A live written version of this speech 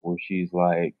where she's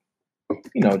like,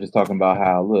 just talking about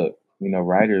how, look,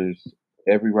 writers,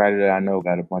 every writer that I know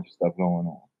got a bunch of stuff going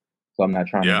on. So I'm not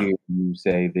trying to Yeah. hear you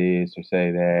say this or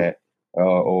say that,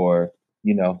 or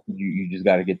you just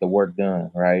got to get the work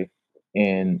done, right?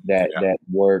 And that Yeah. that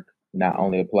work not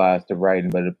only applies to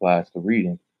writing, but it applies to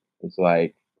reading. It's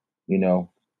like, you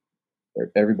know,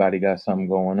 everybody got something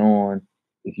going on.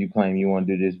 If you claim you want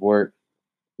to do this work,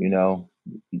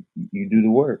 you do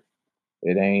the work.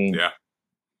 It ain't, Yeah.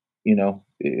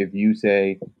 if you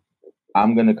say,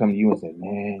 I'm gonna come to you and say,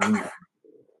 man,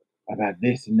 I got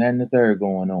this and that and the third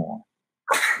going on.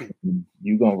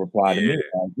 You gonna reply to me Yeah.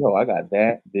 like, yo, I got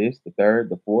that, this, the third,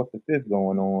 the fourth, the fifth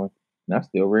going on, and I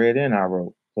still read and I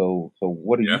wrote. So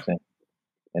what are you Yeah. saying?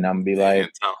 And I'm gonna be like,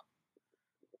 Man,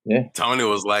 yeah, Tony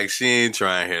was like, she ain't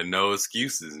trying to hear no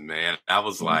excuses, man. I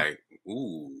was mm, like,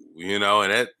 ooh, and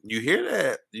that you hear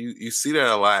that, you see that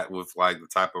a lot with like the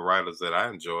type of writers that I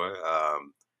enjoy.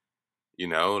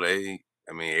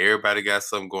 Everybody got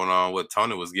something going on. What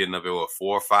Tony was getting up at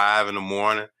 4 or 5 in the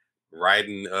morning,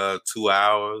 writing 2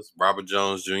 hours. Robert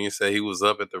Jones Jr. said he was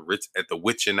up at the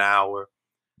witching hour.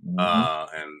 hmm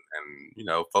And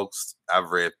folks,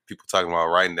 I've read people talking about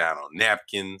writing down on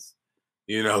napkins,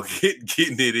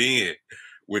 getting it in,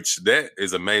 which that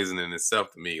is amazing in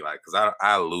itself to me. Like, cause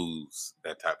I lose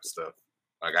that type of stuff.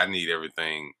 Like, I need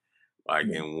everything like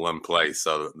yeah, in one place.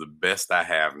 So the best I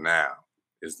have now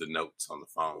is the notes on the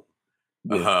phone.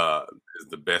 yeah, Uh, is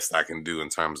the best I can do in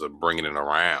terms of bringing it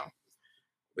around.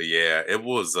 But yeah, it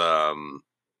was.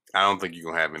 I don't think you're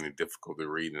gonna have any difficulty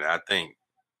reading it. I think,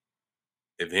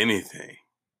 if anything,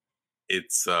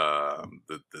 it's the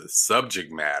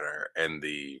subject matter and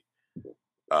the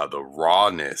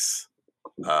rawness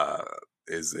uh,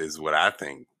 is what I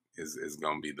think is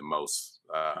going to be the most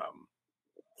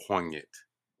poignant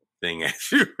thing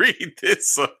as you read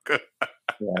this sucker.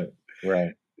 right, right,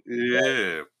 right.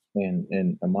 Yeah,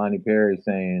 And Amani Perry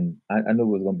saying, I knew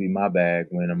it was gonna be my bag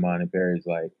when Amani Perry's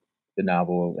like, the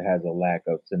novel has a lack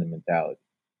of sentimentality.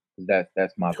 'Cause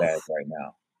that's my bag right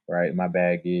now, right? My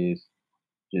bag is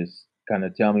just kind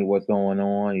of tell me what's going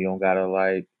on. You don't gotta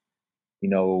like, I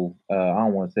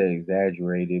don't want to say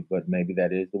exaggerated, but maybe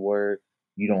that is the word.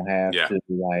 You don't have yeah, to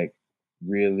like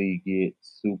really get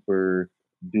super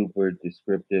duper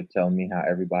descriptive, telling me how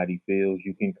everybody feels.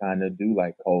 You can kind of do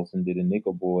like Colson did in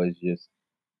Nickel Boys, just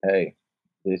hey,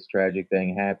 this tragic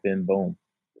thing happened, boom,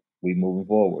 we moving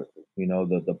forward.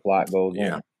 The plot goes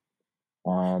yeah,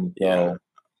 on. yeah. So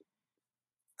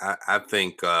I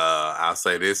think I'll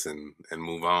say this and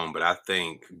move on, but I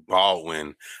think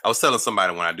Baldwin. I was telling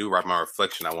somebody when I do write my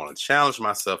reflection, I want to challenge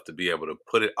myself to be able to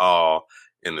put it all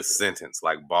in a sentence,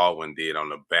 like Baldwin did on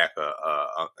the back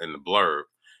of in the blurb.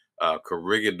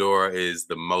 Corregidor is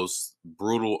the most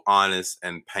brutal, honest,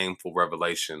 and painful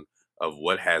revelation of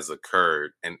what has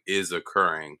occurred and is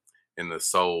occurring in the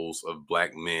souls of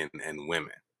Black men and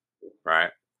women.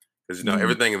 Right? Because mm,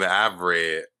 everything that I've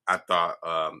read, I thought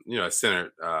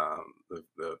centered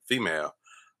the female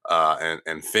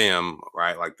and femme,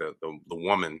 right, like the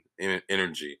woman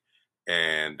energy,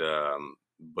 and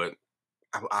but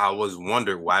I was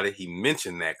wondering, why did he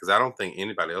mention that? Because I don't think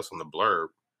anybody else on the blurb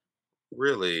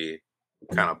really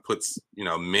kind of puts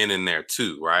men in there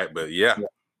too, right? But yeah, yeah,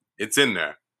 it's in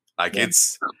there. Like, yeah,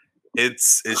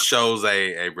 it shows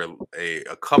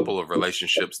a couple of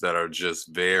relationships that are just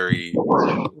very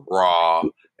raw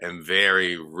and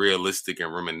very realistic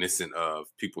and reminiscent of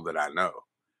people that I know.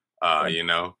 right,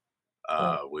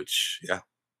 right. Which, yeah,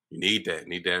 you need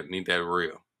that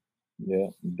real. Yeah,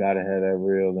 you gotta have that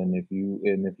reel, and if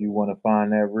you want to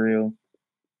find that reel,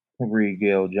 read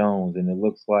Gail Jones, and it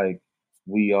looks like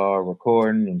we are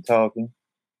recording and talking,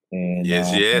 and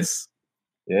Yes, yes.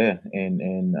 yeah, and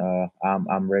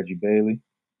I'm Reggie Bailey,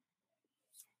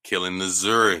 Killing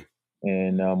Missouri.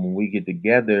 and when we get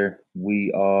together,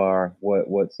 we are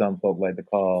what some folk like to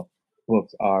call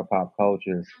books are pop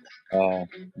culture.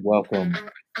 Welcome,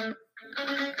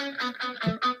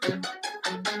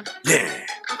 Yeah,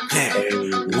 yeah.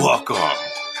 hey, Welcome.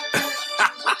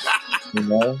 you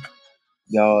know,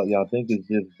 y'all think it's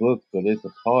just books, but it's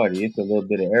a party. It's a little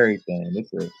bit of everything.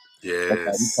 That's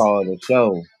why we Yes. call it a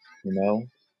show. You know,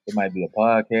 it might be a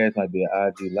podcast, might be an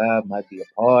IG live, might be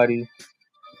a party.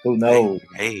 Who Hey, knows?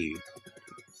 hey.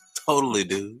 Totally,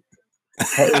 dude.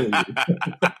 Hey,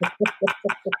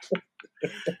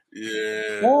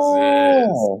 Yes,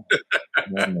 yes. oh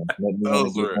man, let me want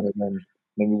to Those get were one of them.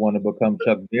 Let me want to become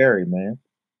Chuck Berry, man.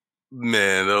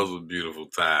 Man, those were beautiful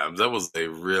times. That was a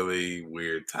really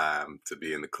weird time to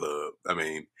be in the club. I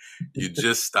mean, you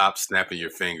just stopped snapping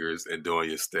your fingers and doing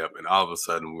your step, and all of a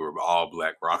sudden we were all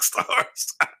Black rock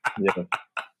stars. Yeah,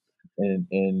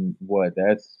 And what?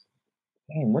 That's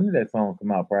dang. When did that song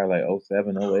come out? Probably like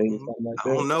 07, I 08 or don't, something like I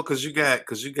that. don't know, cause you got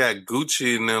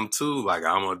Gucci in them too. Like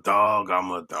I'm a dog,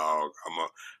 I'm a dog, I'm a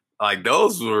like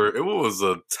those were. It was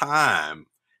a time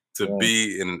to Yeah,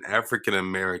 be an African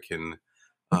American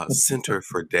center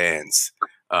for dance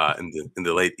in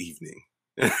the late evening.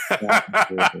 yeah,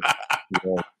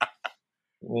 yeah.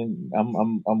 When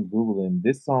I'm googling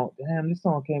this song. Damn, this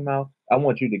song came out. I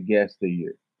want you to guess the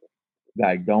year.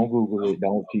 Like, don't Google Oh, it.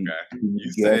 Don't cheat. okay. Can You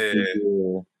you guess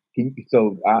the said year?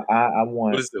 So I what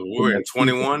want is it? the We're in most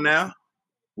recent. 21 now.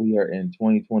 We are in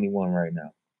 2021 right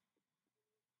now.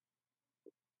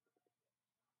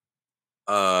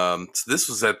 So this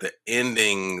was at the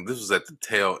ending. This was at the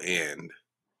tail end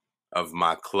of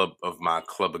my club of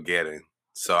getting.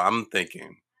 So I'm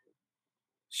thinking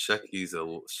Shucky's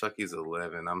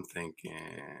 11. I'm thinking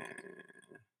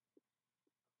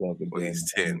Plug well again.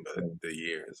 he's 10, but the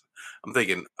years. I'm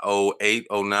thinking 08,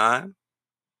 09,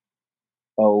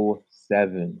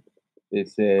 07. It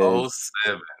says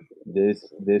 07.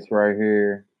 this right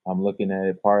here. I'm looking at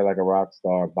it. Party Like a Rock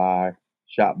Star by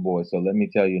Shop Boy. So let me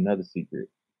tell you another secret.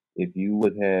 If you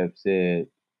would have said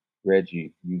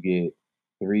Reggie, you get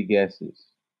 3 guesses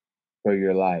for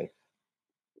your life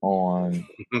on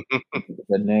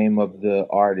the name of the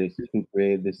artist who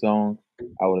created the song,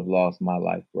 I would have lost my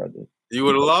life, brother. You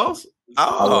would have Because lost?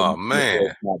 I Oh wouldn't have man.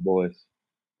 said Shop Boys.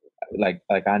 Like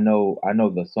I know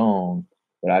the song,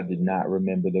 but I did not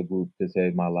remember the group to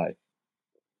save my life.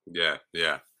 Yeah,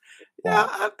 yeah. Yeah, Wow.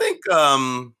 I think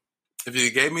if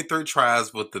you gave me 3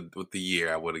 tries with the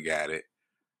year, I would have got it.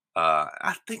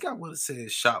 I think I would have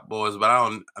said Shop Boys, but I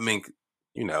don't. I mean,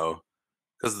 you know,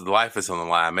 because the life is on the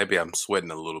line. Maybe I'm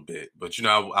sweating a little bit, but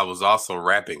I was also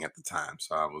rapping at the time,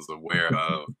 so I was aware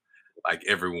of like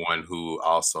everyone who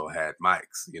also had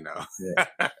mics. You know, Yeah.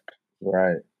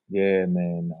 Right. Yeah,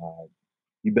 man.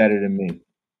 You better than me.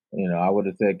 You know, I would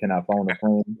have said, "Can I phone a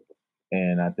friend?"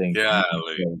 And I think you know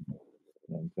golly,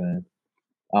 what I'm saying.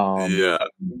 Um, yeah.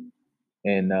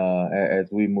 and as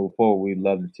we move forward, we'd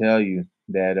love to tell you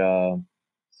that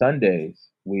Sundays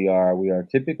we are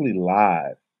typically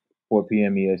live 4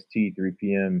 p.m. EST, 3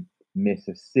 p.m.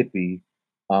 Mississippi.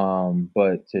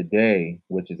 But today,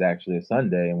 which is actually a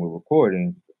Sunday, and we're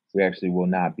recording, we actually will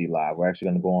not be live. We're actually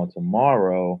going to go on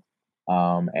tomorrow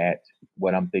at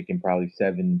what I'm thinking probably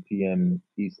 7 p.m.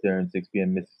 Eastern, 6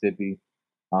 p.m. Mississippi,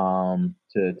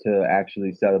 to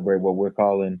actually celebrate what we're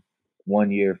calling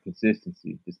 1 year of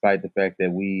consistency, despite the fact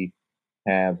that we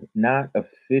have not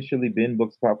officially been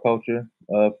Books of Pop Culture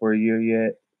for a year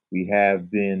yet. We have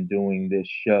been doing this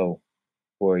show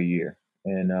for a year,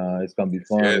 and it's gonna be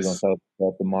fun. We're gonna Yes, talk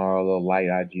about tomorrow, a little light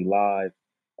IG live,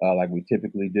 like we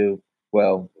typically do.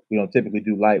 Well, we don't typically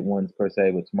do light ones per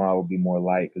se, but tomorrow will be more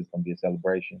light because it's gonna be a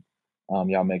celebration.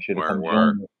 Y'all make sure to word, come word.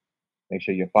 join us. Make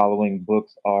sure you're following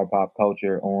Books Are Pop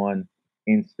Culture on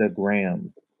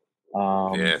Instagram.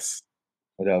 Um, Yes.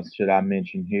 what else should I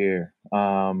mention here?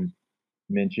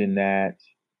 Mention that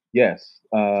yes,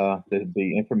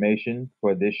 the information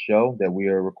for this show that we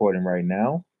are recording right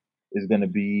now is going to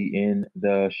be in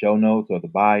the show notes or the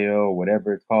bio or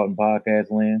whatever it's called in podcast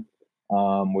land,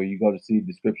 where you go to see the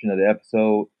description of the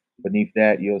episode. Beneath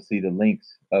that, you'll see the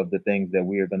links of the things that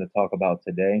we are going to talk about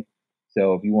today.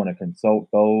 So if you want to consult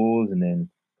those and then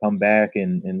come back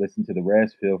and listen to the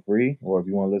rest, feel free. Or if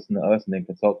you want to listen to us and then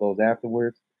consult those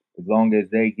afterwards, as long as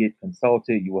they get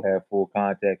consulted, you will have full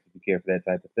context if you care for that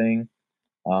type of thing.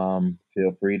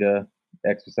 Feel free to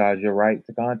exercise your right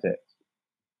to context.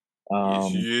 Yes,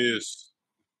 Um, yes.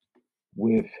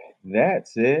 with that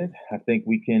said, I think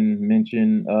we can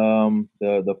mention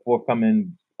the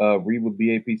forthcoming Read with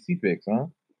BAPC picks, huh?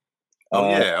 Oh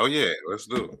Uh, yeah, oh yeah. Let's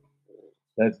do it.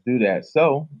 let's do that.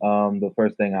 So, the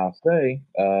first thing I'll say,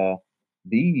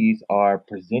 these are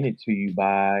presented to you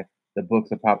by the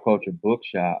Books of Pop Culture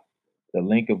Bookshop, the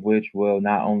link of which will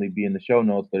not only be in the show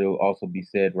notes, but it will also be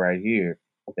said right here.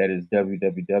 That is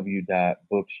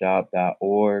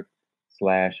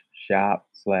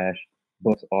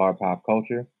www.bookshop.org/shop/books are pop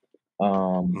culture.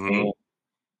 Hmm. And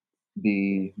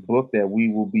the book that we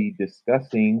will be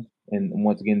discussing, and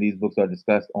once again, these books are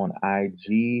discussed on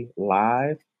IG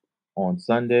Live on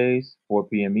Sundays, 4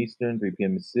 p.m. Eastern, 3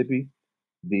 p.m. Mississippi.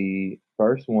 The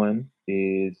first one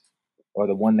is, or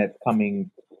the one that's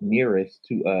coming nearest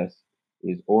to us,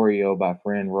 is Oreo by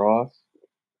Fran Ross.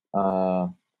 Uh,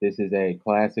 this is a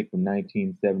classic from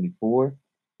 1974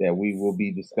 that we will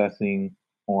be discussing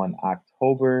on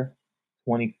October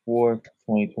 24th,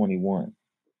 2021.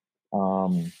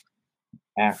 Um,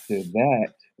 After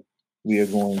that, we are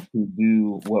going to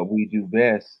do what we do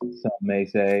best, some may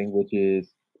say, which is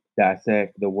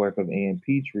dissect the work of Ann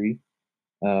Petrie.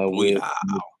 with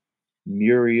Booyah.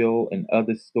 Muriel and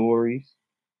Other Stories.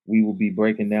 We will be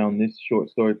breaking down this short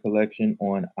story collection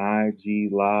on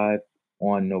IG Live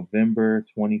on November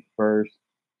 21st,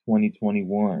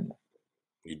 2021.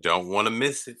 You don't want to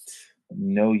miss it.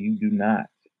 No, you do not.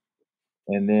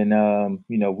 And then,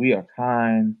 we are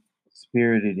kind,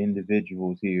 spirited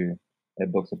individuals here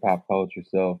at Books of Pop Culture.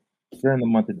 So during the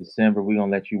month of December, we're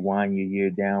going to let you wind your year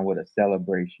down with a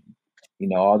celebration.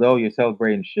 Although your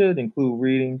celebrating should include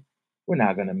reading, we're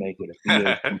not going to make it a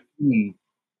BAPC.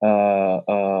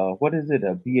 What is it?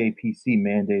 A BAPC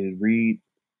mandated read.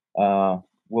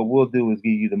 What we'll do is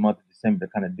give you the month of December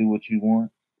to kind of do what you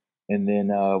want. And then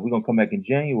we're going to come back in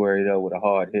January, though, with a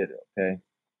hard hitter, okay?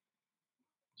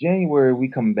 January, we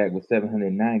coming back with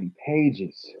 790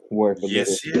 pages worth of Yes,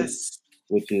 literature, yes.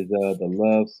 which is the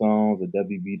love songs of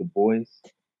W.B. Du Bois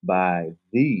by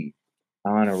the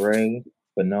Honore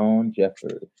Fanon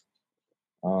Jeffers.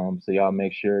 So y'all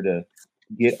make sure to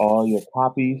get all your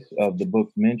copies of the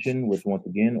books mentioned, which once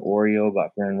again, Oreo by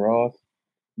Fern Ross,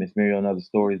 Miss Muriel and Other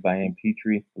Stories by Ann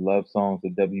Petrie, The Love Songs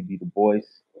of W.B. Du Bois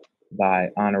by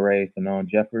Honore Fanon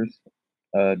Jeffers.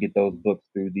 Get those books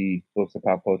through the Books of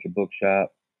Pop Culture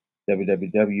Bookshop,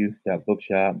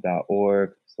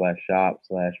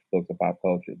 www.bookshop.org/shop/books of pop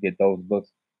culture. Get those books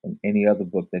and any other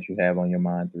book that you have on your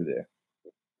mind through there.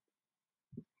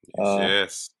 Yes, Uh,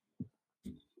 yes.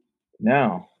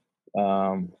 Now,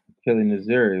 Kelly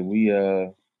Missouri,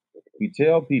 we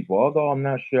tell people, although I'm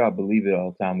not sure I believe it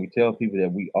all the time, we tell people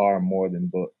that we are more than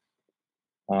books.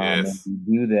 And Yes. we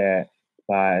do that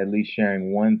by at least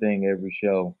sharing one thing every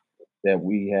show that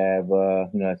we have,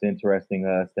 that's interesting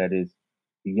us that is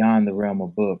beyond the realm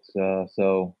of books.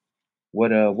 So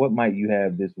what might you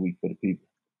have this week for the people?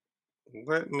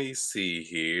 Let me see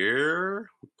here.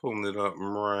 Pulling it up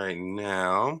right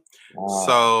now. Ah,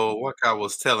 So, like I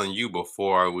was telling you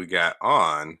before we got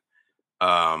on,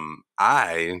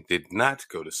 I did not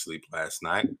go to sleep last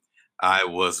night. I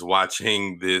was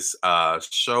watching this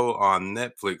show on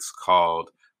Netflix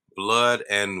called Blood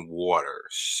and Water,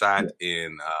 yeah,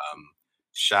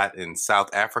 shot in South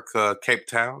Africa, Cape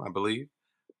Town, I believe.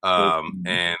 okay.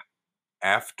 And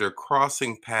after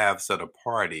crossing paths at a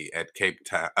party at Cape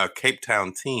Town, a Cape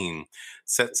Town teen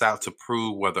sets out to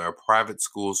prove whether a private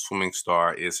school swimming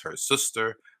star is her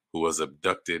sister who was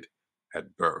abducted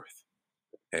at birth.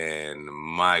 And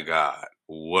my God,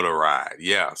 what a ride!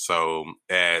 Yeah. So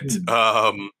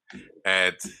Hmm.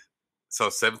 at so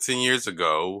 17 years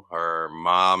ago, her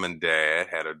mom and dad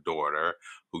had a daughter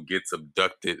who gets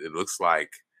abducted. It looks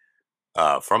like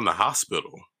from the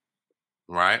hospital,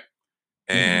 right?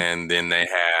 Mhm. And then they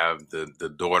have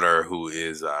the daughter who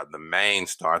is the main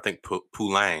star. I think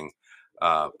Pulang,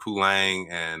 Pulang,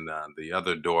 and the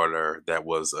other daughter that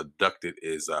was abducted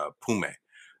is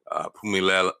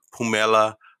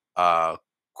Pumela uh,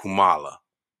 Kumala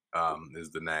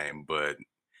is the name. But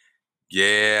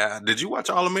yeah, did you watch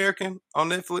All American on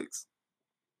Netflix?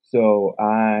 So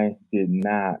I did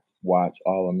not watch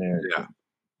All Yeah, American.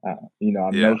 I'm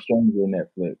yeah. no stranger to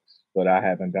Netflix, but I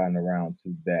haven't gotten around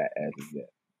to that as of yet.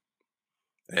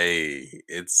 Hey,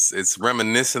 it's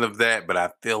reminiscent of that, but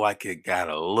I feel like it got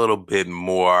a little bit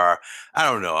more. I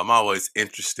don't know. I'm always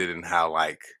interested in how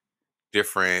like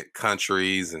different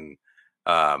countries and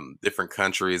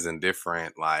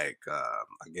different like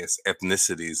I guess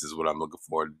ethnicities is what I'm looking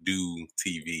for do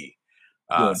TV.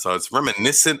 Yeah, So it's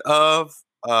reminiscent of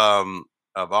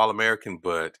All American,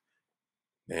 but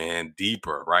and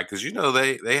deeper, right? Because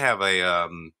they have a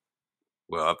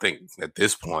well, I think at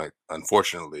this point,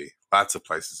 unfortunately, lots of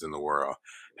places in the world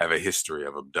have a history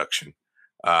of abduction.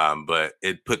 But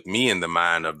it put me in the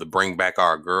mind of the Bring Back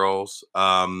Our Girls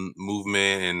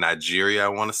movement in Nigeria, I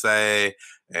want to say,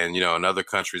 and in other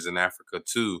countries in Africa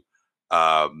too,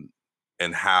 um,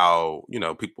 and how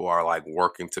people are like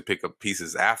working to pick up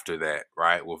pieces after that,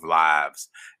 right, with lives,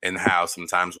 and how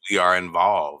sometimes we are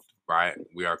involved, right,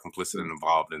 we are complicit and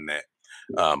involved in that.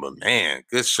 But man,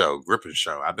 good show, gripping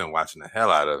show. I've been watching the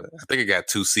hell out of it. I think it got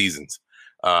 2 seasons.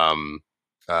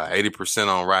 80%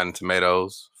 on Rotten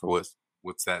Tomatoes for what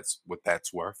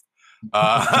that's worth.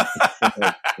 Uh,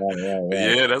 right, right.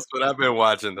 yeah, that's what I've been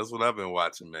watching. That's what I've been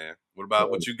watching, man. What about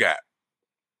Right. what you got?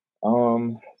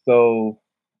 So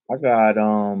I got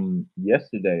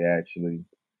yesterday actually,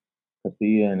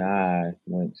 Kathia and I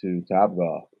went to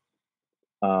Topgolf.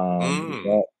 Um,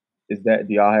 is Mm, that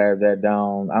do y'all have that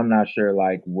down? I'm not sure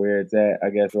like where it's at, I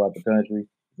guess throughout the country. Is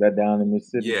that down in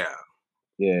Mississippi? yeah,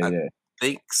 Yeah, I yeah,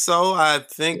 think so. I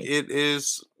think yeah, it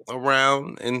is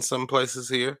around in some places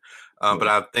here, yeah. but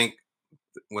I think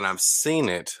when I've seen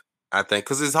it, I think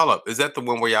because it's hold up. Is that the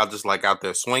one where y'all just like out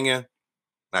there swinging,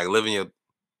 like living your?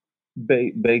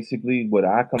 Basically, what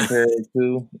I compare it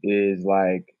to is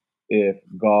like if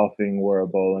golfing were a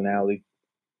bowling alley.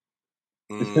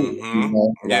 You Mm-hmm.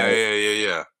 know, Yeah, like yeah, yeah,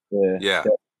 yeah. yeah, Yeah.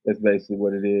 that's basically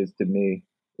what it is to me,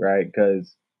 right?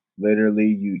 Because literally,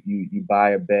 you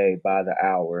buy a bag by the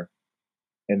hour,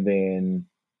 and then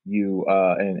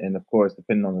and of course,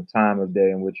 depending on the time of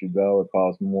day in which you go, it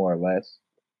costs more or less.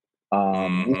 We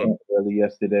Mm-hmm. went early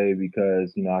yesterday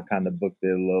because I kind of booked it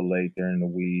a little late during the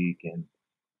week, and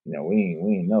we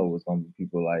ain't know it was gonna be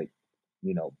people like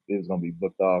it was gonna be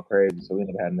booked all crazy, so we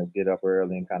ended up having to get up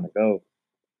early and kind of go.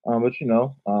 But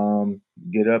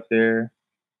get up there.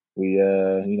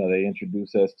 They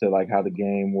introduce us to like how the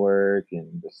game work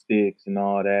and the sticks and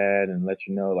all that, and let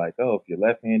you know like, oh, if you're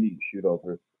left-handed, you shoot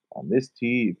over on this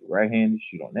tee. If you're right-handed, you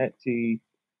shoot on that tee.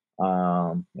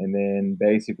 And then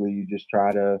basically you just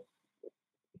try to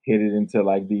hit it into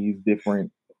like these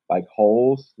different like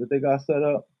holes that they got set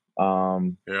up.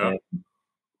 Yeah. And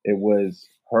it was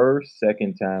her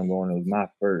second time going. It was my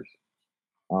first.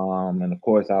 And of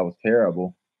course I was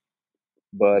terrible,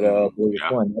 but it was Yeah.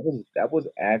 fun. That was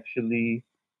actually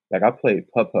like I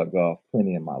played putt-putt golf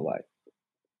plenty in my life,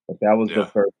 but that was the Yeah.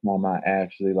 first time I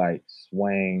actually like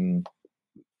swang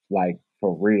like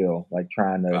for real, like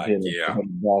trying to Like, hit yeah. a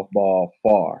golf ball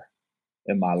far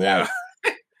in my Yeah. life.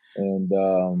 And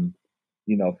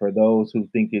for those who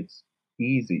think it's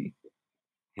easy,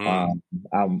 Hmm.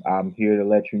 um, I'm here to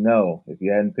let you know if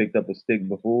you hadn't picked up a stick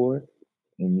before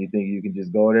and you think you can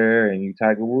just go there and you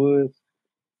Tiger Woods,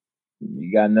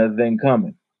 you got another thing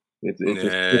coming. It's a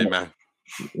Yeah, sprint. man.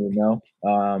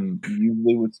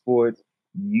 Usually with sports,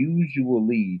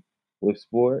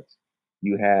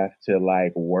 you have to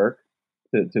like work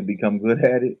to become good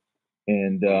at it.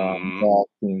 And Mm-hmm. golf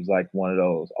seems like one of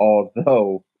those.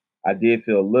 Although I did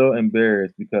feel a little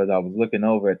embarrassed because I was looking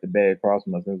over at the bag across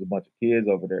from us. There was a bunch of kids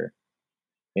over there,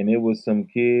 and it was some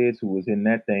kids who was in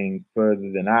that thing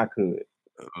further than I could.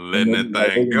 And Letting they that looked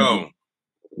like they thing weren't go. even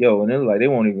Yo, and it was like they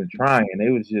weren't even trying. They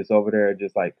was just over there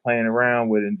just like playing around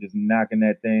with it and just knocking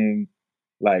that thing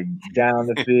like down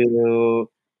the field,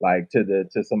 like to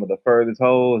some of the furthest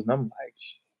holes. And I'm like,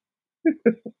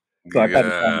 so I kind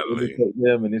of trying to Golly. imitate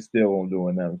them, and it still won't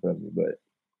doing nothing for me. But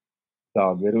it's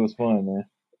all good. It was fun, man.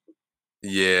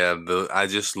 Yeah, I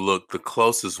just looked the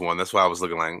closest one. That's why I was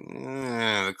looking like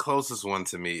the closest one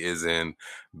to me is in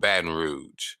Baton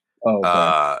Rouge. Oh,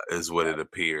 okay. Is what it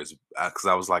appears. Because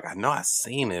I was like, I know I've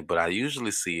seen it, but I usually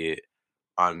see it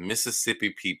on Mississippi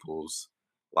People's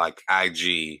like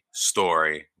IG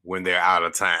story when they're out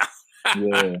of town.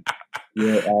 Yeah,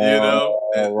 yeah. Yeah, and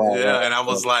Right. I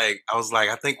was like,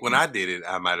 I think when I did it,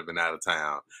 I might have been out of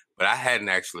town, but I hadn't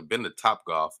actually been to Top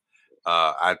Golf.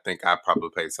 I think I probably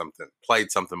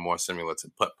played something more similar to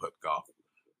putt putt golf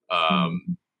um,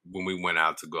 Mhm. when we went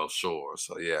out to Gulf Shore.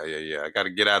 So yeah, yeah, yeah. I got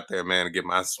to get out there, man, and get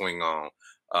my swing on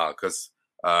because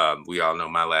we all know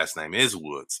my last name is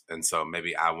Woods, and so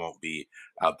maybe I won't be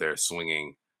out there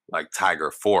swinging like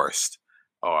Tiger Forest,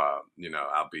 or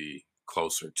I'll be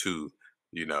closer to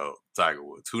Tiger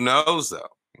Woods. Who knows though?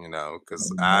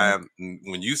 Because Mhm.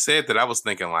 when you said that, I was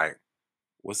thinking like,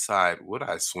 what side would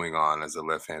I swing on as a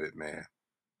left-handed man?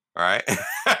 All right.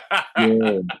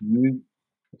 Yeah,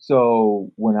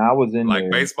 So when I was in Like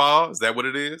there, baseball, is that what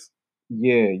it is?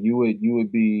 yeah, you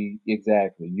would be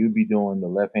exactly. You'd be doing the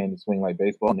left-handed swing like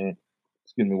baseball, and then,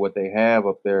 excuse me, what they have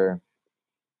up there,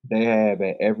 they have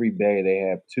at every bay they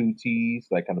have two tees,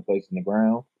 like kind of placed in the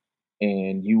ground,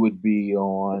 and you would be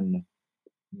on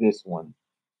this one.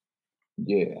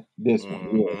 Yeah, this one.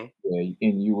 Yeah, Mhm. yeah,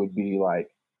 and you would be like,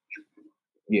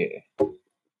 yeah,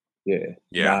 yeah.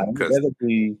 Yeah, Nah, because that'll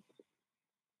be.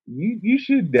 You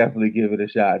should definitely give it a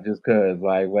shot just 'cause,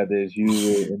 like, whether it's you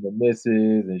and the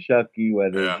missus and Shucky,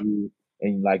 whether it's yeah, you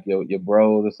and, like, your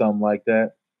bros or something like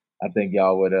that, I think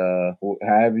y'all would,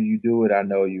 however you do it, I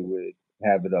know you would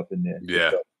have it up in there for yeah,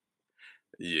 sure.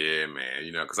 yeah,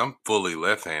 man. Because I'm fully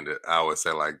left-handed. I always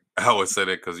say like I always say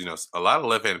that because a lot of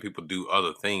left-handed people do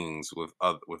other things with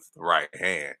the right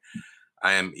hand.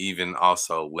 I am even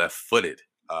also left-footed.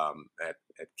 At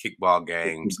kickball With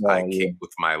games, I football, yeah. kick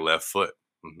with my left foot.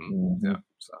 Yeah. Mhm.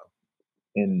 So.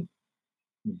 And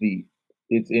the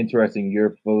it's interesting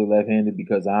you're fully left-handed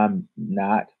because I'm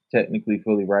not technically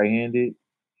fully right-handed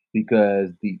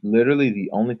because the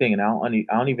only thing, and I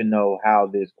don't even know how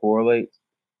this correlates.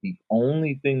 The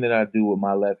only thing that I do with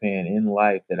my left hand in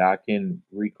life that I can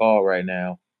recall right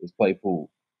now is play pool.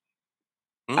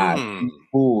 I shoot Mm.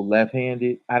 pool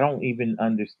left-handed. I don't even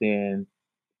understand.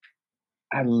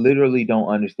 I literally don't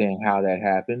understand how that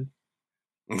happened,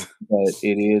 but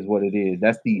it is what it is.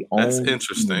 That's the That's only thing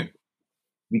interesting.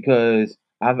 because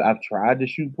I've tried to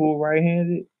shoot pool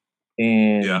right-handed,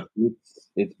 Yeah. and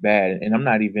it's bad. And I'm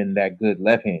not even that good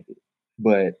left-handed,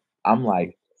 but I'm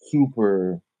like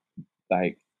super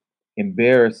like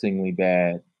embarrassingly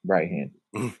bad right-handed.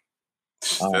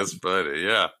 That's Um, funny.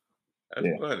 Yeah. That's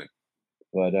yeah, funny.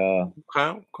 but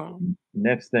Okay. Okay.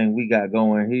 next thing we got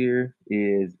going here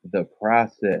is the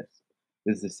process.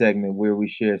 This is a segment where we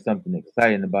share something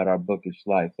exciting about our bookish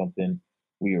life, something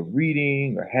we are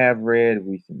reading or have read,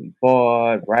 recently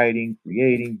bought, writing,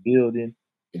 creating, building,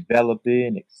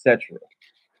 developing, etc.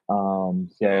 So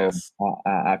Yes.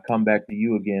 I come back to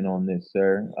you again on this,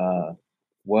 sir.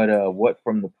 What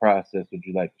from the process would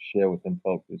you like to share with them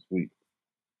folks this week?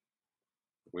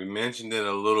 We mentioned it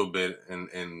a little bit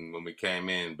in when we came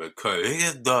in, but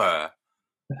Corregidor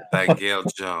by Gail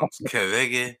Jones.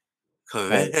 Corregidor.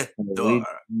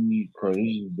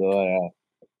 Corregidora.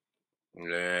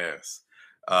 Yes.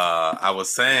 I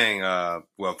was saying,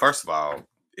 well, first of all,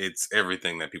 it's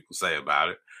everything that people say about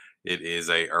it. It is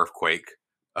a earthquake.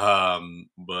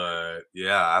 But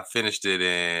yeah, I finished it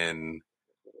in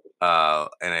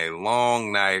a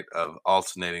long night of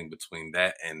alternating between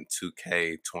that and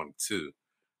 2K22.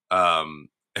 Um,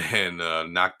 and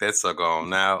knocked that sucker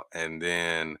on out. And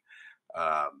then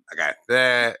I got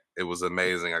that. It was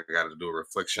amazing. I got to do a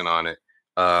reflection on it.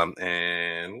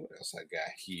 And what else I got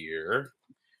here?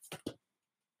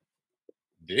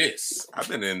 This. I've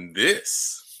been in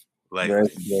this Very,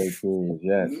 lately. very curious.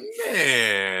 Yes.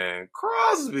 Man,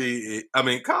 Crosby. I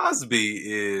mean, Cosby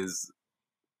is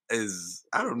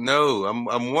I don't know.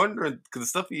 I'm wondering because the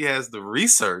stuff he has the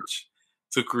research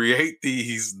to create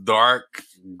these dark,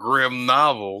 grim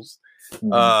novels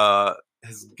Mhm. uh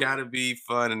has got to be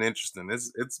fun and interesting.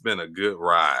 It's been a good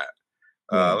ride.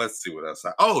 Yeah. Let's see what else.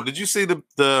 Oh, did you see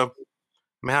the?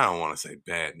 Man, I don't want to say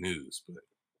bad news, but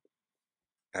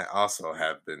I also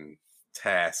have been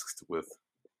tasked with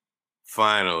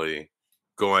finally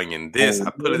going in this. Oh, I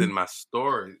put it really? in my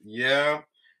story. Yeah.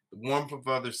 The Warmth of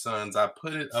Other Suns. I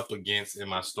put it up against in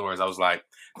my stories. I was like,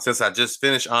 since I just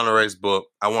finished Honore's book,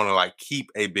 I want to like keep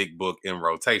a big book in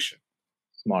rotation.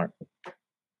 Smart.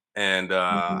 And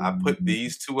I put Mhm.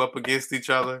 these two up against each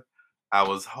other. I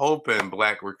was hoping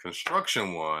Black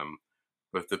Reconstruction won,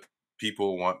 but the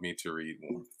people want me to read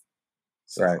Warmth.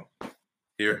 So Right.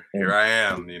 here And I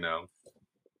am.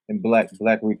 and Black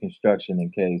Reconstruction, in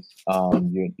case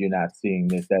you're not seeing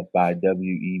this, that's by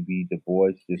W.E.B. Du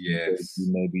Bois, just in case you Yes.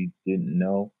 maybe didn't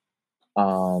know.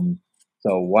 Um,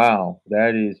 so wow,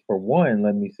 that is for one,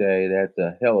 let me say that's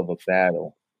a hell of a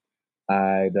battle.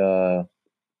 I'd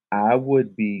I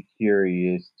would be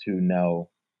curious to know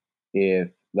if,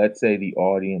 let's say, the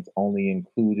audience only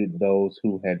included those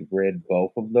who had read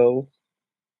both of those.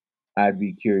 I'd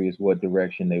be curious what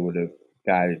direction they would have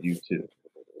guided you to.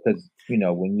 Because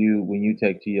when you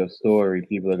take to your story,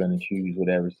 people are going to choose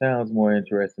whatever sounds more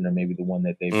interesting, or maybe the one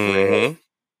that they've read,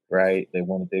 Mm-hmm. right? The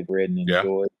one that they've read and Yeah.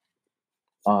 enjoyed.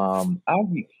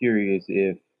 I'd be curious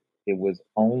if it was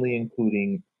only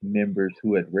including members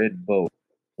who had read both.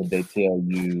 Would they tell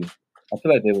you? I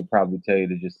feel like they would probably tell you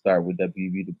to just start with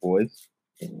W.B. Du Bois,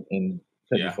 and because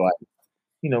it's Yeah. like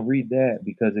read that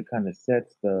because it kind of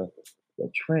sets the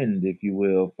trend, if you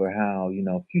will, for how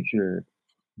future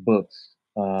books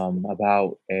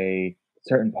about a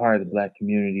certain part of the black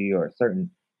community or a certain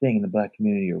thing in the black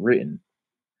community are written.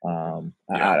 Yeah.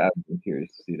 I've been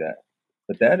curious to see that,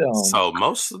 but that So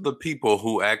most of the people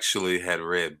who actually had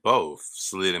read both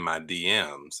slid in my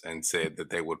DMs and said that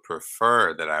they would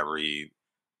prefer that I read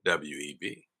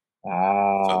WEB. So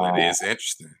that ah is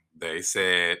interesting. They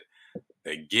said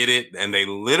they get it, and they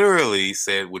literally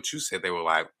said what you said. They were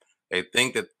like, they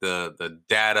think that the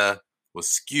data was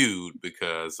skewed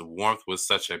because Warmth was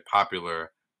such a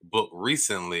popular book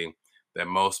recently that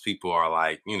most people are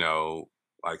like,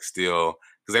 like still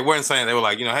because they weren't saying they were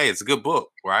like, hey, it's a good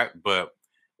book, right? But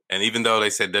and even though they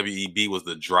said WEB was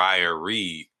the drier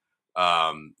read,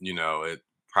 it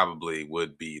probably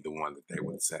would be the one that they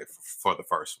would say for the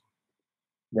first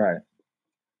right.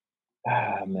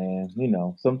 Man,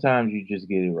 sometimes you just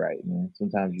get it right, man.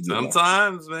 Sometimes you get one. lucky.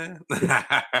 Sometimes, man.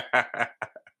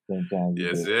 Sometimes you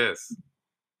Yes, do. yes.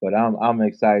 But I'm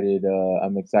excited.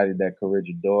 I'm excited that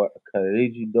Corregidora,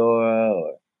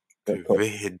 or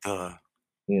Corregidor.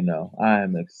 I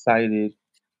am excited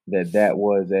that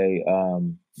was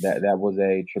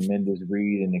a tremendous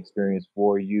read and experience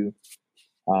for you.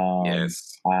 Um,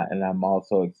 Yes. and I'm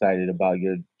also excited about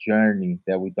your journey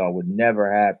that we thought would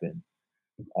never happen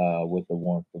with the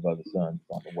warmth of other suns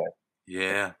on the way.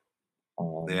 Yeah.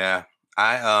 Um, Yeah.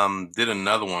 I did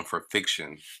another one for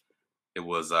fiction. It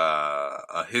was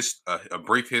a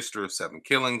brief history of seven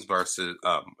killings versus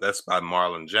that's by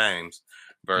Marlon James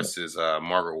versus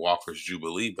Margaret Walker's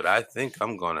Jubilee. But I think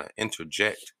I'm gonna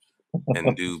interject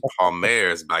and do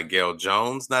Palmares by Gail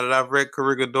Jones. Now that I've read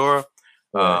Corregidora,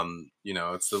 Right.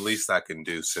 it's the least I can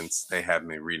do since they have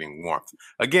me reading Warmth.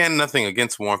 Again, nothing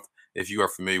against Warmth. If you are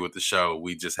familiar with the show,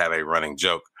 we just have a running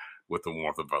joke with the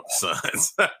Warmth of Brother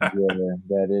Sons. Yeah,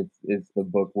 that it's the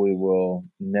book we will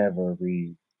never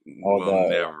read. We'll Although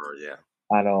never, yeah.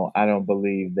 I don't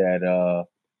believe that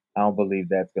I don't believe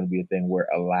that's gonna be a thing we're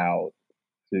allowed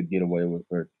to get away with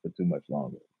for too much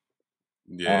longer.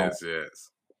 Um, Yes, yes.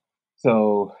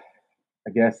 so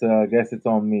I guess it's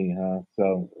on me, huh?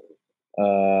 So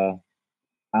uh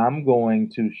I'm going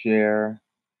to share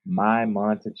my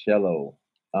Monticello.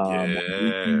 I Yeah.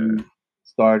 recently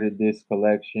started this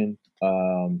collection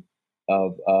of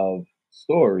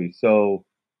stories. So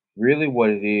really, what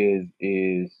it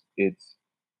is it's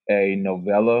a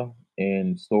novella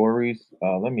in stories.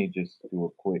 Let me just do a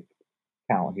quick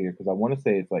count here because I want to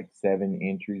say it's like 7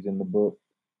 entries in the book.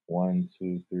 One,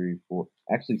 two, three, four.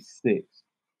 Actually, six.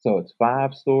 So it's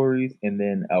 5 stories and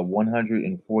then a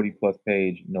 140 plus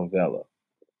page novella,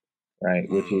 right?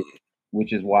 Mm,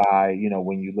 Which is why,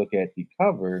 when you look at the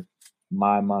cover,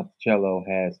 my Monticello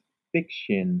has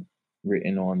fiction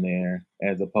written on there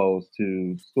as opposed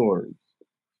to stories.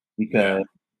 yeah. Because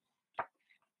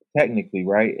technically,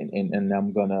 right, and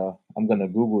I'm gonna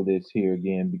Google this here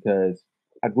again because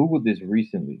I Googled this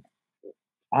recently.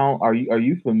 Are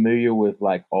you familiar with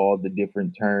like all the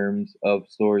different terms of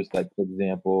stories? Like for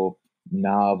example,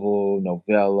 novel,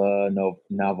 novella,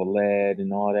 novelette,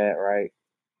 and all that, right?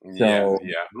 Yeah, So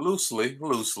yeah. Loosely,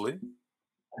 loosely.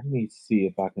 let me see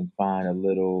if I can find a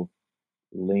little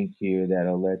link here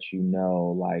that'll let you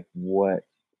know like what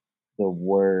the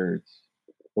words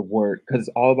the word because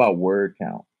it's all about word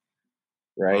count,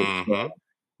 right? So Mm-hmm.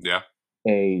 Yeah.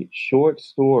 a short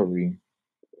story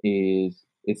is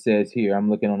it says here, I'm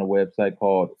looking on a website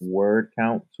called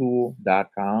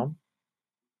wordcounttool.com.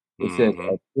 It says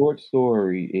Mm-hmm. a short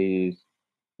story is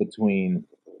between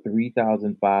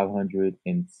 3,500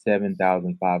 and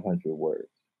 7,500 words.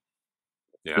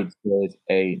 Yeah. It says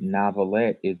a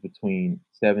novelette is between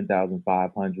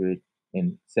 7,500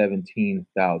 and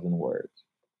 17,000 words.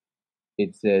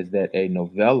 It says that a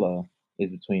novella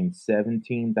is between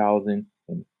 17,000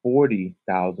 and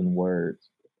 40,000 words,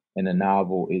 and a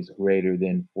novel is greater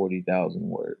than 40,000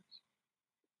 words.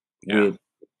 Yeah. Which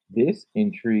this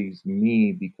intrigues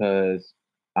me because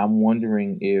I'm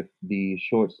wondering if the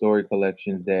short story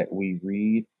collections that we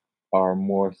read are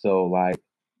more so like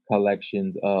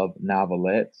collections of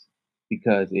novelettes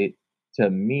because it to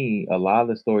me a lot of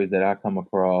the stories that I come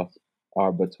across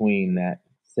are between that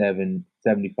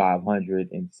 7,500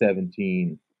 and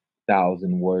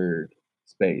 17,000 word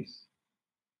space.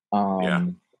 Yeah.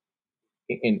 Um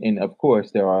and of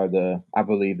course there are I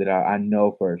believe that I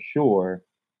know for sure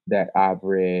that I've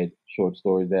read short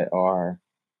stories that are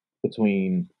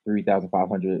between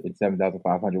 3,500 and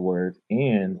 7,500 words,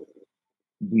 and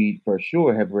we for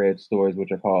sure have read stories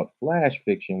which are called flash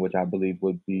fiction, which I believe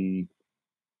would be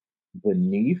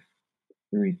beneath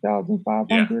Yeah.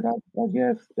 3,500. I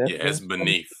guess that's Yeah. It's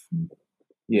beneath. Yeah,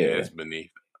 yeah. it's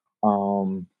beneath.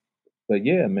 Um, but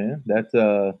yeah, man, that's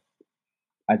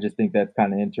I just think that's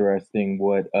kind of interesting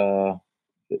what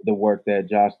the work that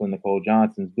Jocelyn Nicole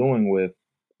Johnson's doing with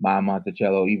My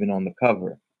Monticello, even on the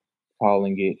cover,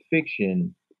 calling it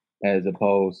fiction as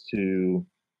opposed to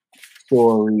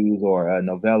stories or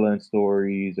novella and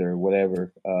stories or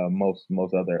whatever most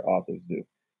other authors do.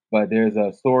 But there's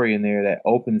a story in there that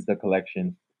opens the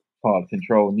collection called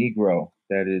Control Negro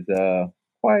that is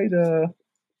quite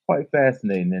quite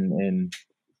fascinating and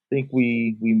think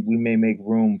we may make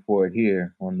room for it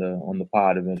here on the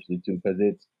pod eventually too because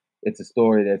it's a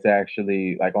story that's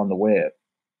actually like on the web.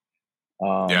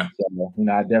 Yeah. So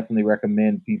I definitely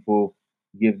recommend people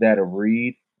give that a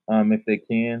read if they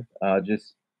can.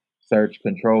 Just search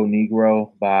Control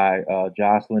Negro by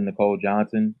Jocelyn Nicole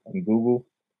Johnson on Google.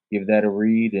 Give that a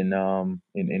read and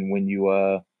when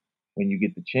you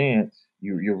get the chance,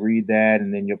 you'll read that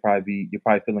and then you'll probably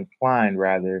feel inclined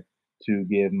rather to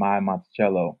give my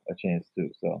Monticello a chance too.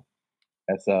 So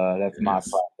that's my Yes.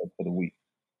 process for the week.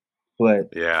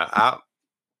 But Yeah.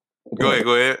 go Go ahead. ahead.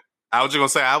 Go ahead. I was just gonna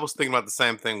say I was thinking about the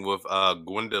same thing with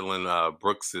Gwendolyn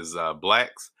Brooks's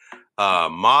Blacks.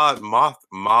 Maud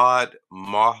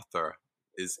Martha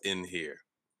is in here,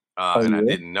 Oh and I yeah.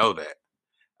 didn't know that.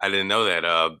 I didn't know that.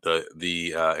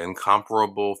 The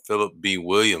incomparable Philip B.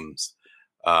 Williams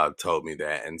told me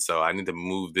that, and so I need to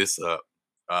move this up.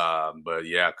 But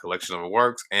yeah, collection of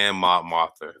works and Maud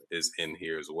Martha is in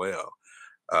here as well.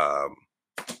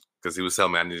 Because he was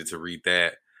telling me I needed to read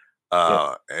that.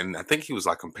 Yeah. And I think he was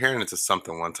like comparing it to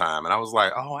something one time, and I was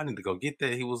like, "Oh, I need to go get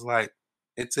that." He was like,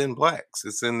 "It's in blacks.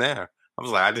 It's in there." I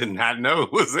was like, "I did not know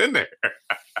it was in there."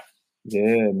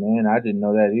 Yeah, man, I didn't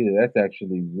know that either. That's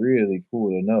actually really cool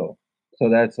to know. So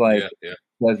Yeah, yeah.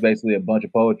 that's basically a bunch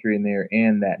of poetry in there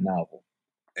and that novel.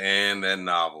 And that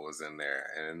novel is in there,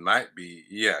 and it might be,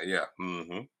 yeah, yeah.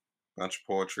 Bunch of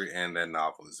poetry, and that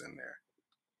novel is in there.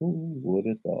 Who would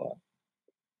have thought?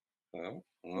 Well,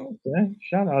 well, Okay.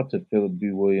 Shout out to Philip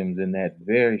B. Williams and that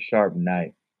very sharp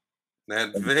knife.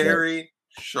 that Of that, very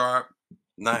sharp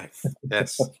knife.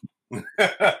 Yes.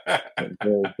 that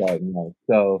very sharp knife.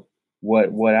 So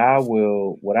what I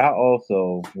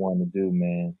also want to do,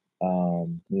 man,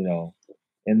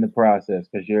 in the process,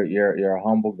 because you're a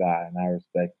humble guy and I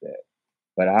respect that.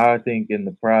 But I think in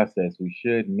the process, we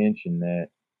should mention that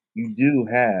you do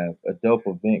have a dope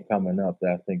event coming up that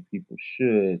I think people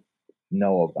should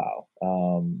know about.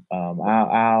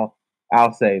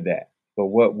 I'll say that. But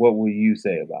what will you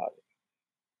say about it?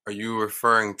 Are you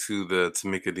referring to the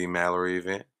Tamika D. Mallory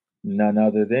event? None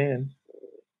other than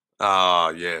Oh,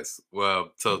 yes.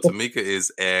 Well, so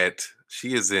Tamika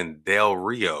she is in Del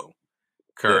Rio yeah,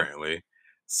 currently.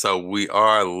 So we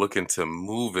are looking to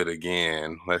move it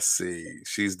again. Let's see.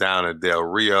 She's down at Del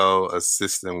Rio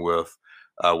assisting with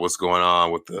what's going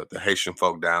on with the Haitian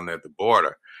folk down there at the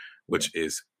border, yeah. which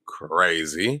is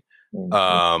crazy.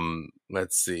 And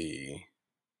Let's see.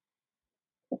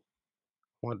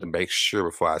 Wanted to make sure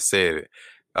before I said it.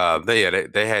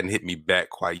 They hadn't hit me back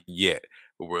quite yet,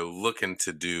 but we're looking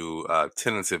to do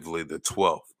tentatively the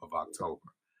 12th of October.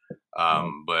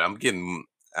 But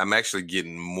I'm actually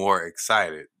getting more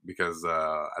excited because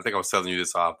I think I was telling you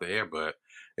this off the air, but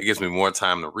it gives me more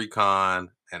time to recon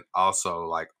and also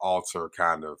like alter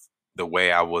kind of the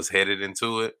way I was headed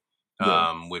into it,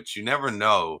 yeah, which you never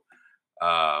know.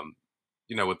 Um,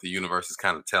 what the universe is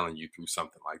kind of telling you through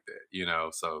something like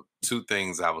that. So two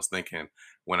things I was thinking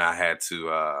when I had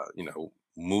to,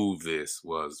 move this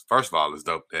was, first of all, it's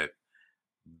dope that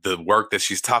the work that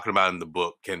she's talking about in the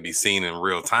book can be seen in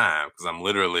real time because I'm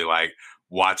literally like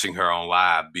watching her on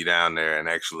live be down there and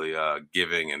actually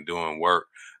giving and doing work.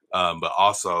 But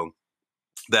also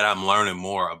that I'm learning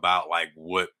more about like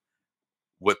what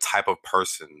type of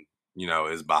person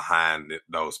is behind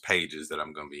those pages that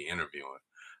I'm going to be interviewing.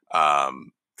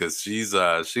 Because she's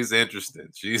interesting.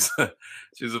 She's a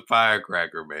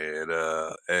firecracker, man,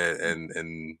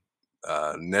 and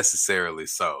necessarily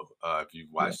so. If you've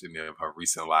yeah, watched any of her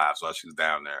recent lives while she was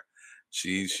down there,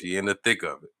 she in the thick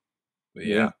of it. But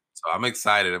yeah. yeah, so I'm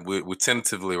excited. We're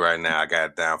tentatively right now. I got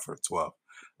it down for the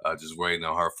 12th. Just waiting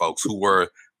on her folks who were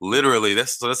literally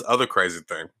that's the other crazy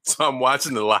thing. So I'm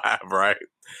watching the live, right?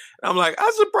 I'm like,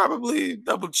 I should probably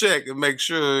double check and make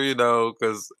sure,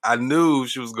 because I knew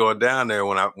she was going down there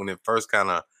when it first kind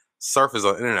of surfaced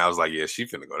on the internet. I was like, yeah, she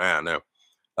finna go down there.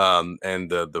 And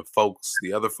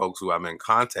the other folks who I'm in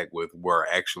contact with were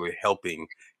actually helping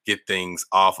get things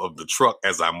off of the truck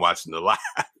as I'm watching the live.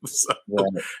 So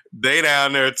Right. they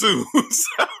down there too.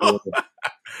 So Yeah.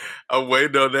 I'm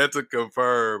waiting on that to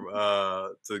confirm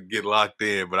to get locked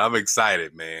in. But I'm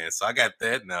excited, man. So I got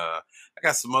that, and I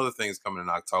got some other things coming in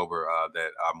October that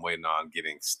I'm waiting on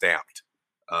getting stamped.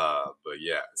 But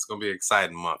yeah, it's gonna be an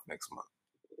exciting month next month.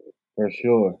 For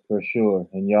sure, for sure.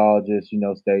 And y'all just,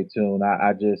 stay tuned.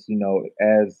 I just,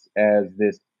 as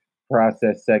this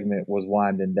process segment was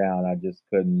winding down, I just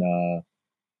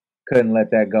couldn't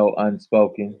let that go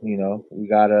unspoken.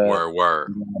 Word,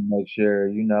 word. We gotta make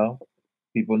sure,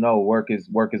 people know work is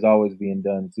always being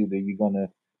done. It's either you're gonna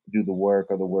do the work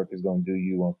or the work is gonna do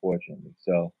you, unfortunately.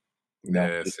 So, just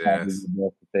Yes, try to do yes. your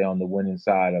best to stay on the winning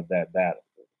side of that battle.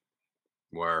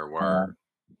 Word, Uh,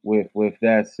 word. with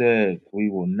that said, we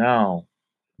will now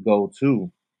go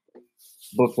to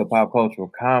Books of Pop Cultural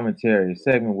Commentary, a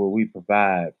segment where we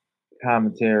provide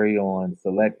commentary on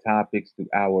select topics through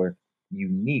our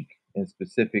unique and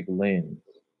specific lens.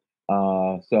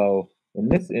 So in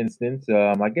this instance,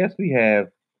 I guess we have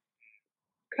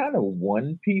kind of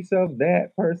one piece of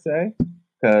that per se,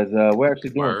 because we're actually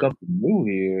doing Word. something new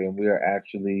here, and we are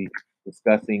actually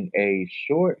discussing a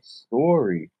short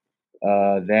story,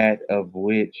 that of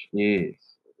which is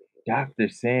Dr.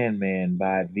 Sandman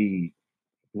by the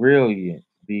brilliant,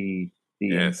 the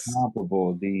Yes.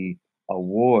 incomparable, the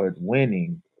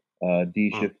award-winning Mm,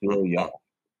 Deisha mm, Phil, mm.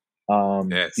 y'all.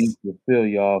 Yes. Deisha Phil,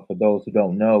 y'all, for those who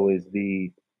don't know, is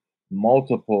the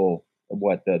multiple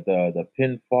the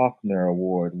Penn Faulkner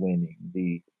Award winning,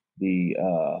 the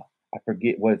I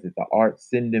forget what is it, the Art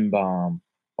Sindenbaum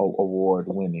Award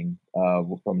winning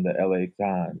from the LA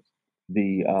Times,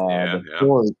 Yeah, the yeah.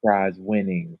 Story Prize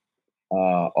winning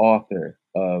author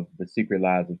of The Secret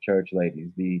Lives of Church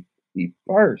Ladies, the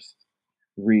first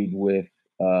Read with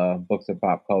Books of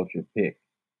Pop Culture pick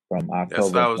from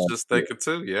That's what October I of was last just year. thinking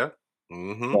too. Yeah.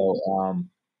 Mm-hmm. So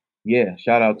yeah,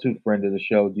 shout out to friend of the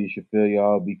show, Disha Feel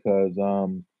y'all, because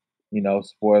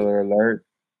spoiler alert,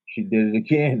 she did it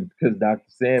again because Dr.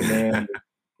 Sandman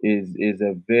is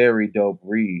a very dope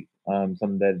read.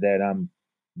 Something that I'm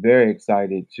very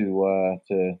excited to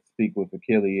speak with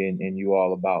Achille and you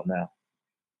all about now.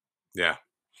 Yeah.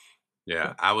 Yeah.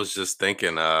 So, I was just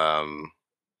thinking,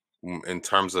 in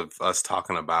terms of us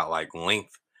talking about like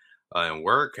length and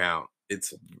word count,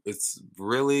 it's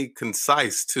really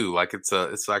concise too. Like it's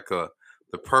like a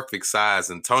the perfect size.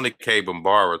 And Tony K.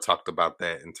 Bombara talked about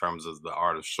that in terms of the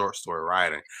art of short story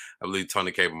writing. I believe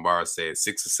Tony K. Bombara said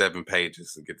 6 or 7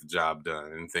 pages to get the job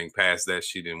done. Anything past that,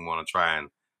 she didn't want to try and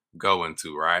go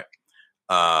into, right?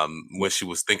 yeah, When she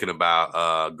was thinking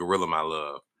about Gorilla My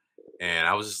Love. And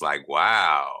I was just like,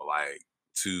 wow, like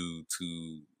to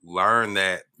learn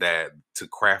that to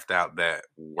craft out that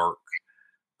work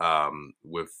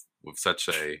with such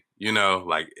a,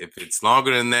 like if it's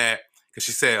longer than that, because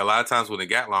she said a lot of times when it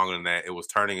got longer than that, it was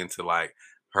turning into like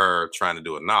her trying to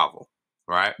do a novel,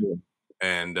 right? yeah,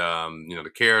 And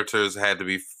the characters had to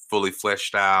be fully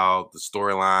fleshed out, the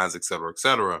storylines, et cetera, et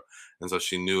cetera. And so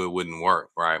she knew it wouldn't work,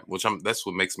 right? That's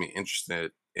what makes me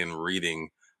interested in reading.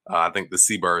 I think the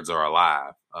Seabirds Are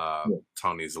Alive, yeah,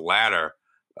 Tony's latter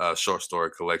short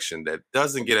story collection that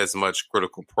doesn't get as much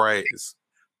critical praise,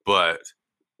 but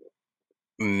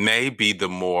may be the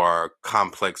more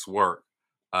complex work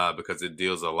because it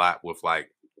deals a lot with like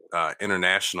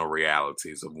international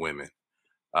realities of women,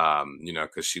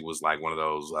 because she was like one of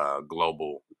those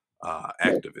global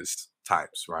right, activist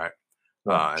types, right?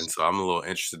 right, And so I'm a little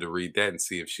interested to read that and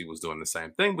see if she was doing the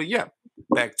same thing. But yeah,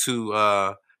 back to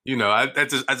I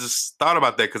just thought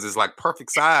about that because it's like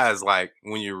perfect size, like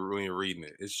when you're reading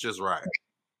it, it's just right.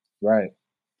 right.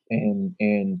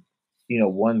 And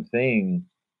one thing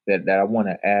that I want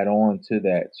to add on to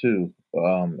that too.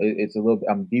 It's a little.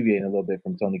 I'm deviating a little bit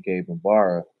from Tony K.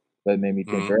 Bombara, but it made me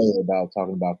think Hmm. earlier about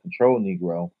talking about Control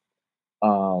Negro.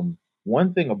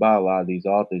 One thing about a lot of these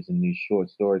authors in these short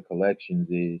story collections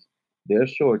is their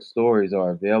short stories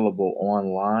are available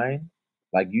online,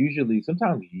 like usually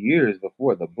sometimes years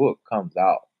before the book comes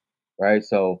out, right?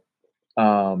 So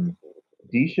um,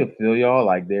 Deisha feel y'all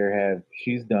like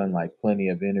she's done like plenty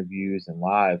of interviews and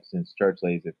live since Church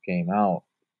Ladies have came out,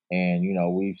 and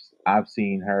I've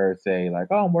seen her say like,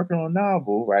 "Oh, I'm working on a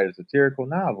novel, right? A satirical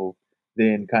novel."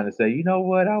 Then kind of say, "You know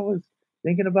what? I was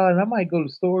thinking about it. I might go to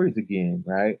stories again,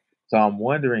 right?" So I'm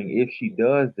wondering if she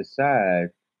does decide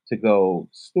to go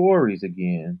stories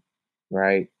again,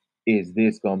 right? Is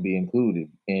this going to be included?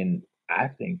 And I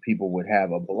think people would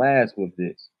have a blast with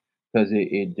this because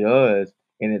it does,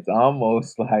 and it's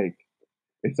almost like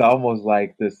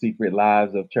the secret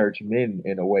lives of church men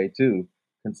in a way too,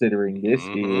 considering this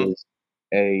Hmm. is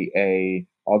a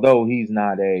although he's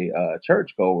not a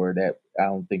churchgoer, that I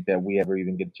don't think that we ever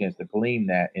even get a chance to glean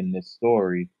that in this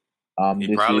story. He This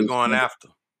probably is going after.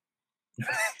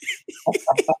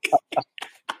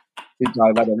 he's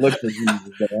probably about to look for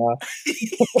Jesus there,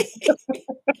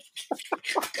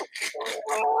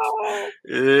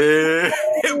 Yeah,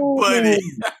 buddy.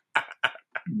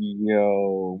 huh?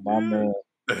 Yo, my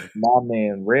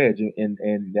man Reg,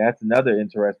 and that's another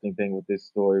interesting thing with this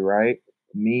story, right?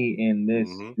 Me and this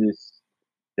Hmm. this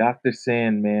Dr.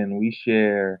 Sandman, we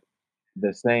share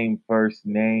the same first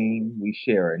name. We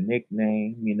share a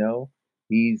nickname, you know.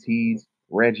 He's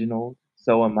Reginald,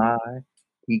 so am I.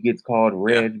 He gets called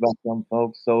Yeah, Reg by some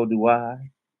folks, so do I.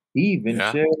 He even yeah,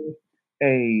 shares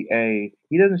a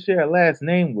he doesn't share a last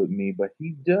name with me, but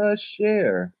he does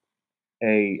share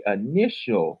a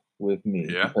initial with me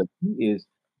yeah. because he is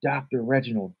Dr.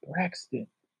 Reginald Braxton,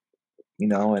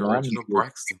 and Dr. I'm Reginald just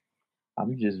Braxton.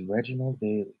 I'm just Reginald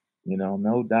Daly,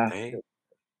 no doctor. Hey,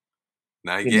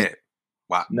 not And yet.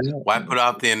 Why? no, Why put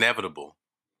off the inevitable?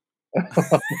 maybe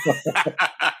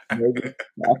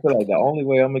I feel like the only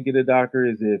way I'm gonna get a doctor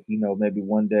is if, maybe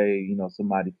one day,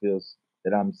 somebody feels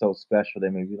that I'm so special, they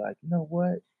may be like, you know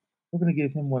what? We're gonna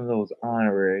give him one of those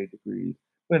honorary degrees.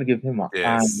 We're gonna give him an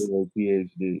Yes, honorary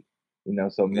PhD.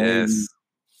 So maybe, yes,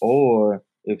 or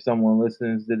if someone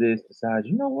listens to this decides,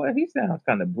 you know what, he sounds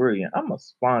kind of brilliant. I'm gonna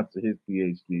sponsor his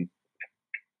PhD.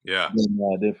 yeah,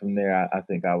 Then from there, I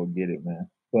think I would get it, man.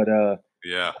 But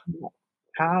yeah.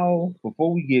 how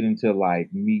before we get into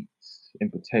like meats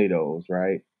and potatoes,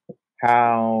 right?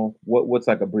 What's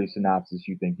like a brief synopsis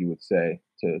you think you would say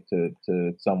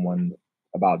to someone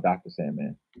about Dr.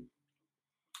 Sandman?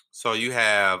 So you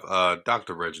have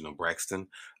Dr. Reginald Braxton.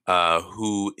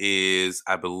 who is,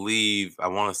 I believe, I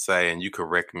want to say, and you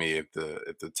correct me if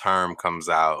the term comes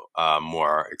out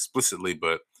more explicitly,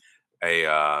 but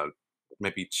a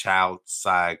maybe child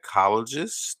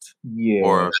psychologist Yeah,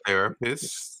 or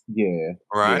therapist, yeah, yeah.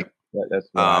 right? That's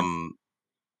right. Um,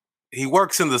 he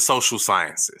works in the social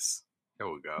sciences. There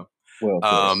we go. Well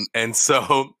said. And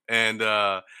so, and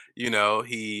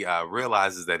he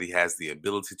realizes that he has the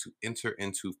ability to enter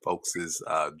into folks'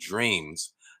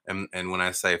 dreams. And when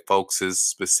I say folks, is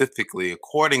specifically,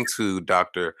 according to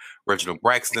Dr. Reginald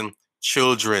Braxton,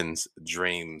 children's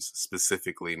dreams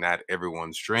specifically, not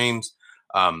everyone's dreams.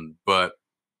 But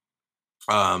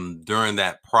during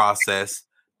that process,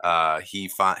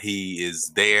 he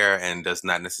is there and does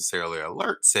not necessarily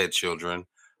alert said children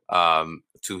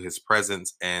to his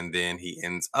presence, and then he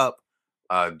ends up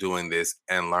doing this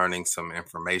and learning some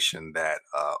information that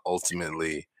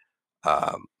ultimately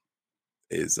um,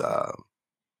 is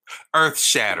earth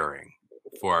shattering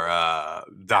for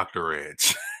Dr.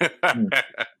 Ridge. Mm,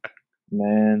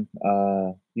 man,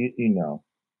 you know,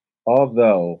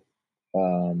 although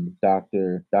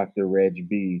Dr. Reg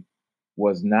B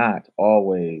was not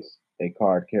always a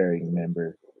card carrying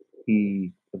member,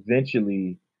 he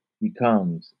eventually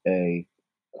becomes a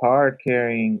card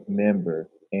carrying member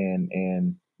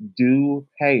and due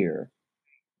payer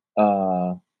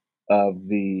uh, of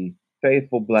the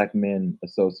Faithful Black Men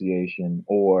Association,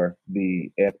 or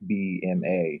the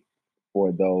FBMA,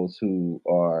 for those who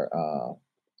are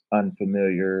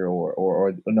unfamiliar,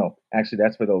 or no, actually,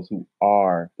 that's for those who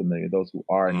are familiar, those who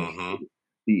are Hmm. initiated.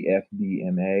 The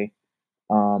FBMA.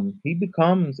 He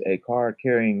becomes a card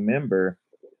carrying member,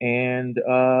 and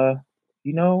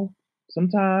you know,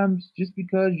 sometimes just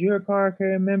because you're a card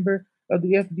carrying member of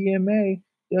the FBMA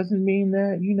doesn't mean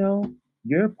that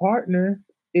your partner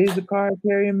is a card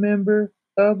carrying member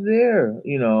of their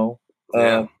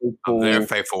Yeah, of their faithful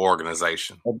faithful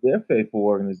organization.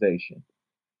 organization.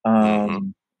 Hmm.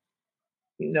 Um,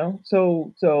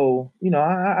 so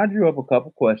I drew up a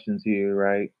couple questions here,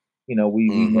 right? We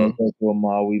may Hmm. go through them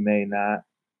all, we may not,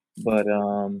 but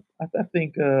I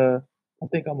think I'm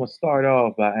gonna start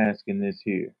off by asking this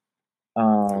here,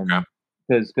 Okay.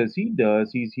 because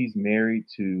he's married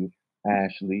to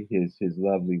Ashley, his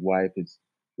lovely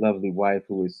wife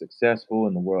who is successful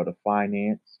in the world of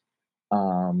finance.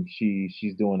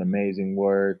 She's doing amazing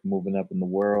work, moving up in the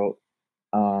world.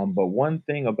 But one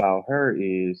thing about her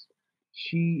is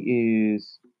she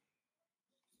is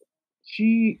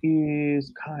she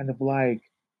is kind of like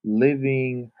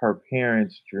living her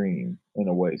parents' dream in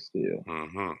a way still.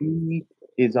 Hmm. She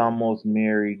is almost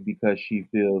married because she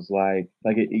feels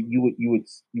you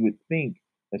would think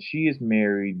that she is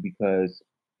married because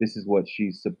this is what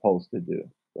she's supposed to do,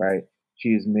 right? She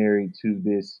is married to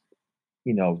this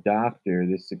doctor,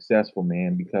 this successful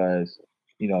man, because,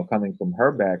 coming from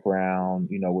her background,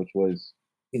 which was,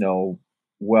 you know,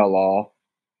 well off,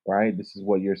 right? This is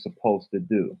what you're supposed to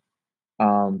do.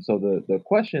 So the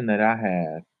question that I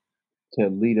have to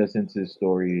lead us into the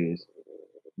story is,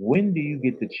 when do you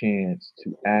get the chance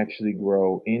to actually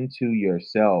grow into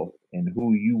yourself and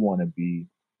who you want to be,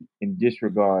 and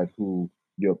disregard who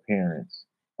your parents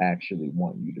actually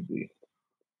want you to be?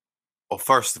 Well,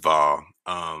 first of all,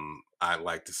 I'd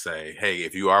like to say, hey,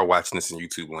 if you are watching this in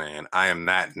YouTube land, I am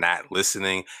not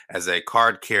listening. As a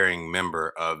card carrying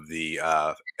member of the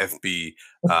FBA,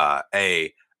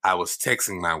 I was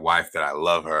texting my wife that I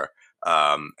love her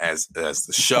as the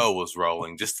show was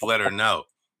rolling, just to let her know.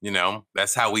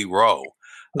 That's how we roll.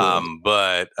 Yeah.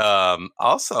 But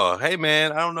also, hey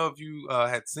man, I don't know if you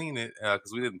had seen it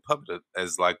because we didn't pub it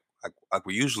as like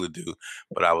we usually do,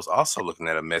 but I was also looking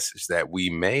at a message that we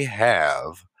may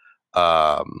have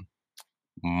um,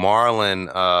 Marlon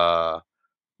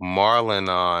Marlon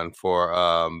on for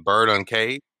Bird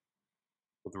Uncaged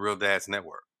with the Real Dads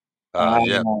Network. Ah,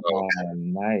 Yeah, so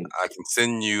nice. I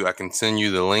can send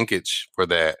you the linkage for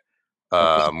that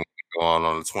Okay. when we go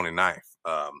on the 29th.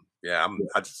 Yeah,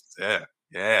 Yeah,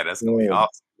 yeah, that's gonna be yeah,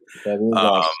 awesome. that is Um,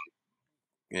 awesome.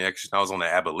 yeah, 'cause I was on the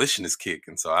abolitionist kick,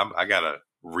 and so I gotta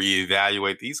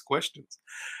reevaluate these questions.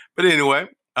 But anyway,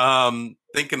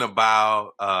 thinking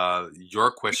about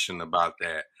your question about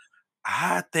that,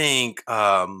 I think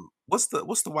what's the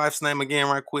wife's name again,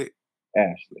 right quick?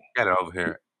 Ashley. Got it over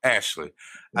here. Ashley.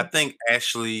 I Yeah. think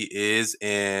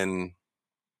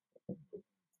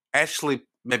Ashley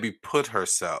maybe put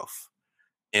herself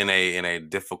in a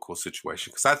difficult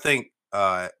situation, because I think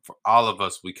for all of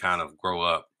us,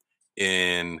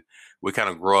 in we kind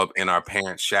of grow up in our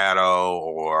parents' shadow,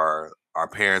 or our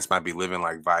parents might be living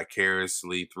like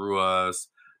vicariously through us,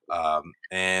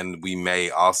 and we may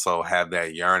also have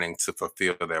that yearning to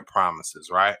fulfill their promises,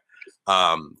 right?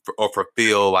 or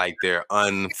fulfill like their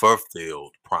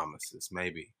unfulfilled promises,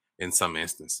 maybe in some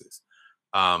instances.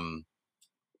 Um,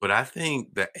 but I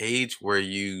think the age where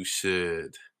you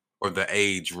should, or the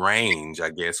age range,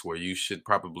 I guess, where you should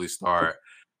probably start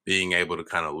being able to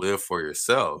kind of live for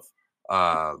yourself,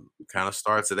 kind of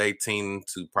starts at 18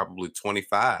 to probably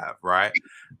 25, right?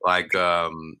 Like,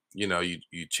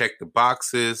 you check the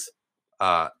boxes.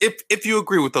 If you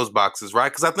agree with those boxes, right?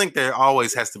 Because I think there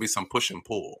always has to be some push and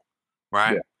pull,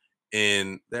 right? Yeah.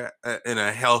 In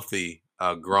a healthy,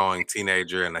 growing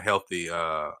teenager and a healthy,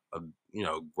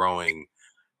 growing,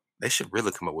 they should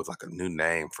really come up with like a new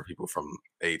name for people from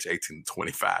age 18 to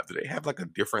 25. Do they have like a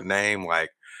different name,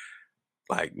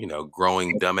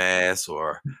 growing dumbass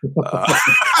or uh,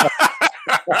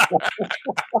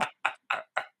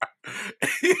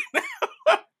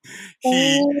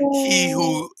 he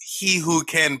who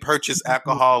can purchase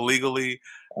alcohol legally,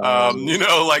 Um,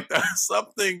 like that's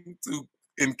something to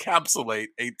encapsulate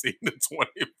 18 to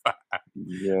 25.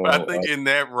 But I yo, think in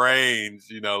that range,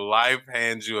 life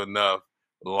hands you enough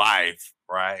life,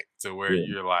 right? To where yeah,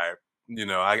 you're like,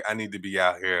 I need to be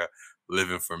out here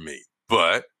living for me.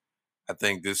 But I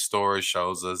think this story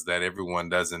shows us that everyone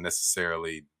doesn't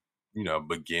necessarily,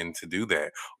 begin to do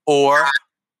that.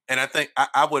 And I think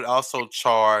I would also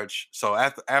charge. So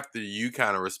after you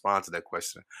kind of respond to that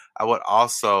question, I would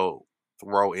also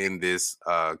throw in this,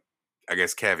 I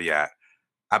guess, caveat.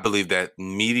 I believe that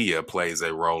media plays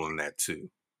a role in that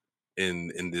too,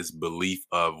 in this belief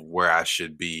of where I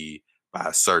should be by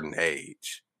a certain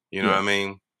age. You know what yeah, I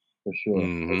mean? for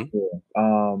sure, for Hmm. sure.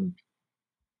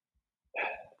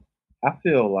 I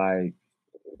feel like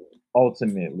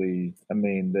ultimately, I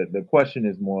mean, the question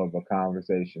is more of a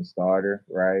conversation starter,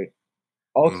 right?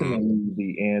 Hmm. Ultimately,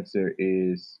 the answer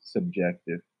is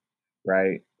subjective,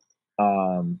 right?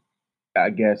 Um,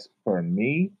 I guess for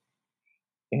me,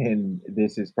 and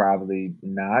this is probably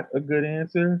not a good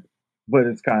answer, but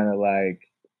it's kind of like,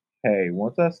 hey,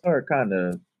 once I start kind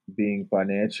of being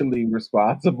financially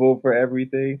responsible for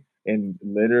everything, and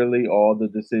literally all the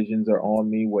decisions are on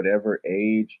me, whatever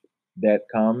age that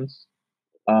comes,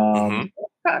 Hmm.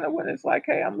 kind of when it's like,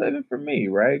 hey, I'm living for me,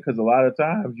 right? Because a lot of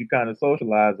times you kind of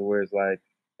socialize where it's like,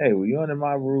 hey, well, you're under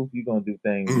my roof, you're gonna do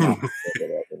things my way,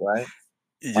 whatever, right?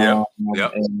 Yep.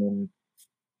 Yep. And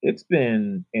it's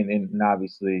been, and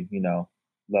obviously,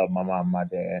 love my mom, and my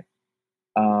dad.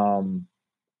 Um,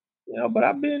 but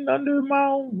I've been under my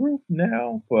own roof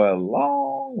now for a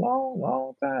long, long,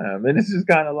 long time. And it's just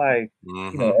kind of like,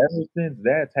 Hmm. ever since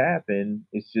that's happened,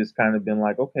 it's just kind of been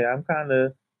like, okay, I'm kind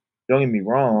of, don't get me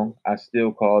wrong, I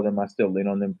still call them, I still lean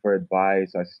on them for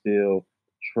advice, I still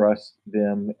trust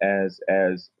them as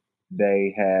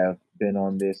they have been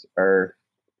on this earth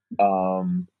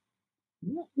um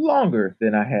longer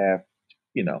than I have,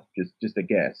 just a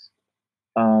guess.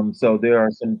 So there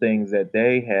are some things that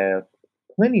they have,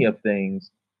 plenty of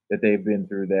things that they've been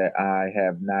through that I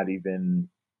have not even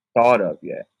thought of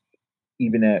yet,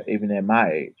 even at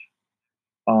my age.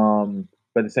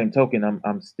 But the same token,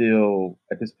 I'm still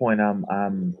at this point.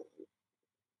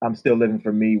 I'm still living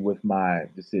for me with my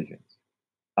decisions.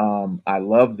 I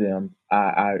love them.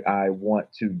 I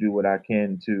want to do what I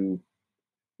can to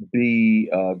be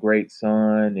a great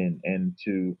son and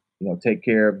to take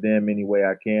care of them any way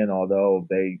I can. Although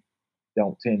they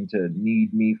don't tend to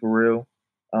need me for real,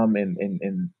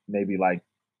 and maybe like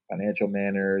financial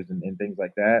manners and things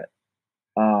like that.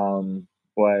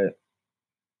 But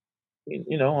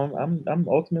I'm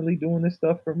ultimately doing this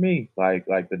stuff for me. Like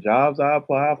the jobs I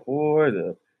apply for,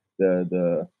 the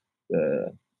the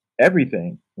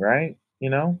everything, right?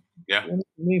 Yeah. Doing it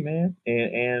for me, man.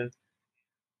 And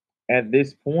at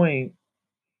this point,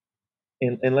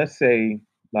 and let's say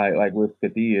like with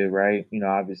Katia, right?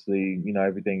 Obviously,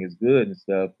 everything is good and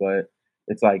stuff, but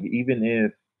it's like even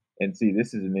if, and see,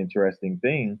 this is an interesting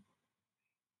thing,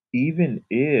 even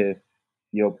if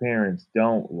your parents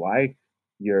don't like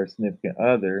your significant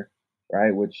other,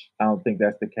 right? Which I don't think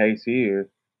that's the case here.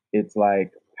 It's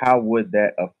like, how would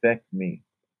that affect me?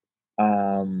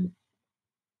 Um,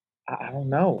 I don't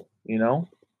know.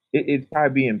 It'd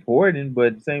probably be important, but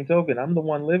at the same token, I'm the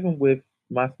one living with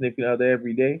my significant other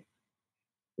every day.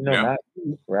 Yeah. Not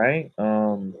you, right?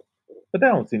 But that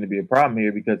don't seem to be a problem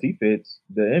here because he fits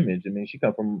the image. I mean, she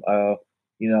come from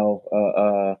you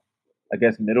know, I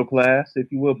guess middle class,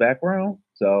 if you will, background.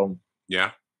 So,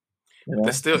 Yeah. you But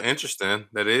that's know, still interesting.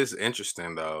 That is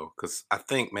interesting though, because I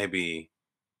think maybe,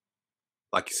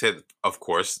 like you said, of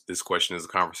course, this question is a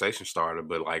conversation starter.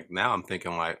 But like now, I'm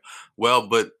thinking like, well,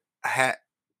 but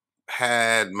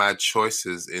had my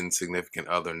choices in significant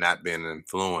other not been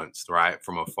influenced right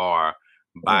from afar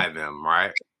yeah, by them,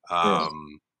 right? yeah,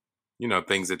 Um,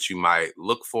 things that you might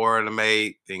look for in a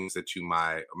mate, things that you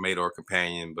might a mate or a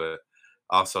companion, but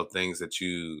also things that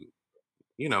you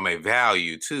may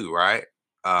value too, right?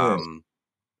 Yeah. Um,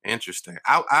 Interesting.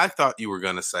 I thought you were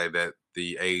gonna say that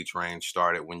the age range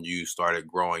started when you started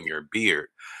growing your beard,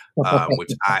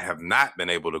 which I have not been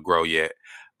able to grow yet.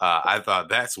 I thought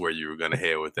that's where you were gonna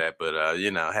head with that, but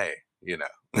hey, you know.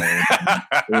 Man,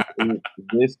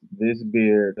 this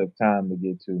beard took time to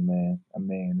get to, man. I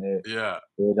mean, Yeah,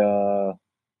 it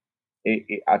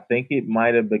I think it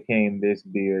might have became this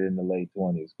beard in the late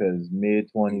 20s because mid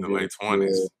in 20s the it was late still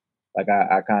 20s. like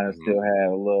I kind of Mhm, still had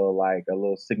a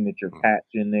little signature mm, patch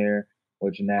in there,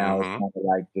 which now is mhm. kind of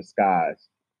like disguised.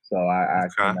 So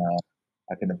Okay,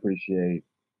 I can appreciate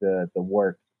the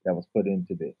work that was put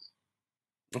into this.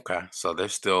 okay. So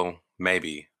there's still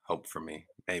maybe hope for me.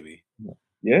 Maybe.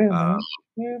 Yeah, Uh, man.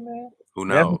 Yeah, man. who Definitely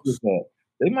knows? help.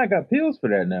 They might got pills for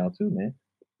that now too, man.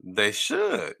 They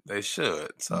should. They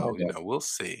should. They So might got we'll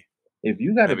see. if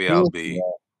you got a Maybe I'll pill for be.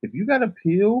 that, if you got a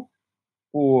pill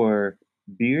for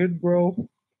beard growth,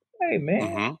 hey man,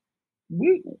 Mhm.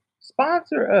 we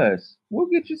sponsor us. We'll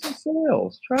get you some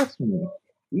sales. Trust me.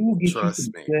 We will get you Trust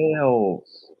some me.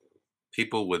 sales.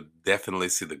 People would definitely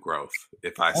see the growth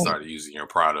if I Oh, started using your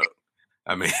product.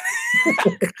 I mean,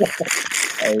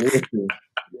 hey, listen.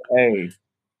 Hey,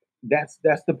 that's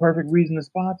the perfect reason to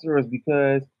sponsor us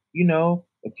because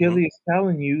mhm. Achilles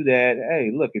telling you that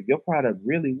hey, look, if your product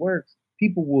really works,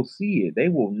 people will see it. They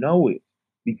will know it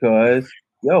because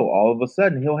all of a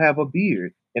sudden he'll have a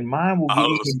beard and mine will get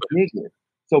All of a even sudden, bigger.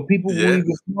 So people will even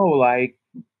yes. know like,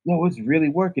 it's really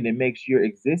working. It makes your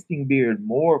existing beard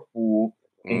more full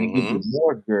and it gives you Mhm.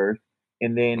 more girth.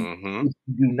 And then Mhm. if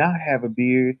you do not have a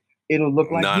beard, it'll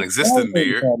look like you Non-existent always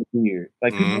beard. had a beard.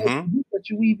 Like people will Mhm. forget that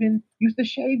you even used to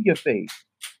shave your face.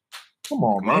 Come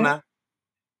on, Come on man. now.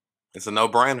 It's a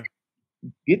no-brainer.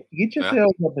 Get Yeah.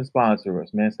 yourselves up and sponsor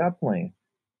us, man. Stop playing.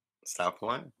 Stop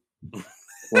playing.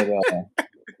 But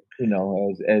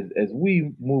as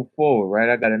we move forward, right?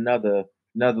 I got another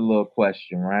little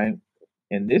question, right?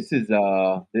 And this is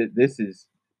a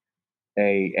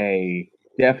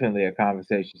definitely a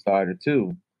conversation starter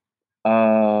too.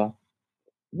 Uh,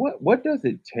 what does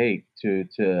it take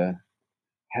to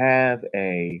have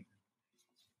a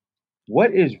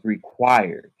what is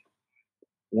required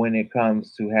when it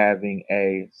comes to having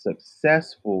a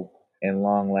successful and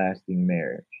long lasting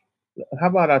marriage? How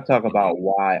about I talk Mhm. about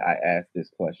why I asked this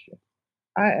question?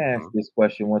 I asked Mhm. this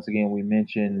question once again. We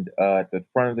mentioned at the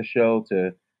front of the show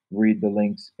to read the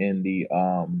links in the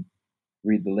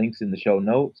show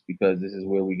notes because this is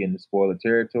where we get into spoiler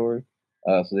territory.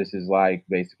 So this is like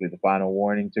basically the final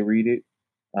warning to read it.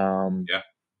 Um, Yeah.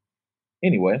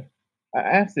 anyway, I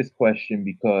asked this question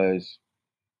because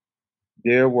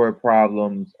there were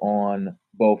problems on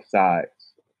both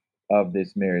sides of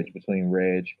this marriage between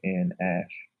Reg and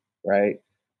Ash, right?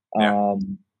 Yeah.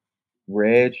 Um,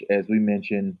 Reg, as we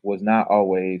mentioned, was not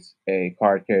always a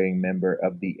card carrying member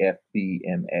of the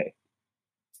FBMA.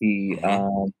 He Mhm.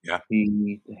 um, Yeah.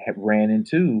 ran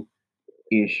into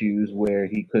issues where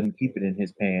he couldn't keep it in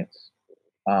his pants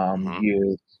Mhm.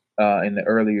 years in the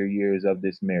earlier years of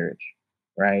this marriage,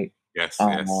 right? Yes,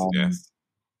 yes, Um, yes.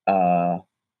 uh,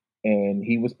 and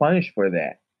he was punished for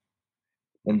that.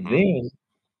 And Mhm. then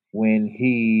when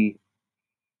he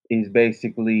is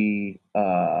basically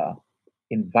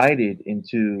invited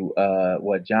into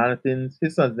what Jonathan's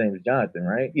his son's name is Jonathan,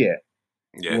 right? Yeah.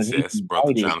 When Yes, he's yes,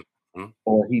 brother invited John. Mhm.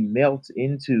 or he melts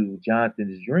into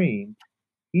Jonathan's dream,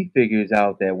 he figures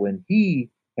out that when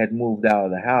he had moved out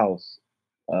of the house,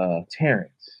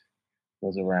 Terrence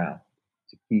was around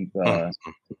to Mm,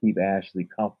 mm, keep Ashley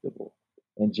comfortable.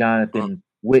 And mm. Jonathan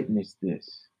witnessed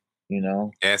this, you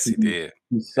know. Yes, he He, did.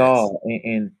 he Yes. saw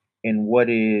and what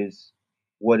is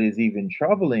even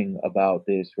troubling about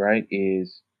this, right,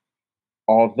 is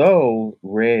although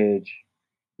Reg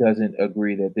doesn't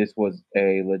agree that this was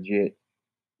a legit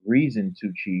reason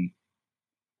to cheat,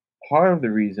 part of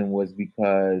the reason was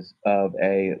because of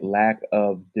a lack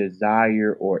of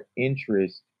desire or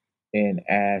interest in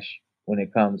Ash when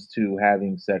it comes to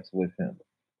having sex with him.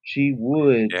 She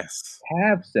would Yes.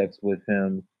 have sex with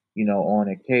him, on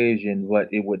occasion,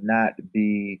 but it would not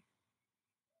be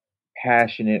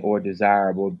passionate or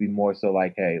desirable. It'd be more so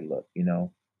like, hey, look,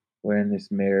 we're in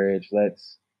this marriage.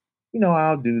 Let's,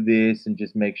 I'll do this and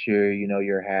just make sure,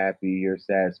 you're happy, you're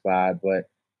satisfied, but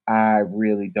I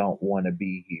really don't want to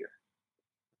be here.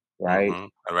 Right. Mhm.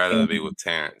 I'd rather be And with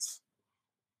Terrence.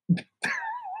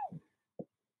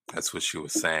 That's what she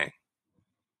was saying.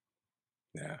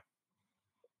 Yeah.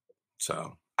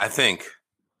 So, I think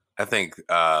I think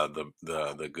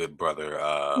the good brother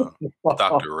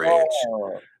Dr. Reg.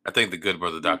 I think the good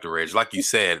brother Dr. Reg, like you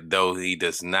said, though he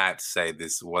does not say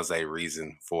this was a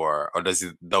reason for, or does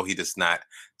he? Though he does not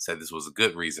say this was a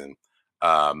good reason.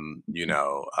 When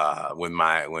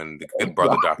the good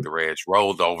brother Dr. Reg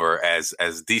rolled over, as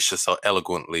Disha so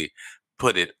eloquently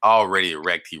put it, already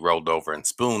erect, he rolled over and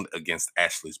spooned against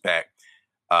Ashley's back.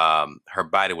 Her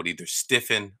body would either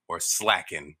stiffen or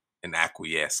slacken and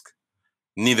acquiesce.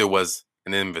 Neither was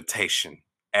an invitation.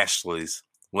 Ashley's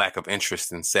lack of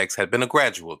interest in sex had been a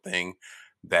gradual thing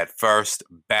that first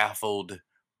baffled,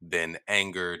 then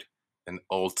angered, and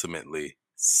ultimately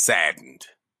saddened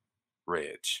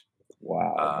Reg.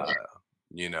 Wow, man.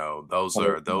 Uh, those Oh,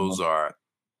 are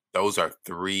man.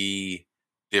 three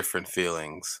different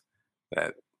feelings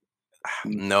that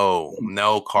He's,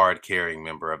 no card carrying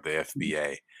member of the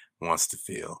FBA wants to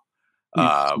feel he's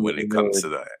when it sitting comes there to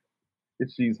that.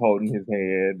 and she's holding his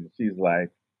hand and she's like,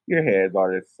 "Your hands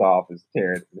are as soft as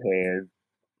Terrence's hands."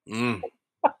 Mm.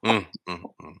 Mm.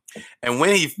 And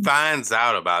when he finds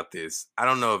out about this, I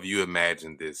don't know if you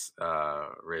imagined this,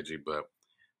 Reggie, but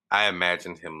I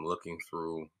imagined him looking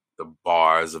through the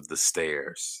bars of the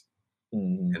stairs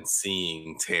Mhm. and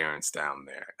seeing Terrence down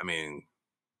there. I mean,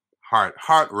 heart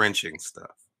wrenching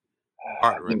stuff.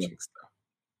 Heart Yeah, wrenching stuff.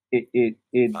 it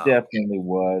Um, definitely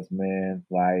was, man.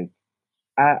 Like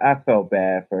I felt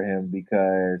bad for him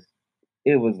because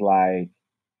it was like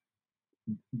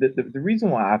the reason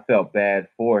why I felt bad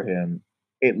for him,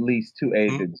 at least to a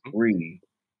mhm, degree,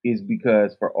 is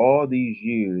because for all these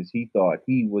years he thought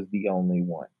he was the only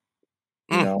one.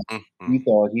 You mm, know, mm, mm, he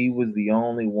thought he was the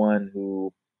only one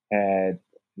who had,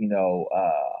 you know,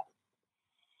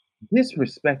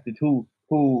 disrespected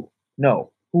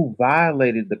who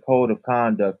violated the code of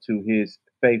conduct to his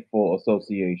faithful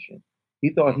association. He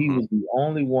thought he mhm, was the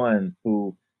only one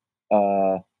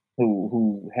uh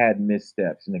who had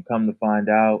missteps, and to come to find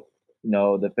out,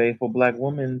 the Faithful Black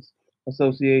Women's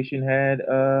Association had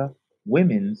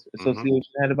Women's mhm,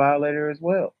 Association had a violator as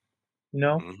well.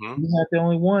 mhm. He's not the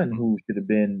only one who should have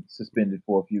been suspended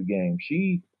for a few games.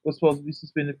 She was supposed to be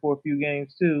suspended for a few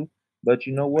games too, but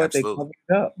you know what? They Absolutely. covered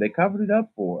it up. They covered it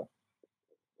up for her,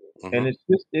 and Mhm. it's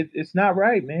not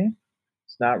right, man.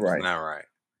 It's not It's right. not right.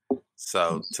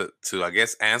 So to I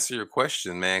guess answer your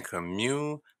question, man,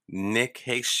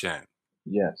 communication,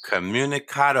 Yes.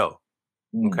 communicado.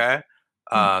 Mm, Okay.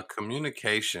 mm,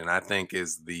 Communication, I think,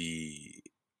 is the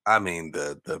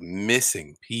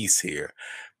missing piece here,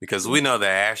 because yeah, we know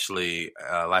that Ashley,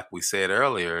 like we said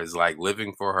earlier, is like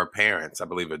living for her parents. I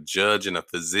believe a judge and a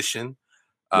physician.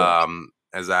 yes.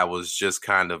 As I was just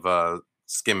kind of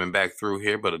skimming back through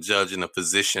here, but a judge and a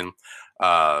physician,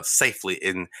 safely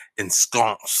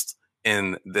ensconced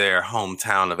in their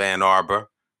hometown of Ann Arbor,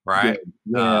 Yeah, right?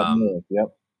 yeah, Um, no,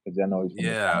 yep. Because I know he's from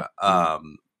the South yeah. too.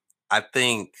 I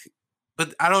think,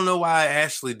 but I don't know why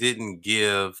Ashley didn't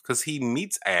give, because he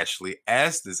meets Ashley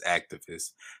as this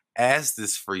activist, as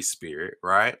this free spirit,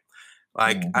 right?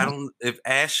 Like, I Mhm. don't, if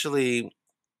Ashley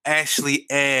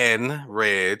and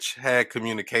Reg had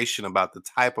communication about the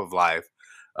type of life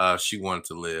she wanted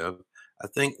to live, I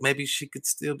think maybe she could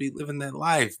still be living that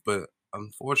life. But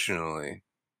unfortunately,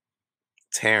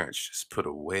 Terrence just put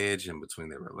a wedge in between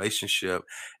their relationship.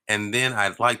 And then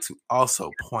I'd like to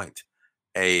also point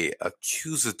a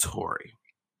accusatory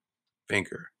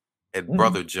finger at Mm.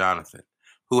 brother Jonathan,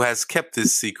 who has kept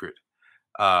this secret,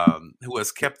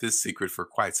 for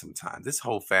quite some time. This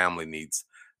whole family needs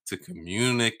to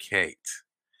communicate.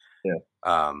 Yeah.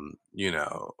 Um, you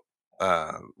know,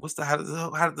 what's the how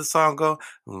did the song go?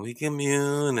 We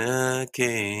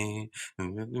communicate.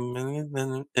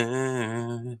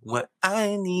 What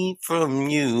I need from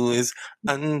you is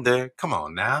come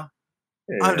on now,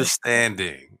 Yeah.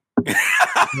 understanding.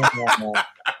 No, no, no,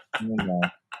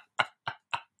 no,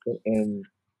 no.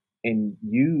 And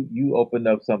you opened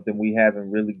up something we haven't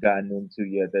really gotten into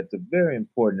yet. That's a very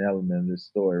important element of this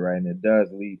story, right? And it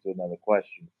does lead to another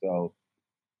question. So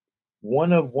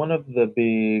one of the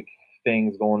big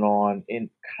things going on in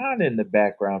kind of in the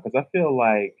background, because I feel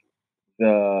like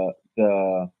the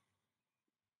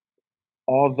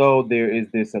although there is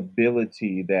this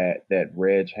ability that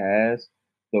Reg has,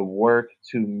 the work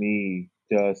to me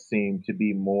does seem to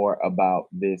be more about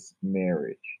this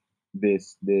marriage,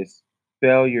 this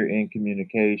failure in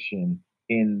communication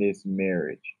in this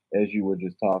marriage, as you were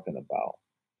just talking about.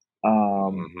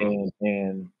 Hmm.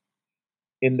 And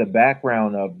in the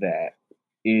background of that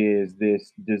is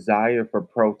this desire for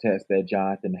protest that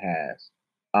Jonathan has.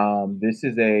 This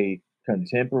is a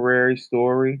contemporary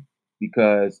story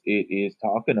because it is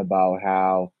talking about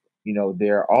how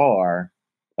there are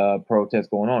protests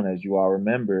going on. As you all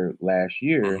remember, last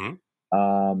year, Hmm.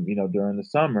 during the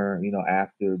summer,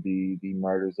 after the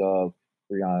murders of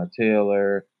Breonna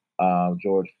Taylor,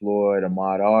 George Floyd,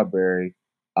 Ahmaud Arbery,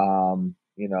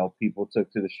 people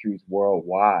took to the streets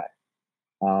worldwide.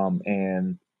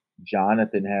 And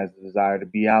Jonathan has the desire to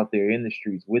be out there in the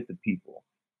streets with the people,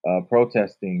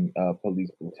 protesting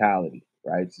police brutality,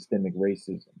 right? Systemic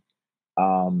racism.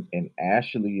 And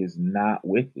Ashley is not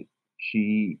with it.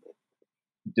 She,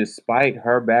 despite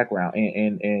her background,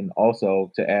 and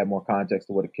also to add more context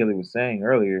to what Achille was saying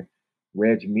earlier,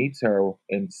 Reg meets her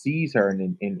and sees her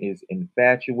and is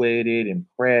infatuated,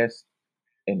 impressed,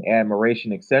 and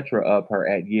admiration, etc., of her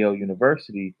at Yale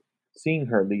University, seeing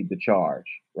her lead the charge,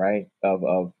 right? Of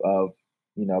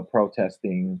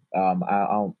protesting. I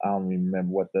don't even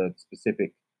remember what the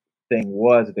specific thing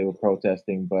was that they were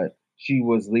protesting, but she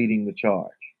was leading the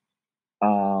charge.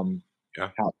 Um,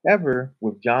 Yeah. However,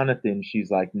 with Jonathan,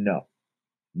 she's like, no,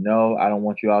 no, I don't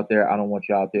want you out there. I don't want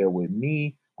you out there with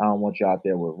me. I don't want you out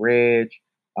there with Reg.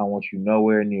 I don't want you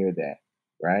nowhere near that,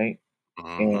 right?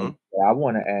 And Hmm. what I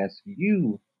want to ask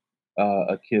you,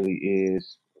 Achille,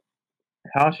 is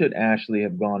how should Ashley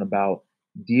have gone about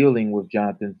dealing with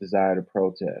Jonathan's desire to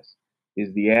protest?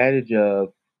 Is the adage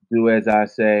of "do as I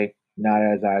say, not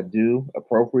as I do"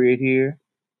 appropriate here?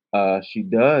 She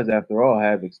does, after all,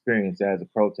 have experience as a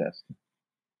protester.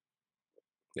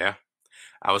 Yeah.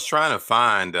 I was trying to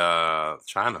find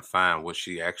what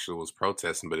she actually was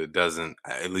protesting, but it doesn't,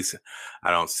 at least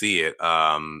I don't see it.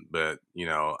 But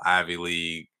Ivy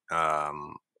League,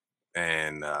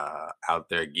 and out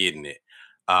there getting it.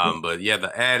 But yeah,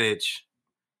 the adage,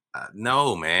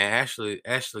 no, man,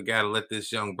 Ashley got to let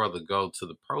this young brother go to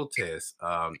the protest.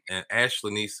 And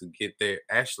Ashley needs to get there.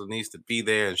 Ashley needs to be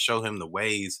there and show him the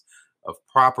ways of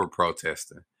proper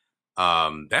protesting.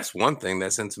 That's one thing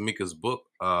that's in Tamika's book.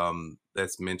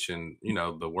 That's mentioned,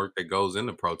 the work that goes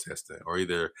into protesting, or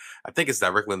either I think it's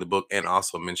directly in the book and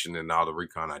also mentioned in all the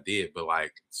recon I did, but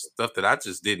like stuff that I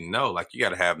just didn't know. Like you got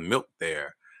to have milk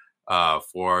there,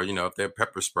 for if they're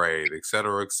pepper sprayed, et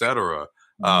cetera, et cetera.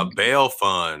 Mhm. Bail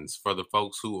funds for the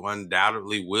folks who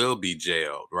undoubtedly will be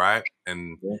jailed, right?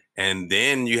 Yeah. And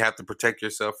then you have to protect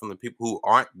yourself from the people who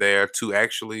aren't there to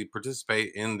actually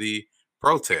participate in the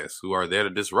protests, who are there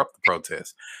to disrupt the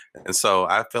protest. And so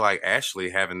I feel like Ashley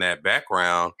having that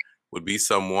background would be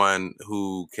someone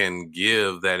who can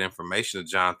give that information to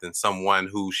Jonathan, someone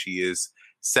who she is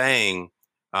saying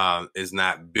is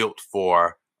not built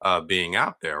for being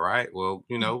out there, right? Well,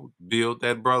 build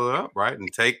that brother up, right?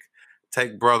 And take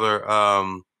brother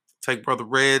take brother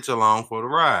Reg along for the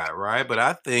ride, right? But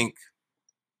I think,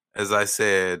 as I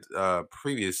said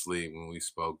previously when we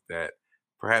spoke, that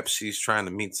perhaps she's trying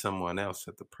to meet someone else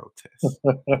at the protest.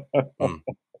 Mm.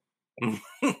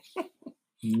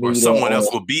 Or Nita, someone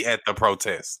else will be at the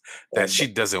protest or that she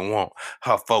doesn't want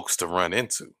her folks to run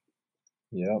into.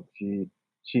 yep,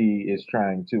 she is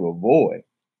trying to avoid.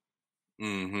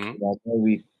 Hmm.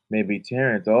 Maybe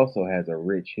Terrence also has a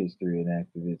rich history in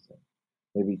activism.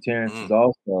 Maybe Terrence is Mm,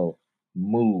 also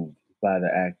moved by the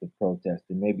act of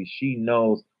protesting. Maybe she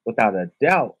knows without a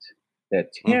doubt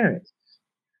that mm, Terrence,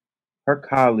 her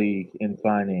colleague in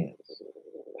finance,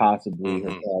 possibly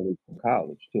her mhm, colleague from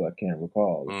college too, I can't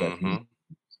recall if that's me mhm.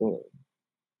 story.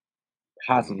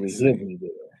 Let me Possibly he'll see. be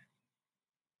there.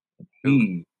 Who?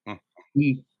 He Mm,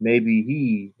 maybe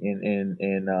he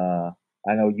and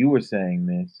I know you were saying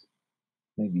this,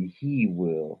 maybe he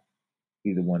will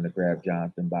be the one to grab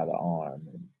Jonathan by the arm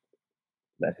and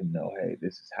let him know, hey,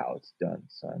 this is how it's done,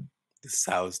 son. this is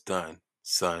how it's done,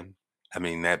 son. I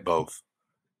mean that both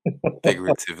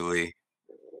figuratively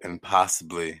and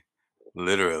possibly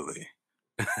literally.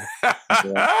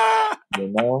 Yeah, you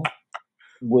know,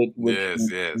 which which Yes,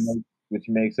 which yes. makes, which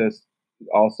makes us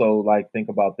also like think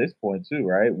about this point too,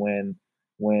 right? When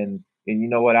and you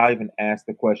know what? I'll even ask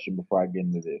the question before I get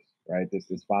into this, right? This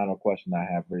final question I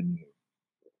have written here.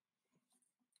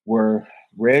 Were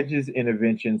Reg's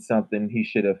intervention something he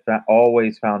should have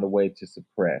always found a way to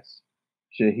suppress?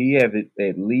 Should he have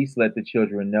at least let the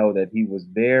children know that he was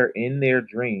there in their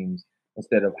dreams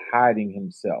instead of hiding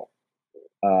himself?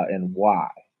 And why,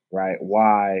 right?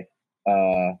 Why,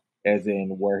 uh, as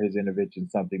in, were his intervention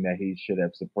something that he should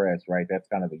have suppressed, right? That's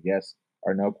kind of a yes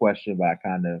or no question, but I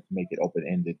kind of make it open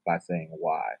ended by saying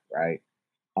why, right?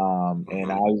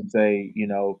 And I Mhm. would say,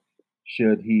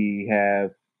 should he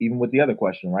have, even with the other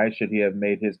question, right? Should he have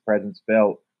made his presence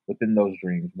felt within those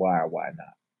dreams? Why or why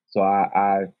not? So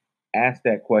I asked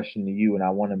that question to you, and I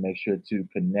want to make sure to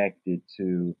connect it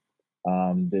to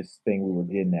this thing we were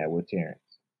getting at with Terrence.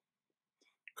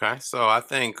 Okay, so I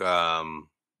think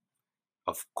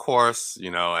of course,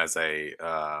 as a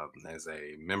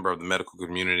member of the medical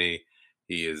community,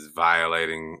 he is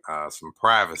violating some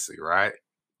privacy, right?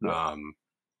 Yeah, Um,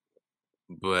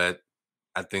 but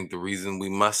I think the reason we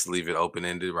must leave it open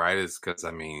ended, right, is because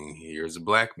I mean, here's a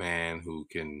black man who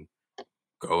can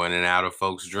go in and out of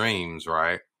folks' dreams,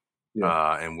 right?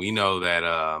 yeah, And we know that,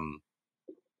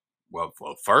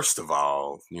 first of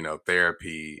all,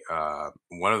 therapy.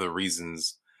 One of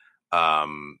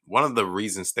the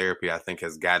reasons therapy, I think,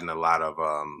 has gotten a lot of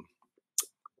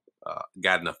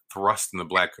gotten a thrust in the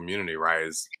black community, right?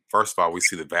 Is first of all, we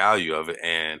see the value of it,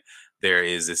 and there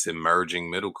is this emerging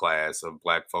middle class of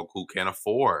black folk who can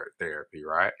afford therapy,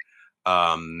 right?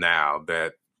 Now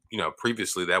that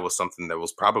previously that was something that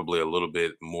was probably a little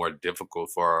bit more difficult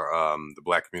for the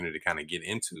black community to kind of get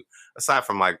into, aside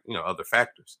from like other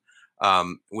factors.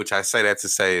 Which I say that to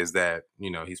say is that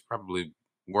he's probably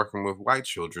working with white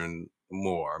children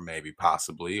more, maybe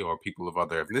possibly, or people of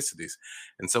other ethnicities,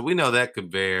 and so we know that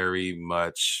could very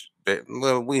much.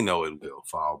 Well, we know it will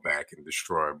fall back and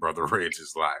destroy Brother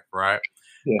Ridge's life, right?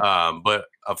 yeah, But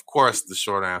of course, the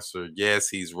short answer, yes,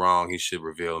 he's wrong. He should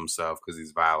reveal himself because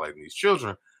he's violating these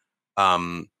children.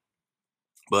 Um,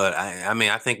 but I mean,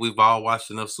 I think we've all watched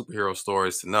enough superhero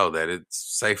stories to know that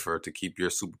it's safer to keep your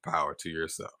superpower to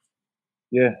yourself.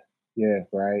 yeah, yeah,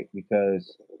 right.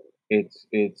 Because it's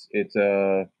it's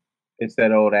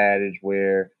that old adage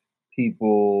where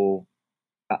people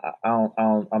I don't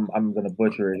I'm gonna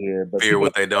butcher it here, but Fear people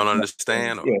what they don't don't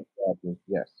understand, understand. or Yeah, exactly.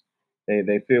 Yes,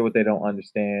 they fear what they don't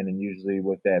understand, and usually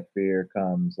with that fear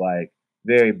comes like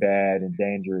very bad and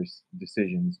dangerous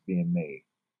decisions being made,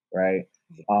 right?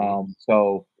 Mhm.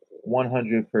 So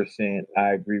 100%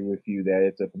 I agree with you that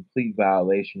it's a complete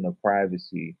violation of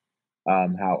privacy.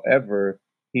 However,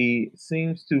 he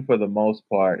seems to, for the most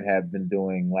part, have been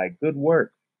doing like good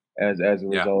work as a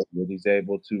Yeah. result of it. He's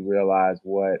able to realize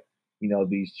what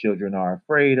these children are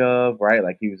afraid of, right?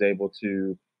 Like he was able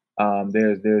to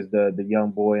there's the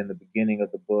young boy in the beginning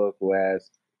of the book who has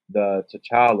the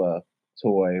T'Challa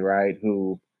toy, right?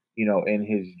 Who, in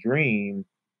his dream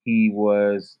he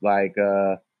was like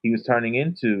he was turning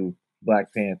into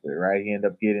Black Panther, right? He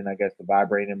ended up getting, I guess, the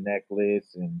vibranium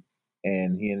necklace,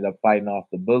 and he ended up fighting off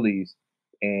the bullies.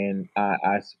 And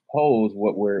I suppose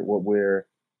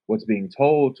what's being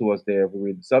told to us there if we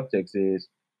read the subtext is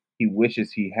he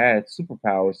wishes he had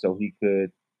superpowers so he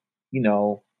could, you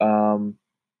know,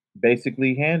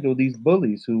 basically handle these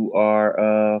bullies who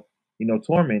are,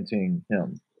 tormenting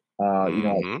him, at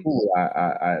Hmm. school,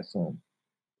 I assume.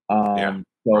 Yeah.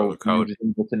 Brother So he was Cody.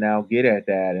 able to now get at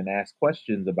that and ask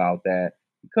questions about that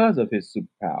because of his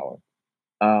superpower.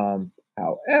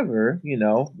 However,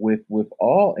 with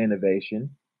all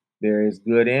innovation, there is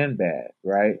good and bad,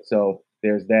 right? So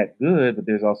there's that good, but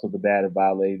there's also the bad of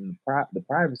violating the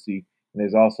privacy, and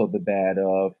there's also the bad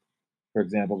of, for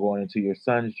example, going into your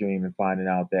son's dream and finding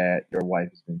out that your wife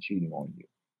has been cheating on you.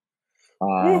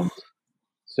 Whew.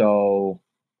 So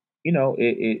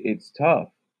it's tough,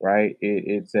 right?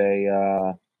 It's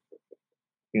a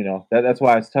that's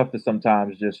why it's tough to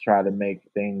sometimes just try to make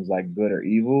things like good or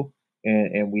evil,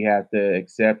 and we have to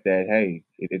accept that, hey,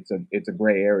 it's a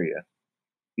gray area,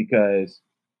 because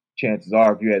chances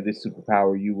are if you had this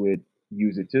superpower you would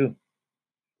use it too,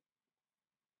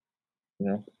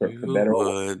 for You better or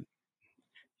would.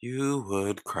 You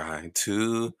would cry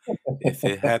too if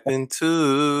it happened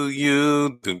to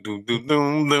you. Doom, doom, doom,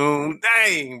 doom, doom.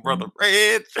 Dang, brother worse.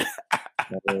 Reg.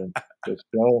 Man, for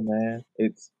sure, man.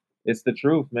 It's the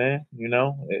truth, man.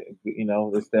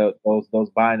 It's those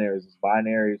binaries. Those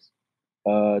binaries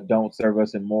don't serve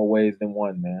us in more ways than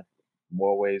one, man.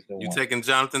 More ways than You one. taking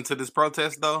Jonathan to this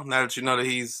protest though? Now that you know that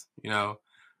he's,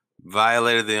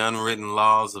 violated the unwritten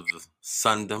laws of the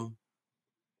sundom.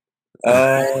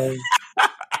 Um,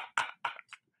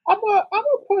 I'm gonna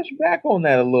push back on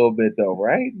that a little bit though,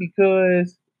 right?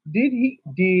 Because did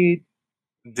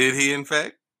Did he in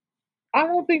fact? I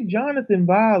don't think Jonathan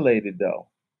violated though.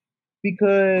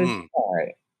 Because Hmm. all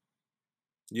right,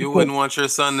 You because wouldn't want your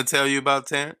son to tell you about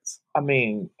Terrence? I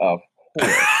mean, of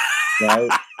course, right?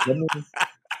 Let me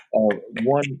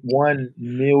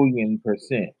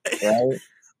 1,000,000%, right?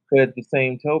 But at the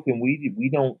same token, we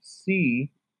don't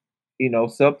see,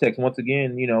 subtext once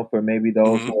again, for maybe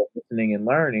those Hmm. who are listening and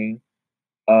learning.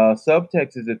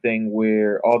 Subtext is a thing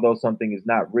where although something is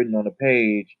not written on a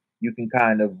page, you can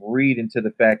kind of read into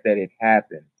the fact that it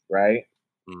happened, right?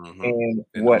 Hmm. And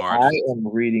In the what I margins. am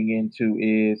reading into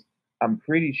is I'm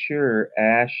pretty sure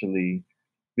Ashley,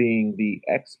 being the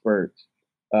expert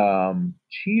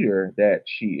cheater that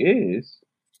she is,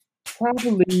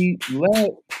 probably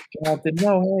let Jonathan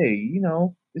know, hey,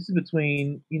 This is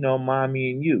between,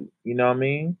 mommy and you. You know what I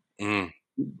mean? Mm,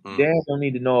 mm, Dad don't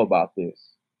need to know about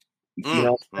this. You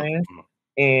know mm, what I'm mm, saying? mm,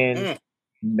 And mm.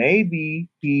 maybe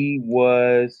he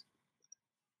was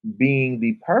being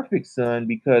the perfect son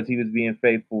because he was being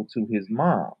faithful to his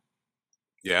mom,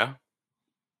 Yeah.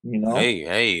 you know?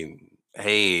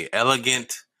 Hey,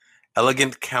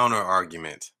 elegant counter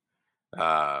argument,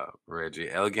 Reggie.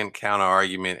 Elegant counter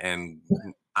argument, and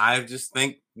I just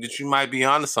think that you might be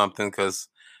onto something because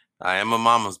I am a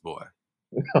mama's boy,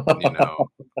 you know.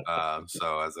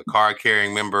 So as a card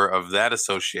carrying member of that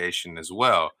association as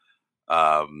well,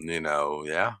 yeah,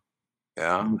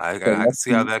 yeah, So I can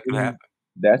see how that could happen.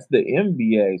 that's the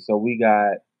MBA. So we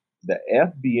got the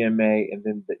FBMA and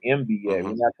then the MBA. Hmm.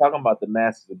 We're not talking about the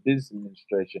Masters of Business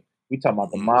Administration. We're talking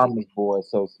about the Hmm. Mama's Boy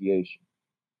Association.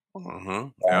 Hmm.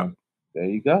 Yeah, There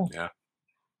you go. yeah.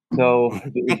 So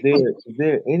is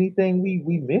there anything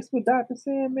we missed with Dr.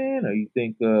 Sandman, or you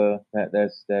think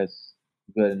that's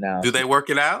good Do they analysis? work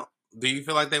it out? Do you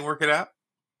feel like they work it out?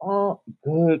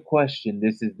 Good question.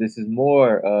 This is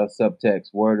more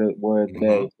subtext, word of the Hmm.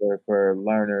 day for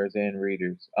learners and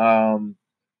readers.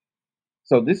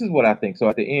 So this is what I think. So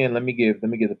at the end, let me give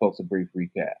the folks a brief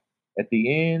recap. At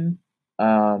the end,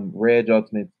 Reg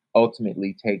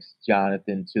ultimately takes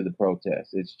Jonathan to the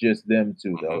protest. It's just them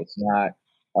two though. Hmm. It's not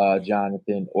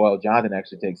Jonathan. Well, Jonathan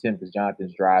actually takes him because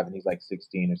Jonathan's driving. He's like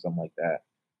 16 or something like that.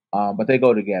 But they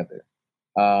go together.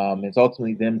 It's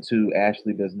ultimately them two.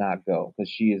 Ashley does not go because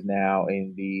she is now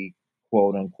in the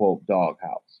quote unquote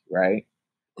doghouse, right?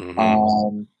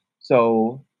 Hmm.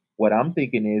 So what I'm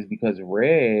thinking is because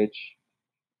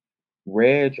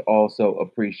Reg also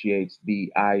appreciates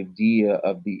the idea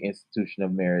of the institution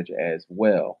of marriage as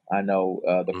well. I know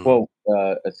the Hmm. quote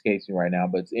escapes me right now,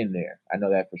 but it's in there. I know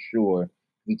that for sure.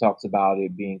 He talks about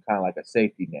it being kind of like a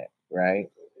safety net, right?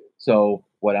 So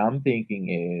what I'm thinking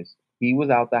is he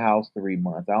was out the house 3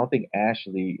 months. I don't think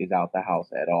Ashley is out the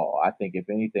house at all. I think if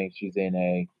anything, she's in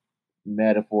a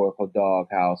metaphorical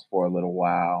doghouse for a little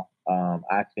while.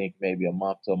 I think maybe a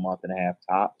month to a month and a half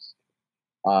tops.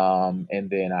 And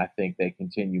then I think they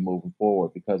continue moving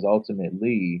forward because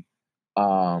ultimately,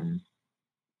 um,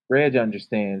 Reg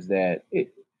understands that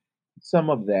some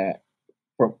of that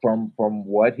from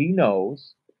what he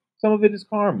knows, some of it is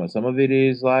karma, some of it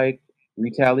is like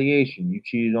retaliation. You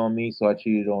cheated on me, so I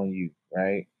cheated on you,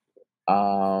 right?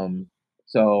 Um,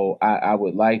 so I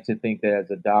would like to think that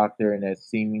as a doctor and as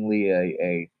seemingly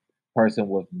a person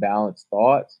with balanced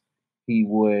thoughts, he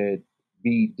would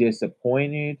be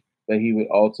disappointed, but he would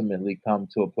ultimately come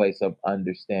to a place of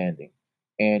understanding.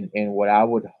 And what I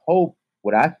would hope,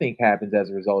 what I think happens as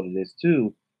a result of this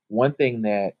too, one thing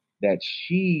that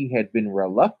she had been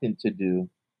reluctant to do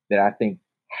that I think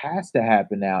has to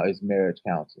happen now is marriage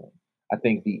counseling. I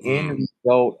think the end Mm.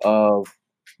 result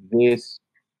this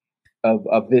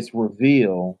of this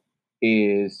reveal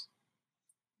is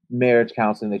marriage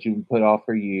counseling that you've been put off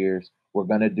for years. We're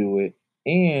gonna do it,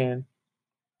 and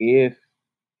if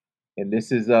and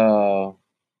this is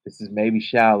maybe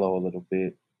shallow a little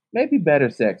bit. Maybe better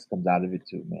sex comes out of it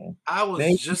too, man. I was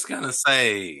Maybe just gonna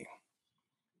say.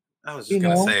 I was just you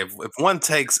gonna know, say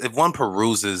if one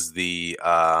peruses the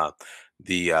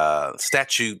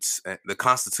statutes, the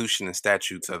Constitution and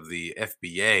statutes of the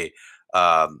FBA,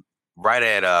 right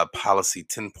at policy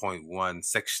 10.1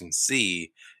 section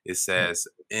C, it says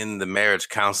in the marriage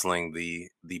counseling the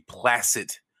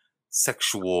placid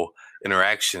sexual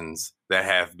interactions that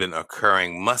have been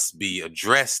occurring must be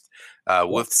addressed yeah,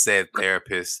 with said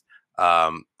therapist.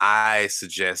 I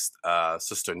suggest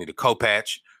Sister Anita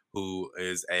Kopach, who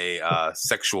is a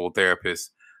sexual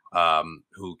therapist,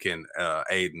 who can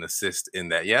aid and assist in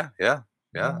that. Yeah, yeah,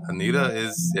 yeah. Anita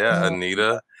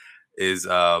is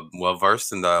well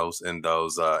versed in those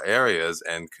areas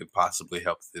and could possibly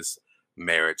help this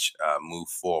marriage move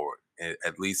forward,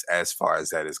 at least as far as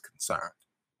that is concerned.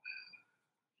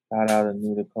 shout out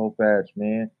Anita Kopach,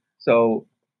 man. So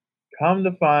come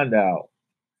to find out,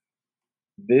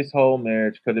 this whole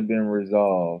marriage could have been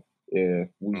resolved if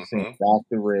we sent Hmm.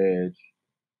 Dr. Reg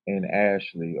and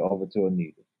Ashley over to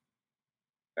Anita.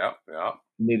 Yep, yep.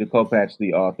 Anita Kopach,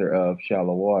 the author of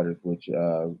Shallow Waters, which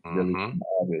released Hmm. in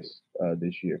August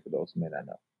this year, for those men I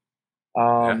know.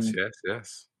 Yes, Um, yes,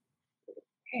 yes.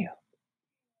 damn,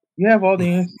 you have all the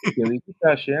answers, Achilles. You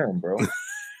gotta share them, bro.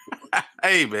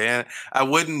 Hey man, I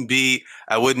wouldn't be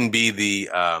the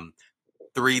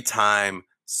three-time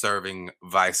serving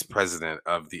vice president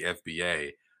of the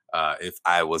FBA if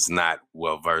I was not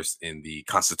well versed in the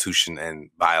Constitution and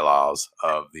bylaws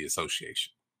of the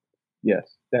association.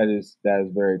 Yes, that is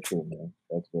very true, man.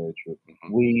 That's very true.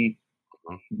 Hmm. We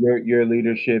Hmm. your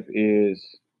leadership is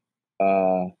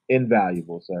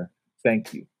invaluable, sir.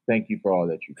 Thank you. Thank you for all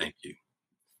that you do. Thank you.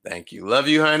 Thank you. Love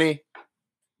you, honey.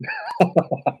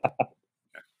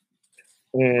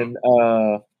 And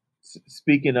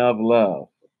speaking of love,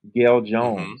 Gail Mm-hmm.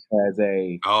 Jones has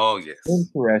a Oh, yes.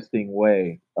 interesting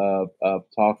way of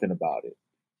talking about it,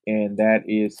 and that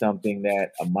is something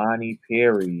that Amani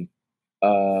Perry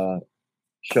uh,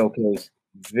 showcased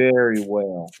very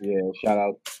well. Yeah, shout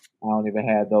out. I don't even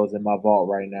have those in my vault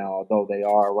right now, although they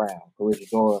are around.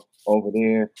 Corregidora over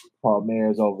there, Paul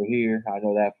Mayer's over here. I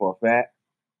know that for a fact.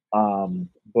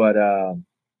 But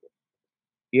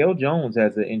Gail Jones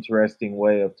has an interesting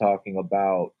way of talking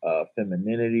about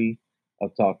femininity,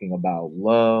 of talking about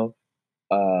love,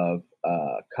 of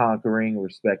conquering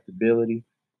respectability,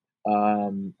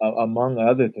 among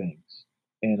other things.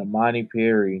 And Amani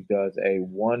Perry does a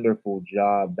wonderful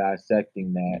job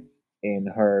dissecting that in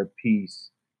her piece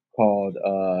called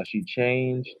She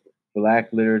Changed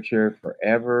Black Literature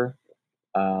Forever,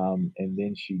 and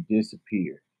then she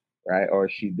disappeared, right? Or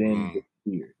she then Mm.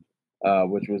 disappeared,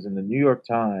 which was in the New York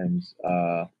Times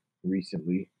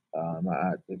recently.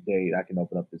 The date, I can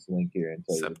open up this link here and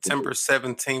tell you the date. September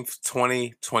 17th,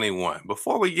 2021.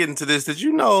 Before we get into this, did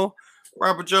you know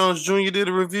Robert Jones Jr. did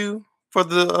a review for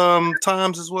the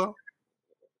Times as well?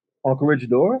 On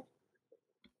Corregidora?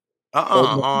 Or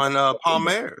no, On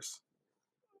Palmares.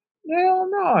 hell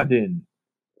no, I didn't.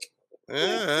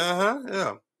 Yeah, uh-huh,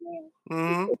 yeah.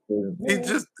 hmm He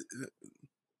just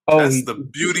Oh, that's he the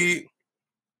did. beauty.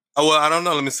 Oh well, I don't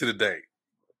know. Let me see the date.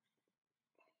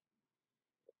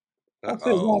 I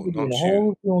said, why we doing a Don't whole you?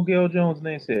 review on Gail Jones? And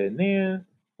they said, nah.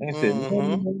 They said, no, no,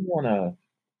 Mm-hmm. no, we wanna.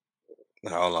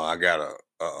 Hold on,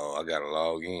 I gotta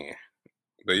log in.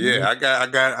 But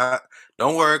Mhm. yeah,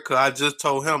 don't worry, cause I just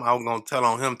told him I was gonna tell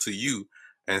on him to you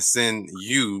and send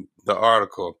you the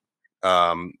article,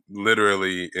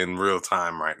 literally in real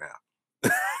time right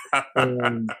now.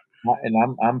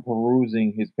 And I'm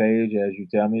perusing his page as you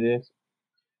tell me this.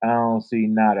 I don't see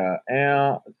not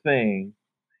a thing.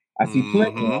 I see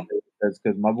plenty on hmm it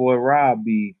because my boy Rob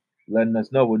be letting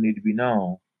us know what need to be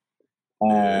known.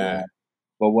 Yeah, Uh,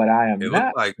 but what I am it looked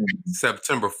not like seeing,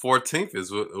 September 14th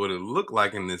is what it looked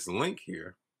like in this link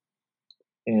here.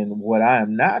 and what I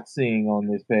am not seeing on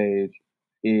this page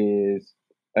is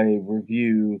a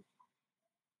review.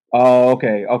 Oh,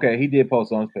 okay, okay. He did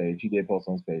post on his page. He did post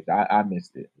on his page. I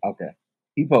missed it. Okay,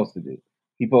 he posted it.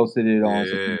 He posted it on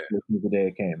Yeah, September 15th, the day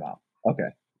it came out. Okay,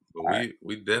 but all right.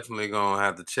 we definitely gonna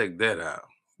have to check that out.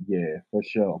 Yeah, for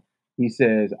sure. He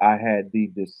says, I had the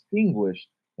distinguished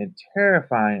and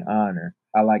terrifying honor.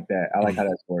 I like that. I like how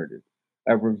that's worded.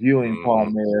 Of reviewing Paul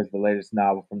hmm Mayer's the latest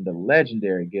novel from the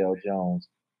legendary Gail Jones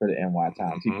for the NY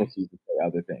Times. He hmm proceeds to say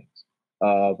other things.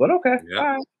 But okay, Yep. all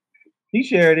right. He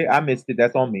shared it. I missed it.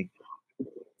 That's on me.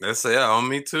 That's yeah, on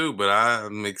me too. But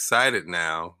I'm excited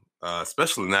now,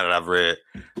 especially now that I've read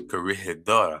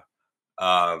Corregidora.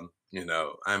 I'm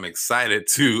excited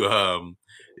to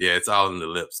yeah, it's all in the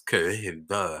lips.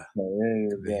 Corregidora,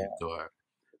 Yeah. Corregidora.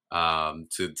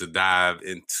 To dive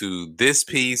into this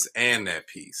piece and that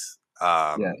piece.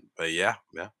 Yeah. But yeah,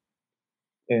 yeah.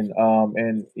 And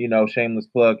shameless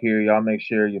plug here. Y'all make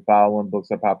sure you're following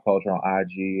Books of Pop Culture on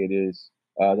IG. It is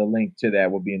the link to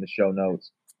that will be in the show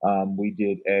notes. We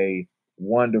did a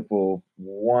wonderful,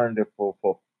 wonderful,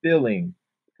 fulfilling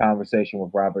conversation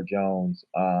with Robert Jones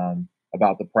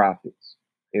about the prophets.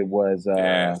 It was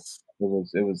Yes.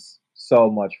 it was so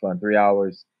much fun. 3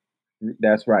 hours.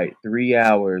 That's right, 3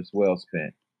 hours well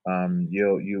spent.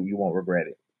 You won't regret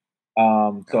it.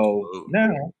 So Absolutely.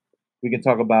 now we can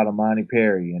talk about Amani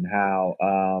Perry and how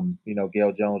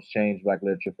Gail Jones changed Black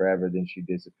literature forever, then she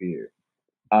disappeared.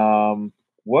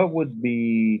 What would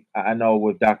be I know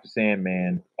with Dr.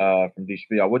 Sandman from D.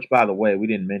 Spiel, which by the way we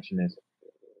didn't mention this.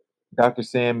 Dr.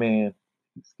 Sandman,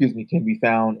 excuse me, can be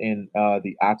found in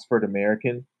the Oxford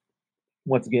American.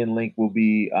 Once again, the link will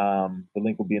be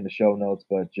in the show notes.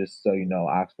 But just so you know,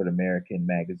 Oxford American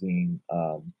magazine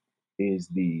is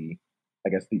the I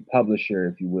guess the publisher,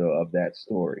 if you will, of that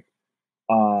story.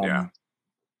 Yeah. Um,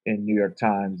 and New York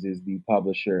Times is the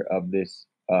publisher of this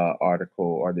article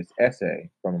or this essay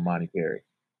from Amani Perry.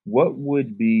 What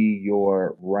would be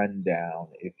your rundown,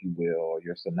 if you will, or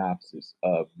your synopsis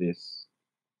of this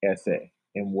essay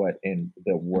and what in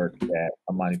the work that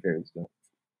Amani Perry is doing?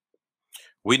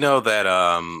 We know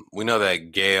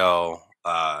that Gail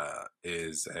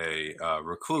is a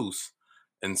recluse,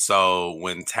 and so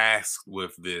when tasked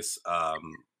with this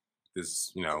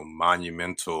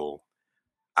monumental,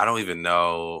 I don't even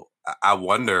know. I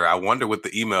wonder what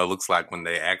the email looks like when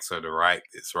they ask her to write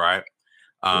this, right?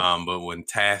 Yeah. But when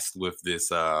tasked with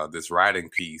this writing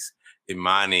piece,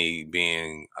 Imani,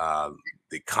 being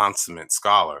the consummate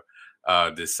scholar,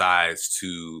 decides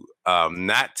to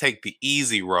not take the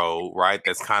easy road, right?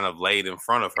 That's kind of laid in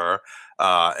front of her,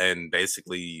 and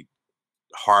basically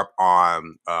harp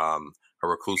on her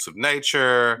reclusive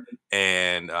nature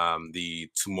and the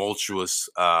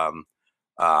um,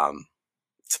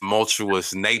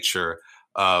 tumultuous nature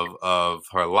of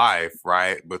her life,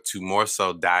 right? But to more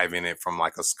so dive in it from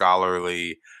like a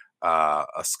scholarly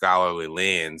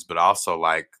lens, but also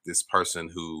like this person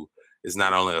who is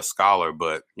not only a scholar,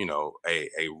 but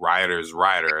a writer's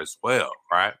writer as well,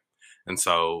 right? And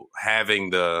so having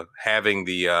the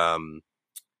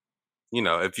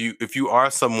if you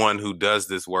are someone who does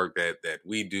this work that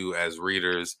we do as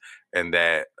readers, and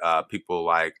that people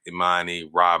like Imani,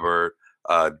 Robert,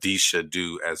 Disha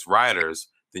do as writers,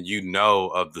 then you know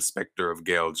of the specter of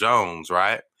Gail Jones,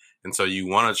 right? And so you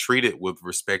want to treat it with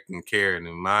respect and care, and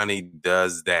Imani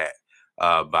does that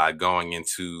by going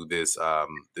into this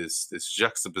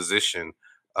juxtaposition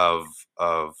of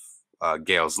of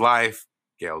Gail's life,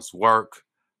 Gail's work,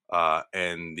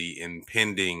 and the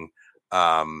impending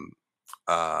um,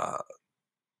 uh,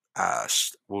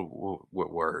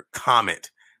 what word, comet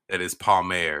that is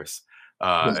Palmares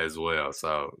Yeah. as well.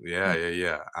 So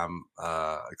yeah. I'm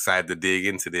excited to dig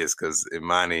into this because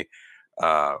Imani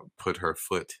put her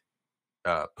foot,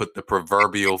 put the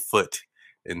proverbial foot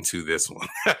into this one.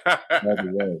 By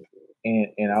the way.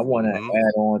 And I want to Hmm.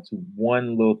 add on to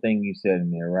one little thing you said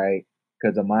in there, right?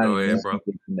 Because Go Amani ahead, mentioned bro.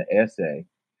 it in the essay.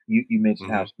 You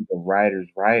mentioned how Hmm. she's a writer's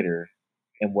writer,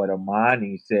 and what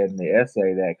Amani said in the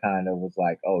essay that kind of was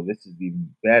like, oh, this is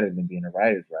even better than being a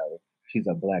writer's writer. She's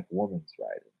a black woman's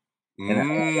writer,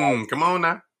 and Come on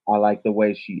now. I like the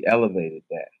way she elevated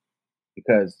that.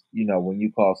 Because, when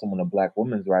you call someone a black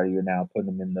woman's writer, you're now putting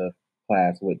them in the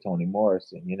class with Toni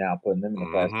Morrison. You're now putting them in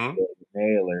the class Hmm. with David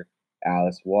Naylor,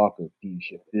 Alice Walker,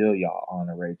 Keisha Philyaw,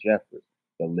 Honore Jeffers.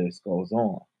 The list goes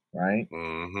on, right?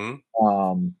 Hmm.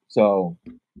 So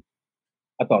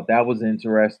I thought that was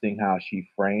interesting how she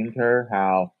framed her.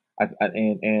 How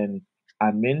and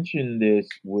I mentioned this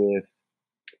with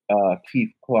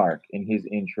Keith Clark in his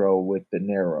intro with the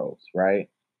Narrows, right?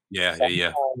 Yeah.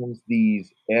 Sometimes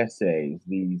these essays,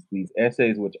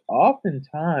 which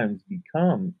oftentimes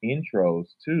become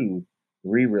intros to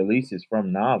re-releases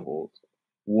from novels,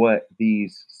 what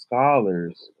these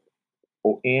scholars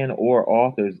or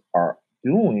authors are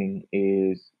doing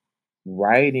is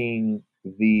writing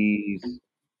these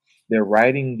they're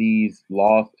writing these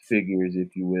lost figures,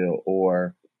 if you will,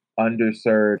 or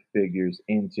underserved figures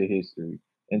into history,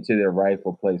 into their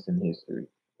rightful place in history.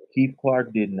 Keith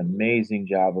Clark did an amazing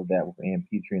job of that with Ann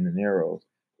Petrie and the Narrows,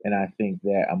 and I think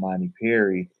that Amani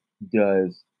Perry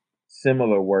does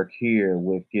similar work here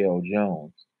with Gail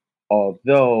Jones.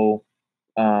 Although,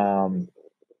 um,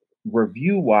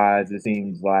 review-wise, it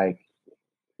seems like,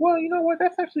 well, you know what?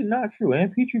 That's actually not true. Ann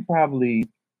Petrie probably,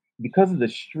 because of the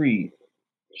street,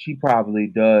 she probably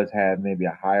does have maybe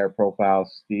a higher profile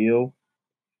still.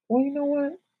 Well, you know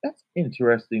what? That's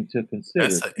interesting to consider.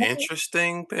 That's an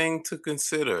interesting thing to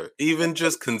consider, even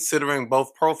just considering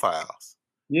both profiles.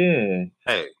 Yeah,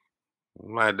 Hey,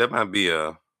 that might be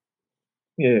a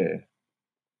yeah.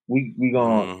 We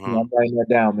gonna, mhm. I'm writing that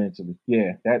down mentally.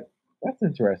 Yeah, that's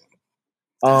interesting.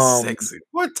 That's Um, sexy.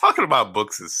 What talking about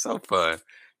books is so fun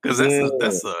because yeah,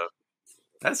 that's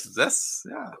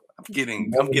yeah. you I'm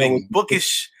never know what getting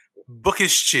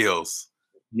bookish chills.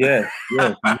 yes, you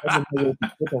never know what you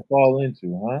flip and fall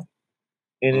into, huh?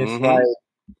 And it's like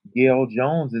Hmm. Gail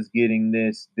Jones is getting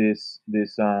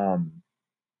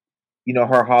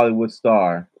her Hollywood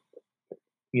star,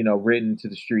 written to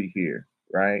the street here,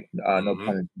 right? No Hmm.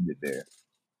 pun intended there.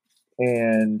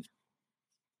 And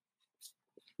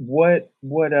what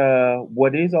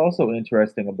is also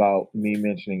interesting about me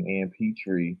mentioning Ann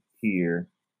Petrie here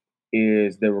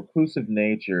is the reclusive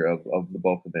nature of the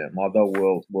both of them.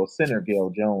 Although we'll center Gail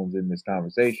Jones in this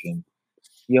conversation,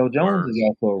 Gail Jones Word. is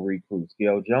also a recluse.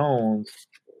 Gail Jones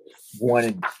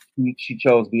wanted she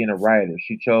chose being a writer.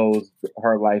 She chose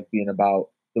her life being about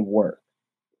the work.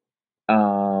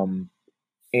 Um,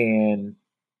 and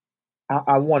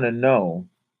I want to know,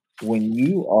 when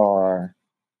you are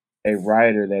a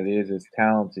writer that is as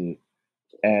talented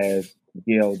as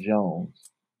Gail Jones,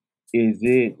 is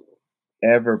it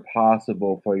ever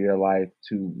possible for your life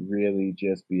to really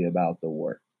just be about the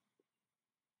work?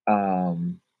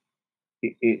 Um,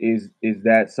 is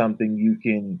that something you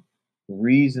can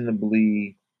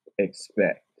reasonably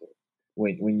expect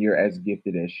when you're as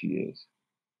gifted as she is?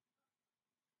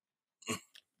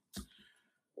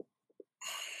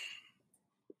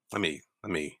 Let me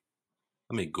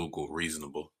Google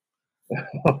reasonable.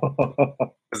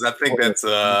 Because I think that's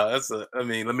a. I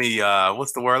mean, let me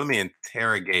what's the word? Let me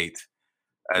interrogate,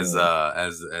 as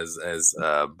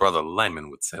Yeah, Brother Lyman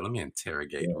would say. Let me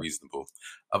interrogate yeah. reasonable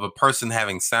of a person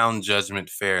having sound judgment,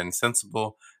 fair and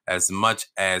sensible, as much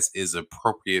as is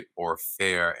appropriate or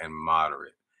fair and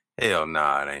moderate. Hell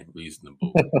nah, it ain't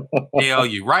reasonable. Gail,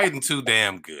 you writing too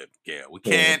damn good, Gail.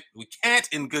 Yeah, We can't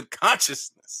in good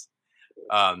consciousness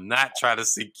not try to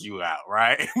seek you out,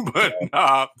 right? But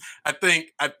I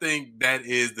think that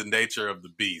is the nature of the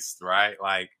beast, right?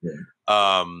 Like, yeah,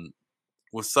 um,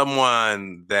 with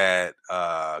someone that,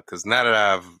 because now that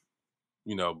I've,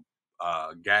 you know,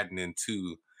 gotten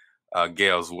into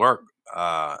Gail's work,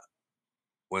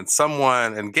 when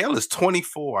someone, and Gail is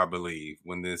 24, I believe,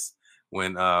 when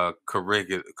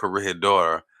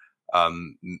Corregidor,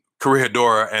 um,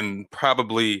 Corregidor, and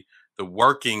probably the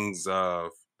workings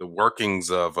of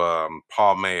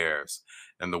Paul Mayers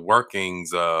and the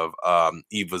workings of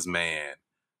Eva's Man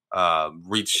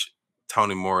reach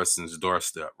Toni Morrison's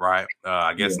doorstep, right?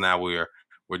 I guess yeah, now we're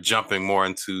jumping more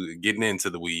into getting into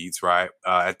the weeds, right?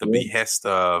 At the yeah. behest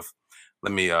of,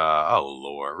 let me oh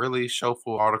Lord, really? Show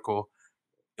full article.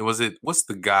 What's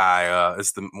the guy?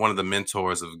 It's the one of the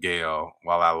mentors of Gail.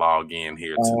 While I log in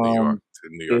here Um, to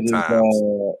New it York is Times.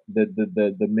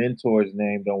 the mentor's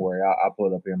name. Don't worry, I'll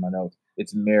pull it up here in my notes.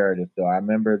 It's Meredith, though. I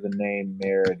remember the name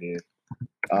Meredith.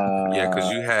 Yeah, because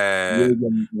Uh, you had, is it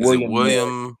William Meredith.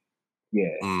 William? Yeah,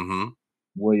 Mm-hmm.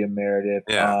 William Meredith.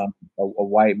 Yeah, A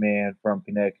white man from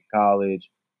Connecticut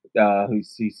College, who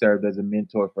he served as a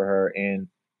mentor for her and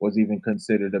was even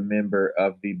considered a member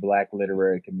of the Black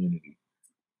literary community.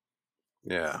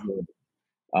 yeah, Yeah.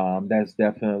 That's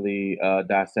definitely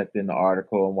dissecting the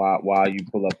article, and while you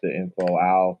pull up the info,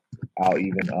 I'll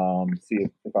even see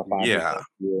if I find his yeah,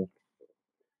 name here.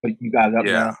 But you got it up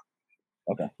yeah, now?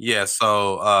 Okay. yeah.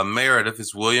 So Meredith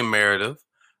is William Meredith.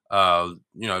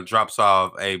 Drops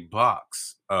off a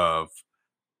box of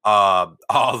all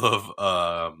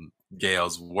of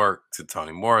Gail's work to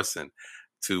Toni Morrison,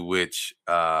 to which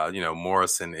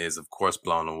Morrison is of course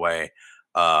blown away.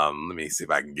 Let me see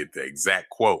if I can get the exact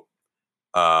quote.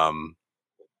 Um,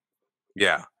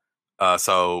 yeah.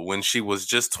 So when she was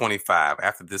just 25,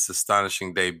 after this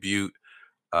astonishing debut,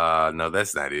 no,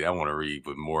 that's not it. I want to read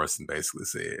what Morrison basically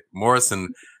said. Morrison,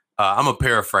 I'm gonna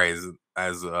paraphrase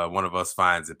as one of us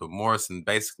finds it, but Morrison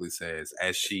basically says,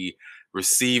 as she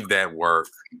received that work,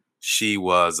 she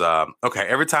was okay.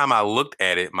 Every time I looked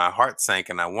at it, my heart sank,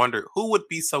 and I wondered who would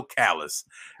be so callous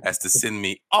as to send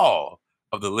me all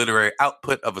of the literary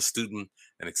output of a student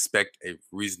and expect a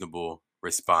reasonable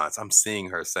response. I'm seeing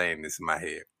her saying this in my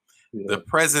head. The Yeah.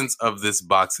 presence of this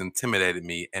box intimidated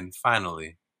me, and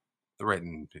finally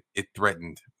threatened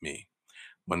me.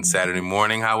 One Saturday Mhm.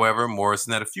 morning, however,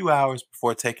 Morrison had a few hours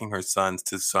before taking her sons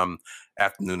to some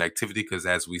afternoon activity, because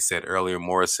as we said earlier,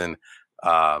 Morrison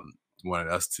um, wanted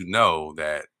us to know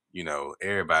that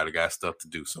everybody got stuff to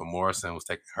do. So Morrison was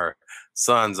taking her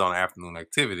sons on afternoon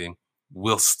activity,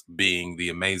 whilst being the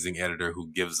amazing editor who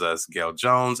gives us Gail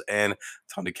Jones and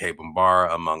Toni K.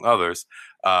 Bambara, among others.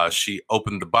 She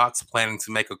opened the box, planning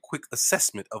to make a quick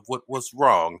assessment of what was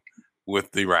wrong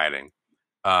with the writing,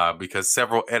 because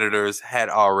several editors had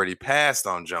already passed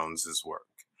on Jones's work.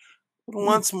 But Mm.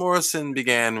 once Morrison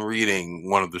began reading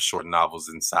one of the short novels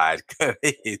inside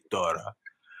Corregidora,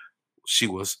 she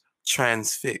was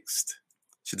transfixed.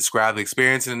 She described the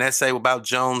experience in an essay about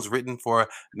Jones written for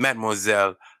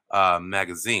Mademoiselle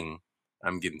magazine.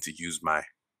 I'm getting to use my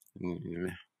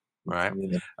right.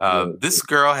 Yeah. Yeah. This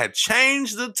girl had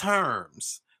changed the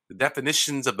terms, the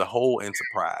definitions of the whole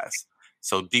enterprise.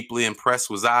 So deeply impressed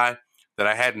was I that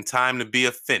I hadn't time to be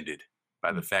offended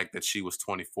by the Mm. fact that she was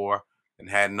 24 and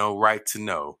had no right to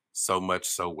know so much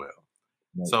so well.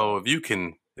 No So doubt.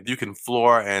 if you can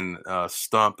floor and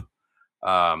stump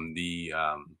the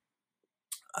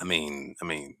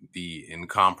the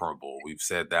incomparable. We've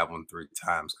said that one 3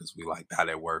 times because we like how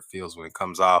that word feels when it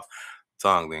comes off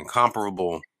tongue. The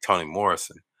incomparable Toni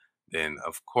Morrison. Then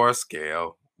of course,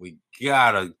 Gail, we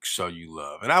gotta show you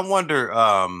love. And I wonder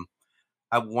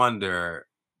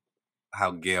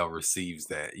how Gail receives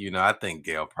that. I think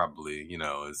Gail probably,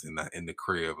 is in the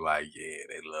crib like, yeah,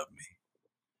 they love me.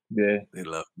 Yeah. They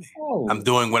love me. I'm Oh.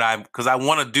 doing because I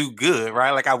want to do good,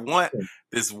 right? Like I want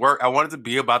this work. I want it to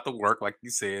be about the work, like you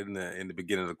said in the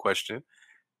beginning of the question,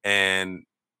 and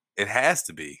it has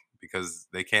to be because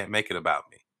they can't make it about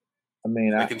me. I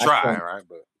mean, They can I try, can't. right?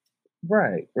 But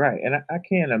Right, right, and I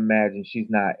can't imagine she's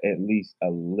not at least a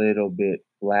little bit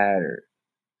flattered,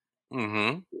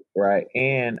 mm-hmm. right?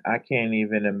 And I can't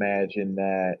even imagine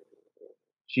that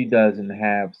she doesn't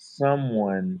have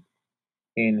someone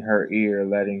in her ear,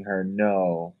 letting her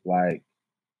know, like,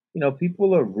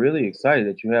 people are really excited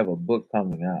that you have a book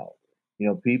coming out.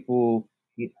 People.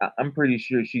 I'm pretty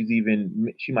sure she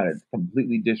might have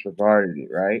completely disregarded it,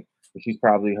 right? But she's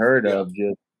probably heard Yeah. of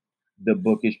just the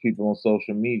bookish people on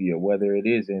social media, whether it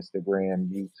is Instagram,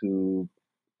 YouTube,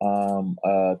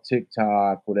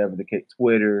 TikTok, whatever the case,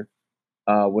 Twitter,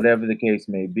 whatever the case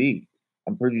may be.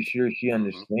 I'm pretty sure she Hmm.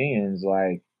 understands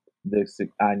like this.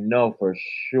 I know for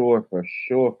sure,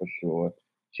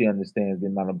 she understands the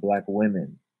amount of black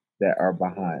women that are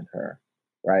behind her,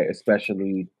 right?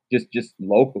 Especially just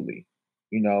locally,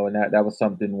 and that was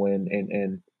something when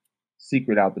and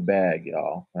secret out the bag,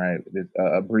 y'all. Right, this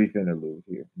a brief interlude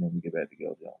here, and then we get back to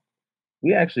Gil Jones.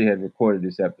 We actually had recorded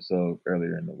this episode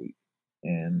earlier in the week,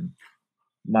 and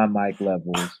my mic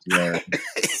levels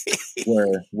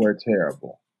were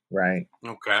terrible, right?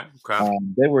 Okay. Okay.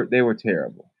 They were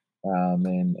terrible.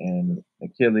 And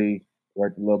Achilles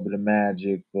worked a little bit of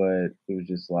magic, but it was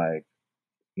just like,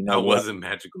 you I know what? wasn't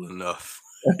magical enough.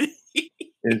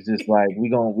 It's just like we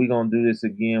gonna do this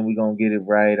again. We gonna get it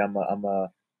right. I'm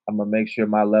gonna make sure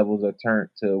my levels are turned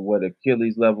to what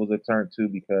Achilles levels are turned to,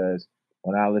 because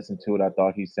when I listened to it, I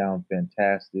thought he sounded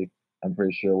fantastic. I'm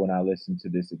pretty sure when I listen to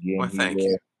this again, Well, he thank will,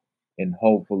 you. and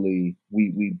hopefully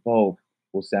we both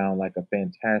will sound like a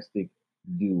fantastic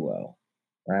duo,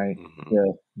 right? Hmm.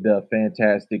 The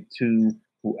Fantastic Two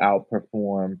who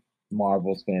outperformed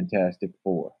Marvel's Fantastic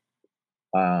Four.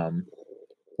 Um,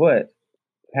 but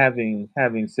having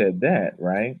said that,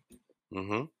 right?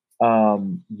 Hmm.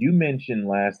 You mentioned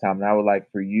last time, and I would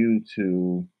like for you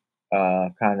to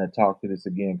kind of talk to this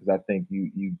again because I think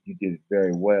you did it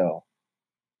very well.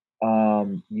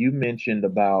 You mentioned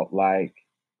about like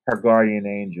her guardian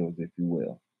angels, if you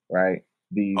will, right?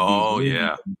 These Oh women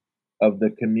yeah. of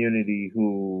the community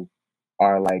who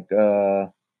are like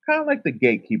kind of like the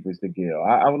gatekeepers to Gil.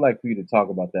 I would like for you to talk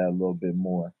about that a little bit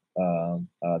more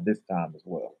this time as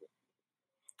well.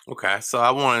 Okay. So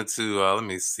I wanted to let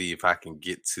me see if I can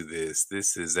get to this.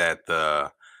 This is at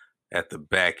the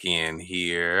back end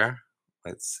here.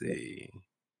 Let's see.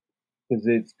 Because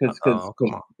it's Oh,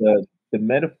 come because on. the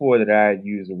metaphor that I had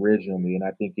used originally, and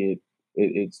I think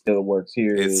it still works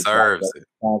here, It is like serves it.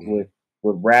 times Mhm.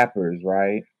 with rappers,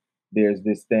 right? There's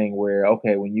this thing where,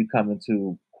 okay, when you come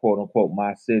into quote unquote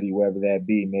my city, wherever that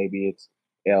be, maybe it's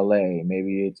L.A.,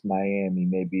 maybe it's Miami,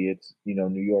 maybe it's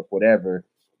New York, whatever.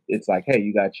 It's like, hey,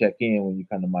 you gotta check in when you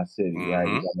come to my city, right?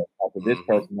 You Mhm. gotta talk to this Mhm.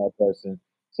 person, that person,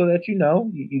 so that you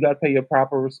gotta pay your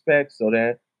proper respect, so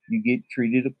that you get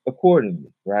treated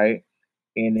accordingly, right?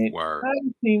 And it Word. kind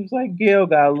of seems like Gail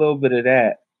got a little bit of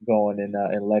that going in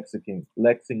Lexington,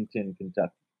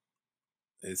 Kentucky.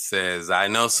 It says, I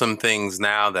know some things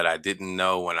now that I didn't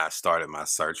know when I started my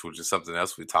search, which is something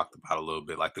else we talked about a little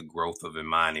bit, like the growth of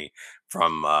Imani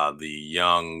from the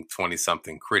young 20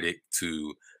 something critic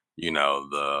to,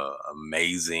 the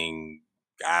amazing,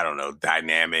 I don't know,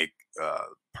 dynamic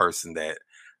person that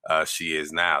she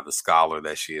is now, the scholar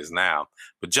that she is now.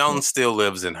 But Yeah, Jones still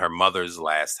lives in her mother's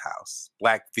last house.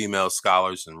 Black female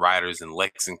scholars and writers in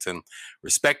Lexington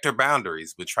respect her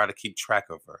boundaries, but try to keep track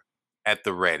of her at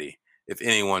the ready if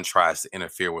anyone tries to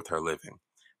interfere with her living.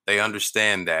 They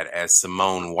understand that, as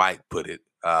Simone White put it,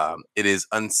 it is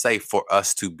unsafe for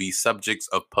us to be subjects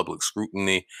of public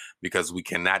scrutiny because we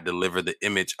cannot deliver the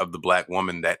image of the Black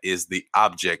woman that is the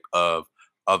object of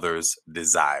others'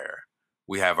 desire.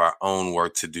 We have our own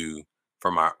work to do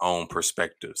from our own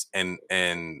perspectives. And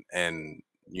having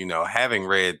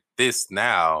read this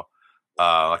now,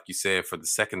 like you said, for the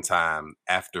second time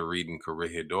after reading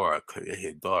Corregidora,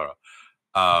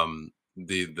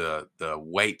 the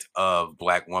weight of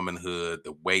Black womanhood,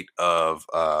 the weight of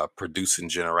producing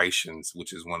generations,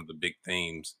 which is one of the big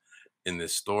themes in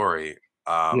this story.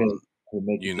 yeah, Um, to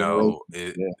make a you generation. know,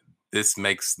 it, Yeah, this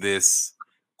makes this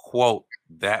quote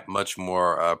that much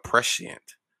more prescient,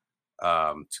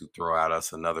 to throw out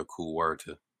us another cool word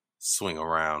to swing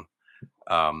around,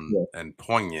 yeah, and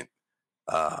poignant,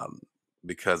 um,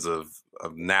 because of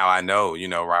now I know,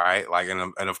 right? Like,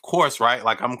 and of course, right?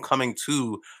 Like, I'm coming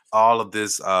to all of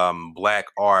this Black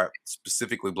art,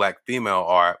 specifically Black female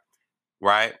art,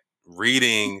 right?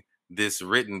 Reading this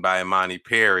written by Imani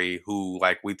Perry, who,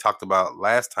 like we talked about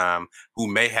last time, who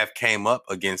may have came up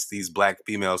against these Black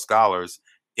female scholars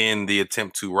in the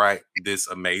attempt to write this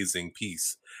amazing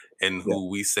piece, and yeah. who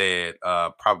we said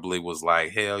probably was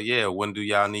like, hell yeah, when do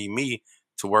y'all need me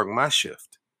to work my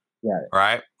shift? Right,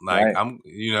 Right? Like, right.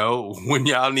 when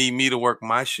y'all need me to work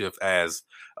my shift, as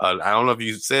I don't know if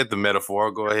you said the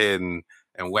metaphor. Go ahead and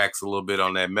wax a little bit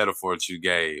on that metaphor that you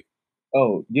gave.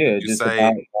 Oh Did yeah, you just about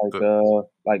say the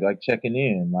like checking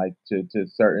in, like to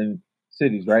certain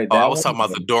Cities, right? Oh, I That was talking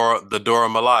about one. the Dora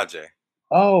Milaje.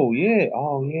 Oh yeah,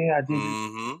 I did.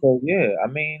 Mhm. So yeah, I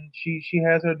mean, she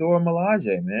has her Dora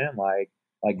Milaje, man. Like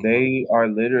Mhm. they are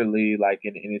literally like,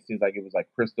 and it seems like it was like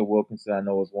Crystal Wilkinson. I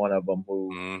know was one of them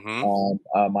who Mhm.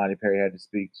 Monty Perry had to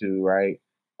speak to, right?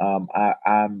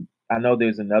 I know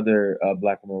there's another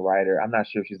black woman writer. I'm not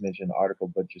sure if she's mentioned in the article,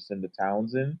 but Jacinda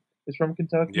Townsend is from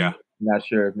Yeah. Kentucky. I'm not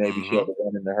sure if maybe she had Mhm. to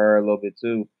run into her a little bit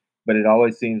too, but it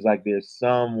always seems like there's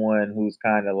someone who's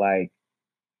kind of like,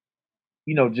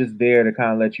 just there to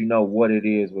kind of let you know what it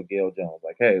is with Gail Jones.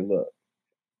 Like, hey, look,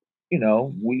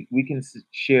 we can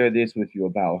share this with you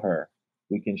about her.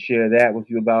 We can share that with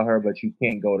you about her, but you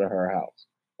can't go to her house.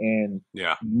 And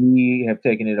Yeah. we have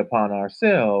taken it upon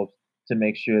ourselves to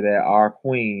make sure that our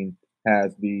queen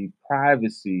has the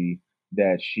privacy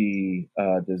that she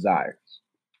desires.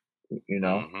 You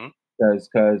know, Mhm.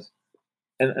 because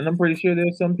and I'm pretty sure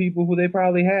there's some people who they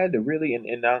probably had to really,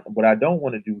 what I don't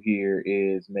want to do here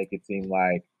is make it seem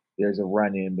like there's a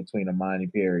run in between Amani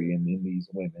Perry and these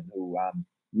women who I'm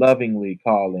lovingly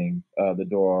calling the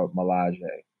Dora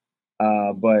Milaje.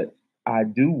 But I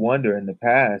do wonder in the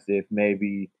past if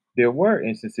maybe there were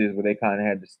instances where they kind of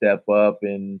had to step up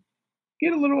and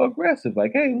get a little aggressive.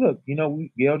 Like, hey, look,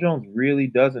 Gail Jones really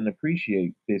doesn't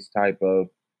appreciate this type of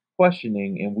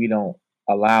questioning, and we don't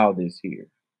allow this here.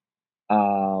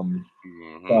 Um,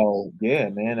 Mhm. so yeah,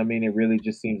 man. I mean, it really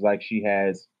just seems like she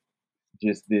has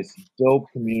just this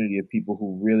dope community of people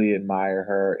who really admire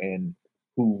her and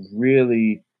who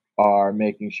really are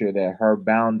making sure that her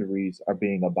boundaries are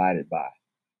being abided by.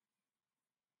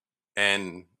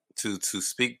 And to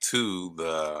speak to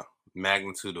the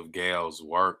magnitude of Gail's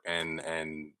work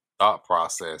and thought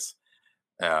process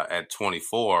at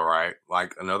 24, right?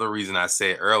 Like another reason I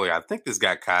said earlier, I think this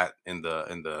got caught in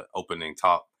the opening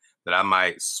talk that I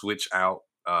might switch out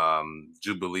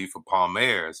Jubilee for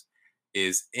Palmares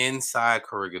is inside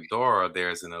Corregidora.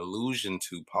 There's an allusion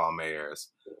to Palmares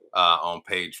on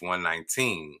page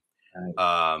 119 Right.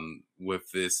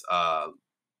 with this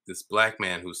black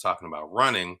man who's talking about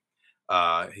running.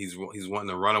 He's wanting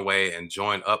to run away and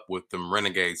join up with them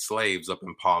renegade slaves up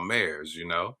in Palmares, you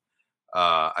know.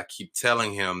 I keep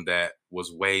telling him that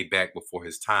was way back before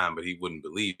his time, but he wouldn't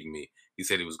believe me. He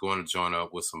said he was going to join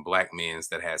up with some black men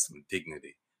that had some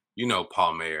dignity. You know,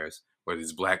 Palmares, where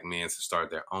these black men that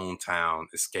started their own town,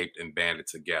 escaped and banded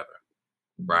together,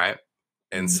 right?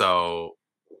 And Mm-hmm. so,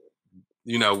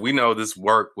 we know this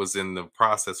work was in the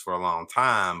process for a long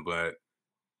time, but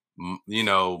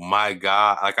my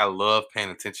God, like I love paying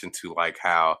attention to like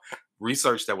how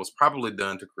research that was probably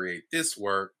done to create this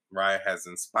work, right, has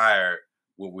inspired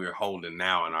what we're holding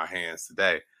now in our hands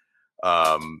today.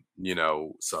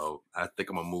 So I think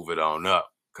I'm gonna move it on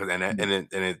up because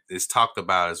it's talked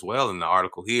about as well in the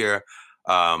article here.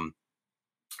 Um,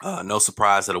 no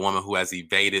surprise that a woman who has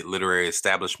evaded literary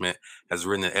establishment has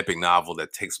written an epic novel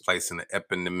that takes place in the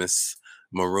eponymous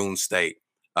Maroon state,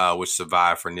 which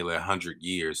survived for nearly 100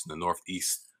 years in the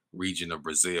northeast region of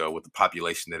Brazil, with a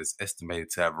population that is estimated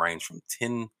to have ranged from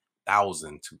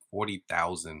 10,000 to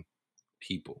 40,000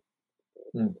 people.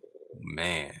 Mm.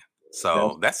 Man. That's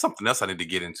So that's something else I need to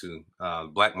get into,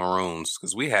 Black Maroons,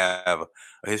 because we have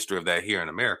a history of that here in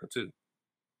America too.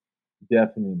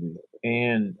 definitely.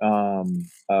 And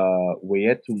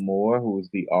Wietu Moore, who is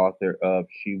the author of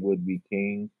She Would Be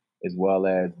King, as well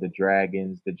as The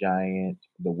Dragons, The Giant,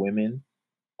 The Women.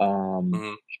 Um,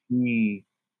 Hmm. she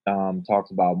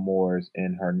talks about Moors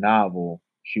in her novel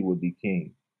She Would Be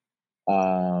King.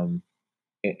 Um,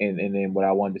 and then what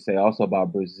I wanted to say also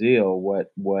about Brazil,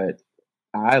 what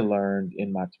I learned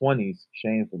in my 20s,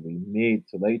 shamefully mid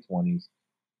to late 20s,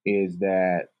 is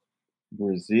that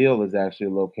Brazil is actually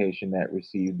a location that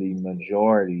received the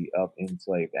majority of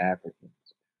enslaved Africans,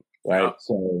 Yeah. right?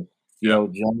 So Yeah. Gail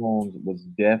Jones is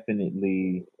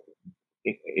definitely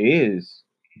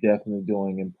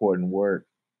doing important work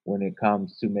when it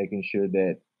comes to making sure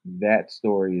that that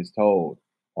story is told,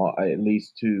 or at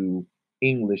least to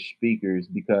English speakers,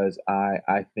 because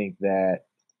I think that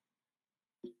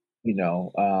you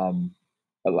know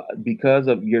because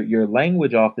of your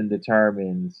language often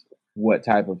determines what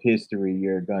type of history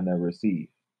you're gonna receive,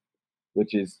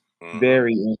 which is Hmm.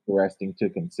 very interesting to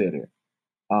consider.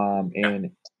 Yeah.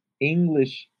 And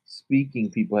English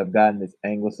speaking people have gotten this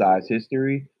anglicized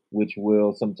history, which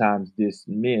will sometimes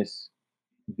dismiss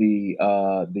the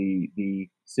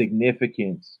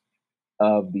significance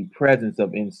of the presence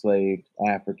of enslaved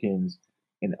Africans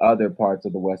in other parts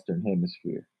of the Western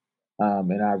Hemisphere.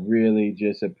 And I really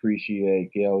just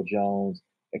appreciate Gail Jones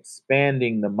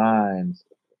expanding the minds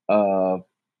of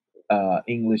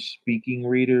English speaking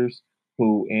readers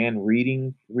who and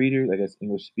reading readers, I guess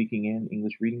English speaking and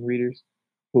English reading readers,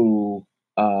 who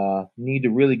need to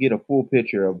really get a full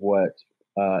picture of what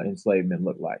enslavement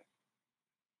looked like.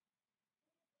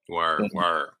 Word, And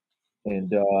word.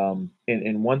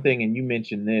 and one thing, and you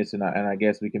mentioned this, and I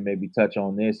guess we can maybe touch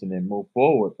on this and then move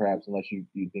forward, perhaps, unless you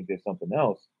think there's something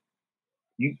else.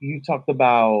 You talked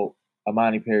about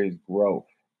Amani Perry's growth,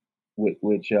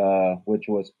 which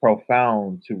was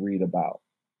profound to read about.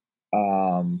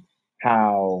 Um,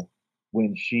 how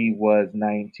when she was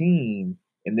 19,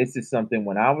 and this is something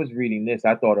when I was reading this,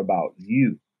 I thought about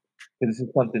you because this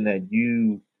is something that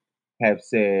you have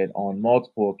said on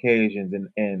multiple occasions,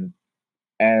 and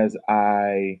as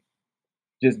I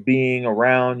just being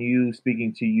around you,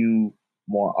 speaking to you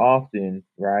more often,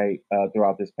 right,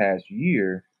 throughout this past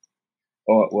year,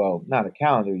 or well, not a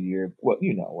calendar year, well,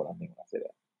 you know what I mean when I say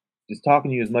that. Just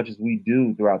talking to you as much as we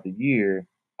do throughout the year,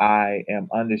 I am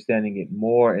understanding it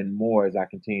more and more as I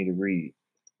continue to read.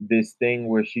 This thing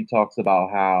where she talks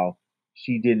about how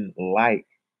she didn't like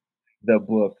the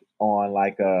book on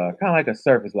like a kind of like a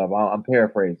surface level. I'm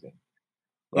paraphrasing,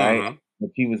 right? Mm-hmm.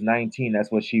 When she was 19,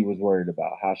 that's what she was worried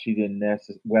about, how she didn't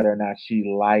whether or not she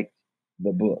liked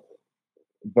the book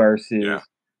Yeah. versus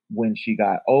when she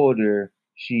got older,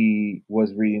 she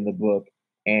was reading the book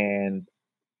and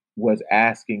was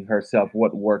asking herself,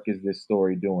 "What work is this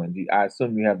story doing?" I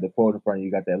assume you have the quote in front of you.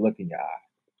 You got that look in your eye.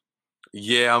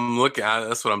 Yeah, I'm looking.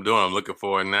 That's what I'm doing. I'm looking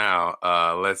for it now.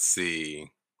 Let's see.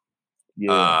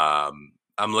 Yeah.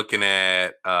 I'm looking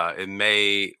at it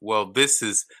may well this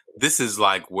is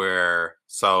like where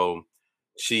so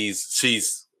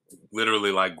she's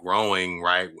literally like growing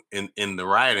right in the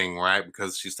writing right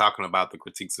because she's talking about the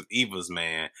critiques of Eva's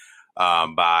Man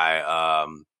um, by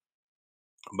um,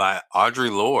 by Audre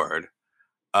Lorde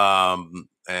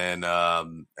and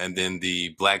then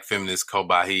the Black Feminist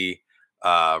Kobahi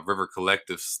River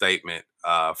Collective statement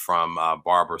from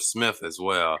Barbara Smith as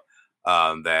well.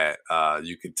 That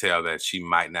you could tell that she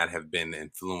might not have been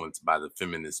influenced by the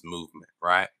feminist movement,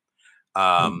 right?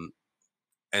 Mm, Um,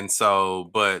 and so,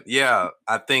 but yeah,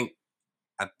 I think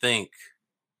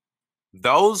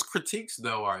those critiques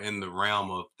though are in the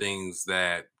realm of things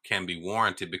that can be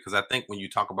warranted because I think when you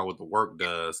talk about what the work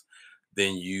does,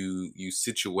 then you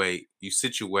situate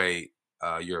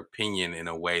your opinion in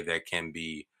a way that can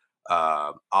be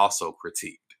also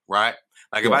critiqued, right?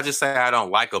 Like if yeah. I just say I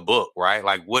don't like a book, right?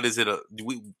 Like what is it?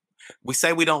 We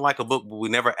say we don't like a book, but we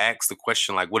never ask the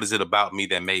question like, what is it about me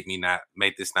that made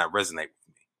this not resonate with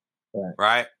me, Right.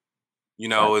 right?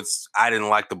 Right. It's I didn't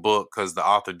like the book because the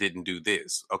author didn't do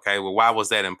this. Okay, well, why was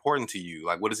that important to you?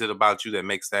 Like, what is it about you that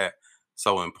makes that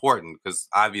so important? Because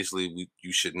obviously,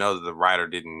 you should know that the writer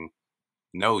didn't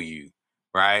know you,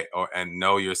 right? Or and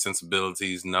know your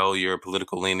sensibilities, know your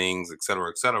political leanings, et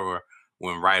cetera,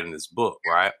 when writing this book,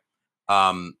 right?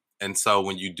 And so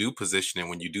when you do position it,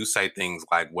 when you do say things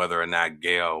like whether or not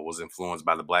Gail was influenced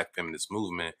by the Black feminist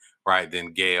movement, right?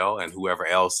 Then Gail and whoever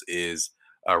else is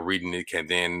reading it can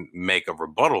then make a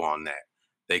rebuttal on that.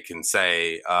 They can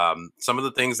say some of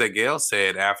the things that Gail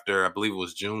said after, I believe it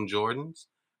was June Jordan's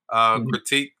Mhm,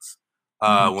 critiques,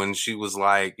 mhm, when she was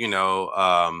like,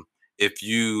 if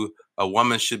a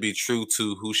woman should be true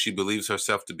to who she believes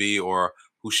herself to be, or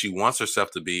who she wants herself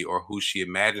to be, or who she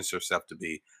imagines herself to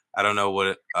be. I don't know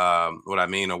what I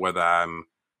mean or whether I'm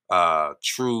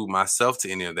true myself to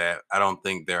any of that. I don't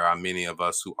think there are many of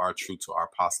us who are true to our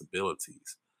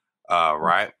possibilities. right.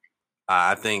 Right?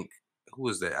 I think who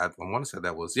is that? I want to say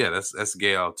that was that's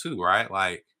Gail too, right?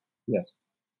 Yes.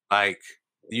 Like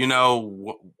you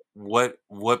know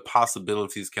what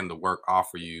possibilities can the work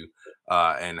offer you,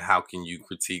 and how can you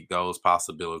critique those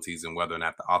possibilities and whether or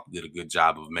not the author did a good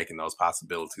job of making those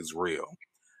possibilities real.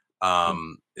 Yeah.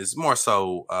 It's more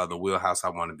so the wheelhouse I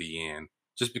want to be in,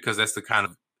 just because that's the kind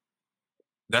of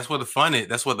that's where the fun is.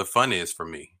 That's what the fun is for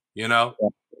me. Yeah.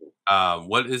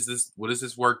 What is this? What is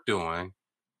this work doing?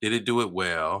 Did it do it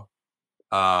well?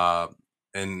 Uh,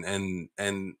 and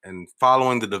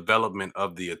following the development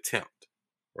of the attempt,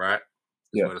 right?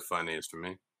 Is where the Yes. fun is for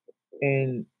me.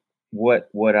 And what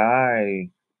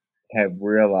I have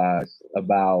realized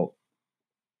about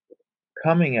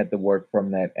coming at the work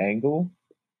from that angle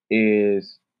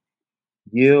is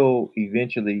you'll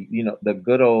eventually, the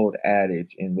good old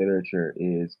adage in literature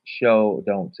is show,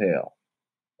 don't tell,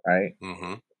 right?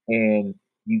 Hmm. And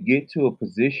you get to a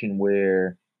position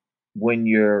where when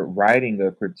you're writing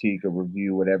a critique, a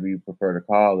review, whatever you prefer to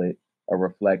call it, a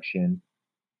reflection,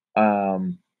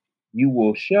 um, you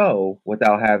will show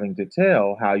without having to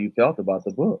tell how you felt about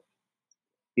the book.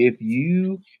 If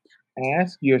you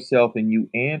ask yourself and you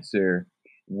answer,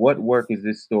 what work is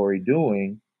this story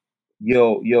doing?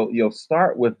 you'll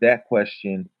start with that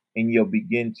question, and you'll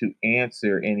begin to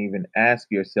answer and even ask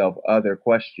yourself other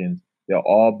questions. They'll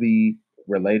all be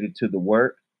related to the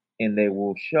work, and they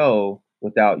will show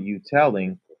without you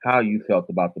telling how you felt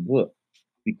about the book,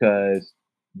 because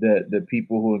the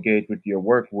people who engage with your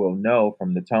work will know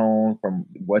from the tone, from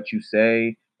what you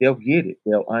say. They'll get it,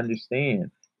 they'll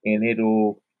understand, and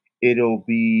it'll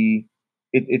be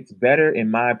it's better, in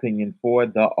my opinion, for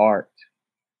the art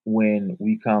when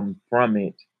we come from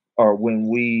it, or when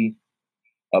we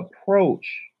approach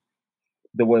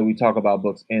the way we talk about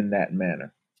books in that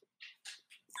manner.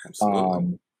 Absolutely.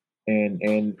 Um,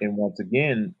 and once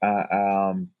again,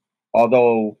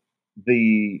 although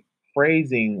the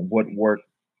phrasing what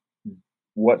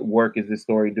work is this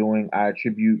story doing, I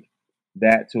attribute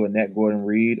that to Annette Gordon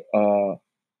Reed, a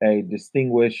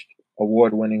distinguished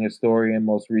award-winning historian,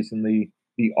 most recently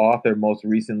the author, most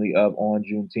recently of On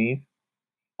Juneteenth,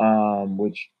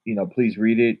 which please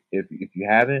read it if you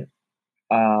haven't.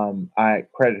 I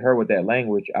credit her with that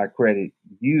language. I credit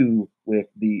you with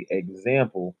the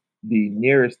example, the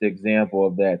nearest example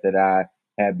of that I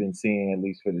have been seeing, at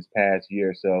least for this past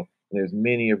year or so. There's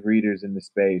many of readers in the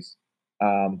space,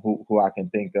 who I can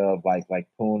think of, like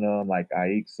Poonam, like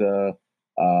Aixa,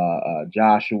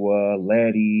 Joshua,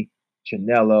 Letty,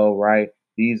 Chinello, right?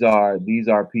 These are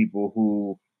people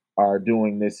who are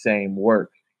doing this same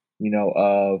work,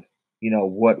 of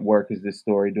what work is this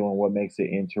story doing, what makes it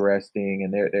interesting,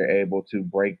 and they're able to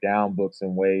break down books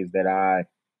in ways that I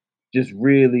just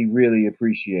really really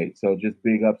appreciate. So just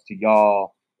big ups to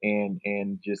y'all,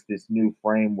 and just this new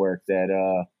framework that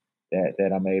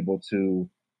I'm able to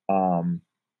um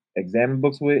examine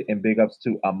books with, and big ups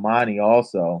to Amani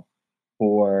also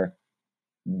for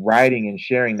writing and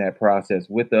sharing that process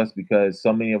with us, because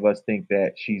so many of us think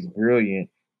that she's brilliant,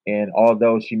 and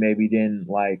although she maybe didn't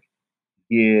like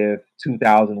give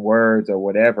 2,000 words or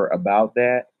whatever about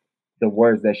that, the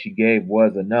words that she gave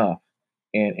was enough.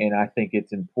 And I think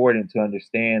it's important to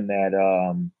understand that.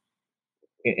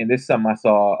 And this is something I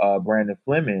saw Brandon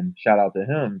Fleming, shout out to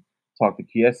him, talk to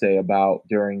Kiese about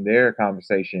during their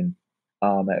conversation,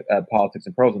 at Politics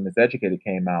and Prose when Miseducated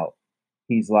came out.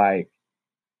 He's like,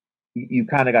 you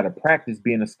kind of got to practice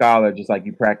being a scholar just like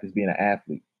you practice being an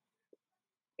athlete,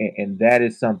 and that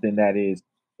is something that is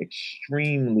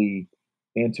extremely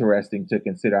interesting to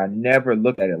consider. I never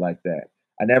looked at it like that.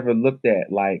 I never looked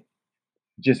at like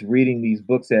just reading these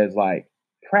books as like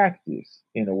practice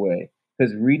in a way,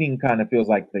 because reading kind of feels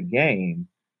like the game,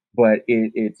 but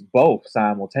it's both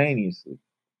simultaneously.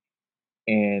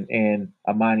 And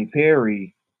Amani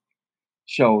Perry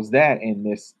shows that in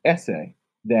this essay,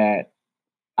 that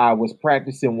I was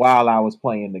practicing while I was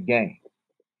playing the game.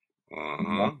 You know?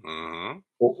 Mm-hmm. Mm-hmm.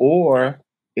 Or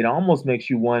it almost makes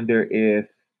you wonder if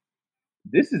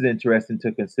this is interesting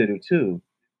to consider too.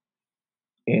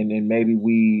 And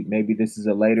maybe this is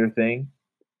a later thing,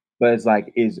 but it's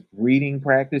like, is reading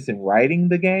practice and writing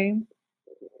the game?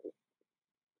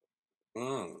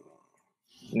 Mm.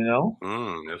 You know,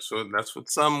 That's what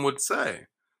some would say.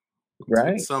 That's what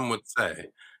right? some would say.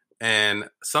 And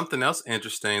something else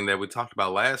interesting that we talked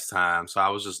about last time, so I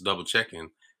was just double checking.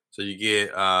 So you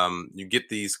get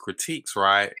these critiques,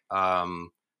 right?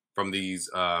 From these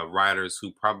writers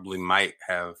who probably might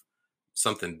have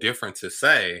something different to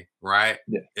say, right?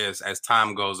 Yeah, As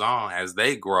time goes on, as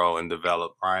they grow and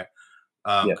develop, right?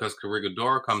 yeah, Because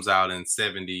Corregidor comes out in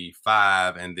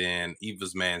 75 and then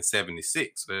Eva's Man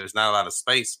 76. So there's not a lot of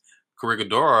space.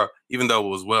 Corregidor, even though it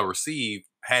was well received,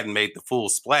 hadn't made the full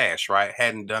splash, right?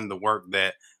 Hadn't done the work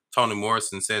that Toni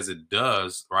Morrison says it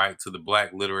does, right, to the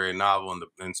Black literary novel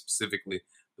and specifically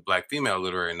the Black female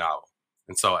literary novel.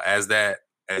 And so as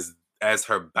as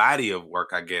her body of work,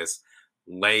 I guess,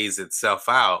 lays itself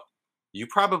out, you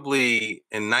probably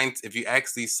if you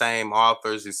ask these same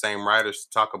authors, these same writers to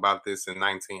talk about this in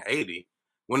 1980,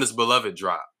 when does Beloved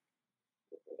drop?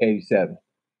 87.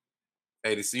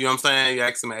 80. So you know what I'm saying? You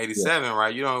ask them in Yeah, 87,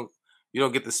 right? You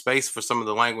don't get the space for some of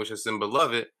the language that's in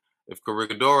Beloved if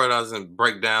Corregidora doesn't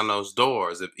break down those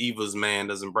doors, if Eva's Man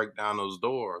doesn't break down those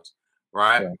doors,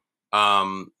 right?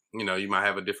 right. You might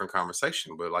have a different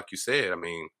conversation. But like you said, I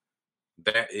mean,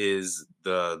 that is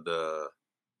the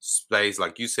space,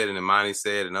 like you said, and Imani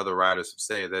said, and other writers have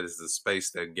said, that is the space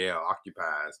that Gail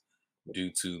occupies due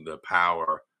to the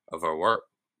power of her work.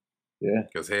 Yeah,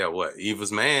 Because hell, what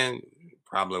Eva's Man,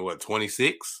 probably what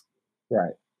 26,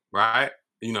 right. right?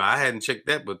 I hadn't checked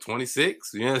that, but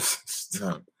 26, yes,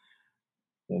 Right.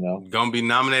 You know, gonna be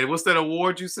nominated. What's that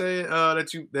award you said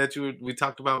that you we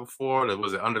talked about before? That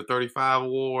was it, under 35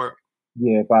 award.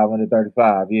 yeah,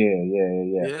 535. Yeah, yeah,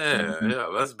 yeah, yeah. Yeah, Hmm. yeah,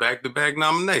 that's back to back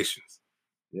nominations.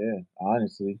 Yeah,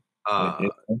 honestly. Uh, you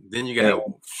know? then And you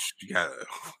got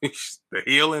the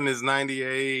healing is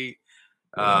 98.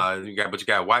 yeah, You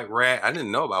got White Rat. I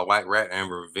didn't know about White Rat and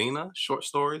Ravina short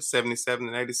stories, 77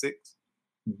 and 86.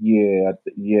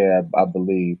 yeah, I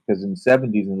believe because in the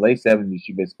 '70s, in the late '70s,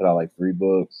 she basically put out like 3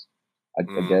 books. I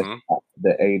guess Mm-hmm.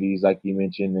 the '80s, like you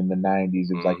mentioned, in the '90s,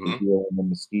 it was like The Mm-hmm. Healer and the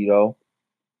Mosquito,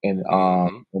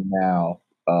 Mm-hmm. and now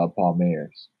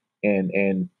Palmares. And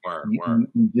Word, you, word.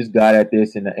 you you just got at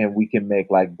this, and we can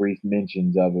make like brief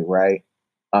mentions of it, right?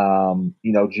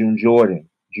 June Jordan.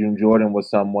 June Jordan was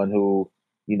someone who,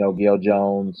 Gail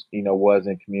Jones, was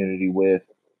in community with.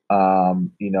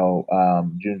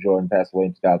 June Jordan passed away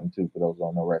in 2002. For those who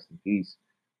don't know, rest in peace.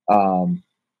 Um,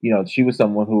 she was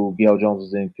someone who Gail Jones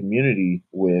was in community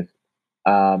with,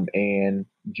 and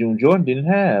June Jordan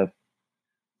didn't have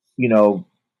you know,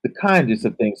 the kindest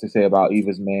of things to say about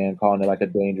Eva's Man, calling it like a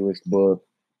dangerous book,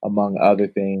 among other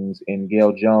things. And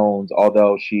Gail Jones,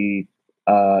 although she,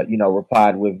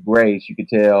 replied with grace, you could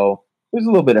tell there's a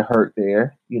little bit of hurt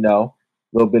there, a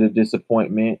little bit of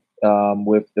disappointment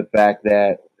with the fact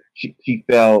that she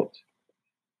felt,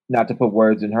 not to put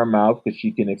words in her mouth because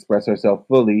she can express herself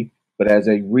fully, but as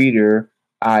a reader,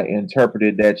 I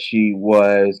interpreted that she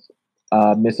was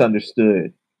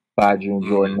misunderstood by June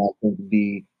Jordan. Mm-hmm. I think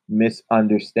the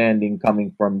misunderstanding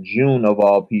coming from June, of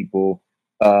all people,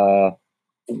 uh,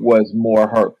 was more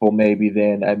hurtful maybe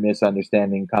than a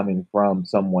misunderstanding coming from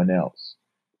someone else.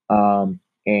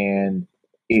 And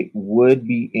it would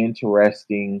be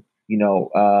interesting,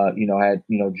 had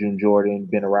June Jordan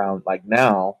been around like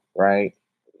now, right?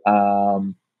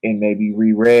 And maybe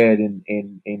reread in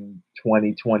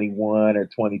 2021 or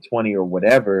 2020 or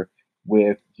whatever,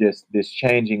 with just this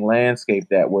changing landscape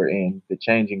that we're in, the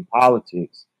changing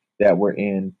politics that we're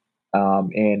in,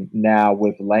 and now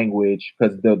with language,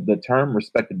 because the term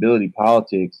respectability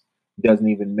politics doesn't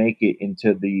even make it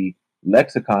into the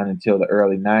lexicon until the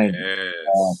early '90s.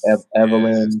 Yes. Yes.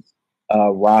 Evelyn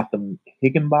Rotham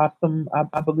Higginbotham,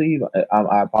 I believe.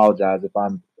 I apologize if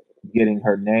I'm getting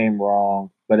her name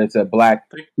wrong, but it's a black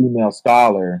Think. female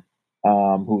scholar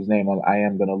whose name I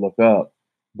am going to look up.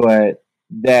 But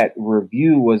that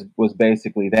review was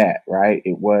basically that, right?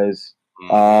 Mm-hmm.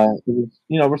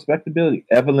 Respectability.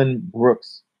 Evelyn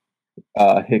Brooks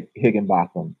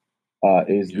Higginbotham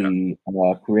is Yeah.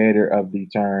 the creator of the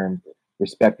term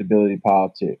respectability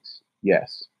politics.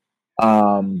 Yes.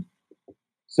 Um,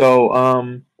 so,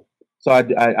 um,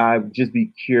 I'd just be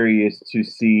curious to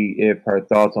see if her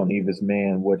thoughts on Eva's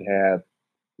Man would have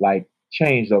like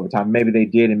changed over time. Maybe they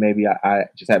did, and maybe I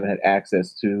just haven't had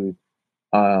access to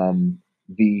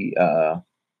the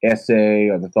essay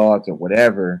or the thoughts or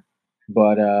whatever.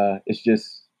 But it's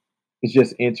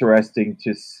just interesting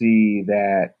to see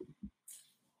that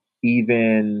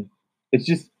even it's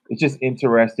just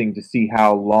interesting to see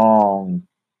how long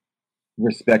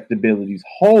respectability's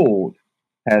hold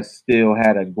has still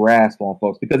had a grasp on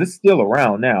folks because it's still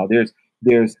around now. There's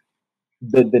the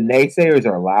naysayers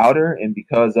are louder, and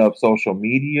because of social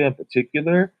media in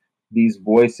particular, these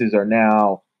voices are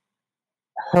now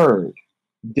heard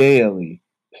daily,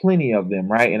 plenty of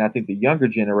them, right? And I think the younger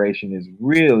generation is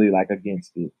really like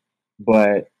against it,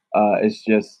 but it's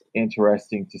just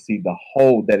interesting to see the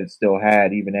hold that it still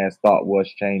had, even as thought was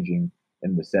changing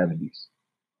in the '70s.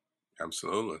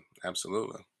 Absolutely.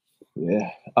 Absolutely. Yeah.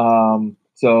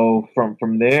 So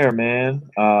from there, man,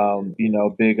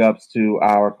 big ups to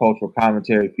our cultural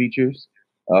commentary features,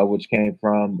 which came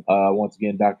from once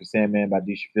again Dr. Sandman by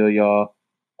Disha Phil,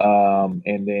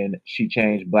 and then She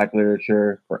Changed Black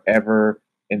Literature Forever,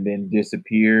 and then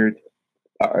disappeared,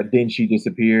 or then she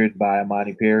disappeared by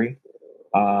Amani Perry.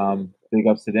 Big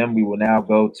ups to them. We will now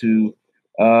go to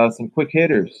some quick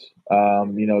hitters.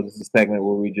 This is a segment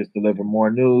where we just deliver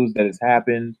more news that has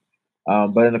happened,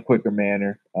 but in a quicker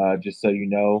manner, just so you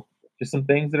know, just some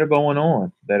things that are going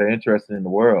on that are interesting in the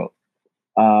world.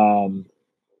 Um,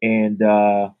 and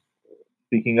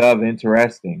Speaking of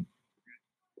interesting,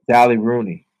 Sally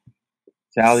Rooney.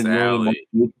 Sally Rooney, most Sally.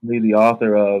 recently the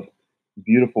author of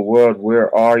Beautiful World,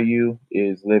 Where Are You,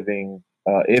 is living,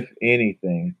 if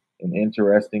anything, an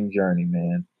interesting journey,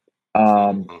 man.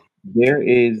 Um, Mm-hmm. there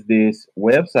is this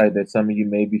website that some of you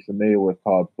may be familiar with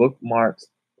called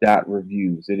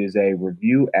bookmarks.reviews. It is a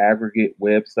review aggregate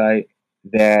website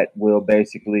that will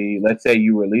basically, let's say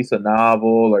you release a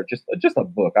novel or just a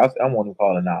book. I won't even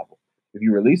call it a novel. If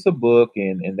you release a book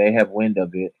and they have wind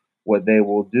of it, what they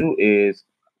will do is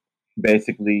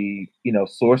basically,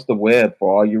 source the web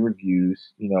for all your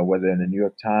reviews, whether in the New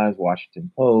York Times,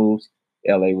 Washington Post,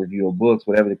 LA Review of Books,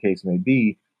 whatever the case may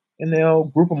be, and they'll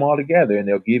group them all together and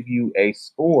they'll give you a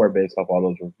score based off all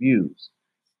those reviews.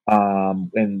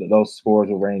 And those scores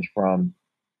will range from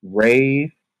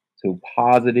rave to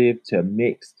positive to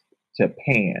mixed to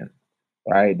pan.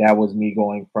 Right, that was me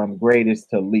going from greatest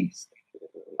to least.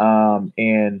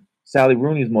 And Sally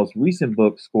Rooney's most recent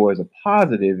book scores a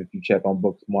positive if you check on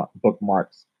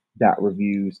bookmarks dot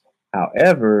reviews.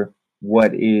 However,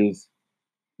 what is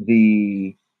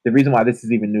the reason why this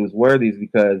is even newsworthy is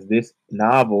because this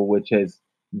novel, which has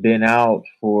been out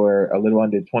for a little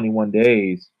under 21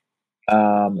 days,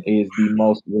 is the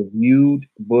most reviewed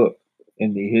book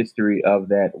in the history of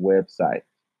that website.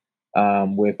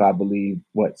 With I believe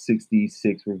what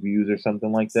 66 reviews or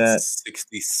something like that.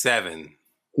 67.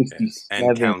 Yes,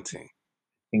 and 67 counting.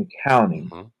 and counting.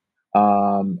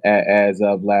 Mhm. As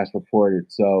of last reported.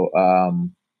 So,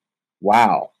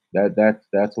 wow,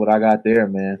 that's what I got there,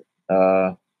 man.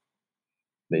 Uh,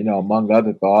 among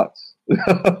other thoughts.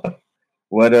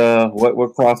 What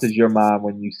crosses your mind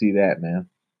when you see that, man?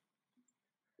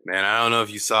 Man, I don't know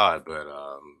if you saw it, but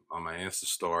on my Insta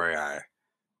story, I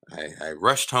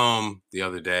rushed home the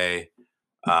other day,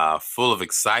 full of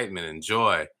excitement and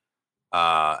joy.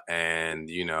 And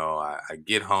I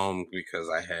get home because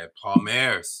I had Paul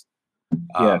Mayers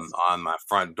Yes. on my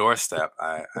front doorstep.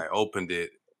 I opened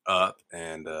it up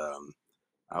and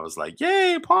I was like,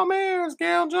 "Yay, Paul Mayers,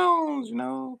 Gail Jones!"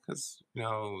 Because I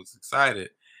was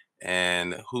excited.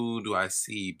 And who do I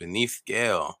see beneath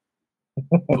Gail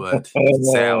but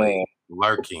Sally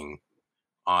lurking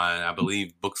on, I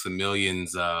believe, Books a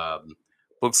Millions.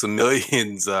 Books a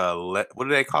Millions. What do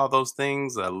they call those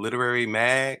things? Literary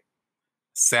mag.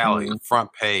 Sally, Mhm.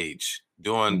 front page,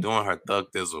 doing her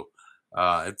thug thizzle.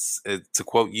 It's to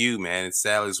quote you, man. It's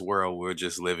Sally's world. We're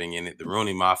just living in it. The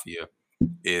Rooney Mafia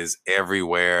is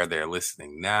everywhere. They're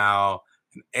listening now,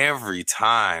 and every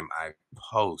time I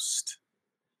post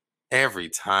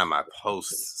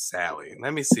Sally,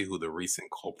 let me see who the recent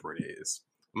culprit is.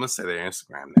 I'm gonna say their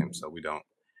Instagram name so we don't,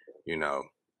 you know,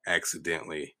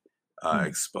 accidentally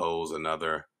expose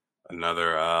another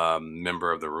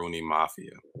member of the Rooney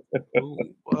Mafia. Who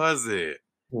was it?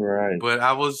 Right. But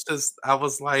I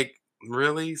was like,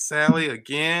 really, Sally,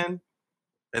 again?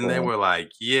 And they Right. were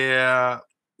like, yeah,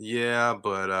 yeah,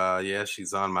 but yeah,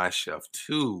 she's on my shelf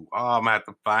too. Oh, I'm gonna have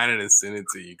to find it and send it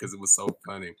to you because it was so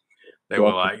funny. They were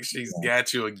Definitely. like, she's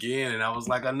got you again. And I was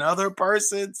like, another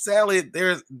person? Sally,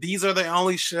 these are the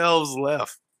only shelves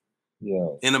left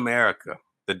Yeah. in America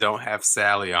that don't have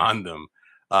Sally on them.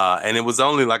 And it was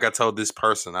only like I told this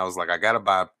person, I was like, I gotta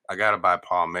buy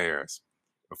Paul Mayer's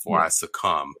before Yeah. I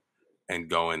succumb and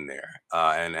go in there.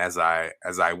 And as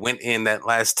I went in that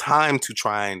last time to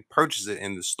try and purchase it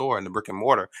in the store in the brick and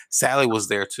mortar, Sally was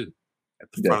there too,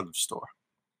 at the Yeah. front of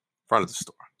the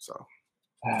store. So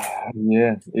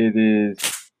Yeah. It is.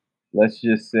 Let's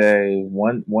just say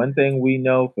one thing we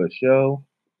know for sure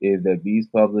is that these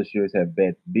publishers have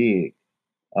bet big.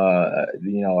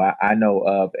 I know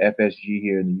of FSG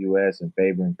here in the U.S. and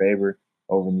Faber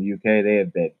over in the U.K. They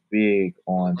have bet big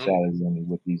on mhm. Sally Rooney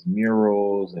with these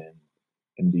murals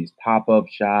and these pop up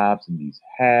shops and these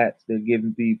hats they're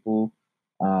giving people.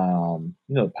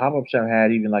 Pop up shop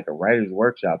had even like a writer's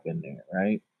workshop in there,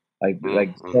 right? Like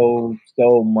Mhm.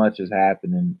 so much is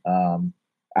happening.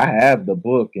 I have the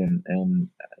book and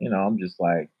I'm just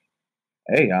like,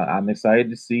 hey, I'm excited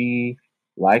to see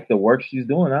like the work she's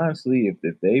doing. Honestly,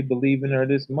 if they believe in her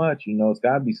this much, it's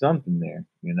got to be something there.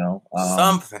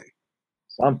 Something,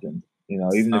 Something.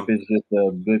 Even if it's something. just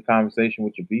a good conversation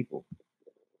with your people.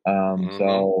 Hmm.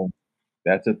 So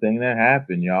that's a thing that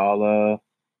happened. Y'all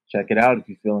check it out if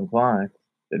you feel inclined.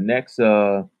 The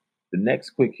next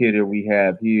quick hitter we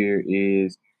have here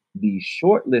is the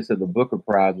short list of the Booker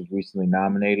Prize was recently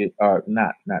nominated, or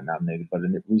not nominated, but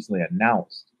it recently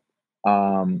announced.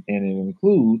 And it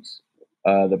includes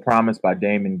The Promise by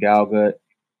Damon Galgut,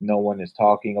 No One Is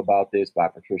Talking About This by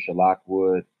Patricia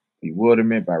Lockwood,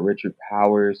 Bewilderment by Richard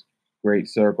Powers, Great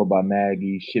Circle by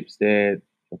Maggie Shipstead,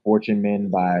 The Fortune Men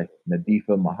by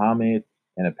Nadifa Muhammad,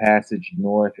 and A Passage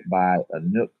North by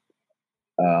Anouk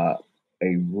uh,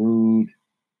 A Rude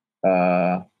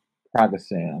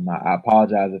Pragasam. I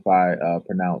apologize if I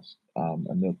pronounced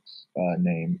Anouk's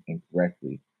name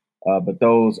incorrectly. But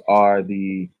those are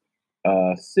the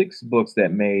six books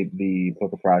that made the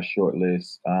Booker Prize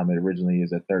shortlist. It originally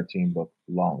is a 13 book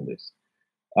long list.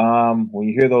 When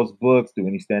you hear those books, do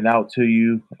any stand out to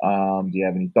you? Do you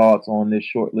have any thoughts on this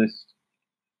short list?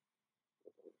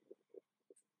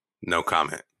 No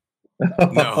comment.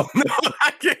 No, no,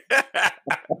 I can't.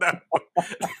 No,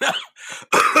 no.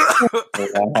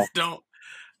 I don't.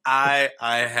 I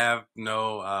have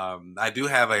no. I do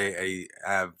have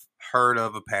I've heard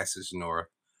of A Passage North.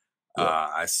 Yeah.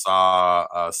 I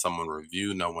saw someone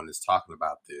review. No one is talking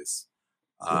about this,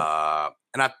 Yeah.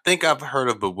 and I think I've heard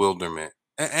of Bewilderment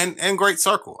and Great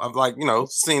Circle. I've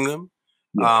seen them,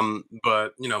 Yeah.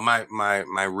 but my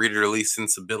readerly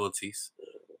sensibilities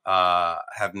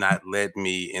have not led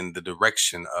me in the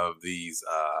direction of these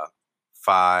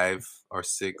five or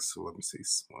six. Let me see,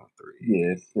 one, Yeah. three,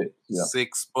 It's six. Yeah.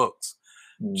 six books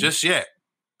Mm. just yet.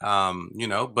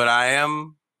 But I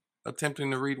am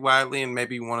attempting to read widely, and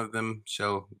maybe one of them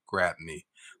shall grab me.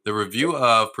 The review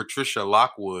of Patricia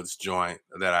Lockwood's joint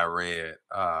that I read,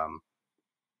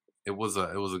 it was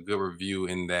a good review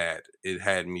in that it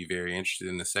had me very interested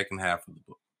in the second half of the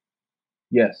book.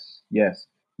 Yes. Yes.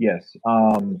 Yes.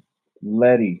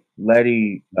 Letty,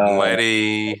 Letty,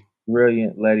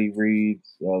 brilliant Letty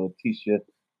Reads, Letitia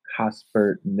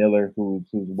Cospert Miller, whose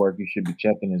work you should be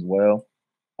checking as well.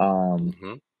 Um,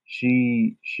 hmm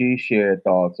she shared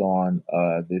thoughts on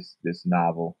this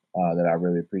novel that I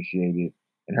really appreciated,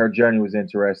 and her journey was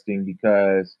interesting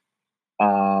because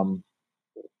um,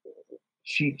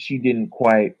 she didn't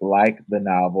quite like the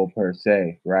novel per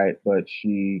se, right? But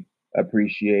she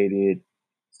appreciated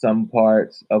some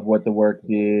parts of what the work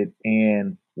did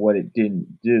and what it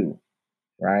didn't do,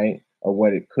 right? Or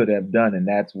what it could have done. And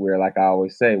that's where, like I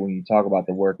always say, when you talk about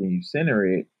the work and you center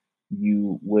it,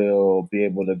 you will be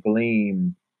able to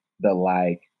glean the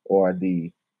like or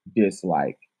the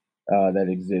dislike that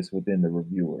exists within the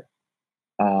reviewer.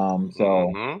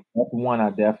 So hmm that's one I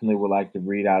definitely would like to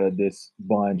read out of this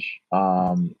bunch.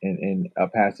 In A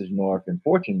Passage North and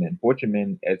Fortune Men. Fortune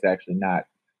Men is actually not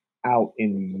out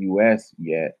in the U.S.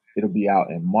 yet. It'll be out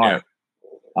in Yeah. March.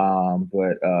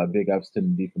 But big ups to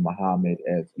Nadifa Muhammad,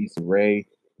 as Issa Rae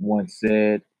once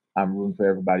said, I'm rooting for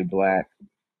everybody black.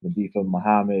 Nadifa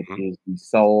Muhammad Mhm. is the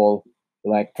sole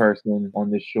black person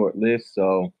on this short list,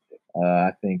 so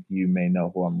I think you may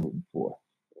know who I'm rooting for.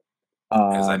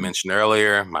 As I Um, mentioned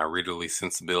earlier, my readerly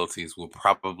sensibilities will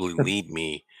probably lead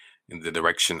me in the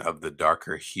direction of the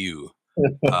darker hue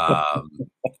um,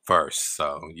 first.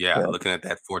 So, yeah, yeah, looking at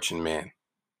that Fortune Man.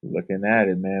 looking at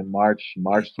it, man. March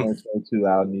 2022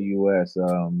 out in the U.S. It's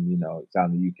out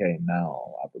in the U.K.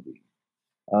 now, I believe.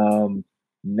 Um,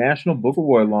 National Book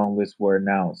Award long lists were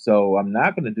announced. So I'm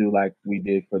not going to do like we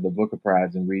did for the Booker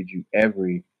Prize and read you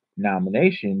every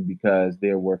nomination because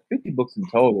there were 50 books in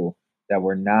total that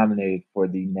were nominated for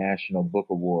the National Book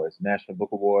Awards. National Book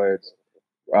Awards,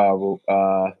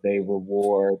 they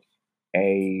reward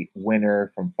a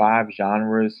winner from 5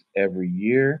 genres every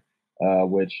year,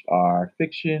 which are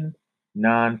fiction,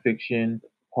 nonfiction,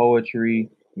 poetry,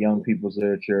 young people's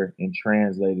literature, and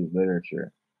translated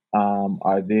literature.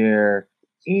 Are there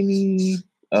any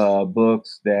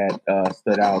books that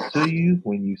stood out to you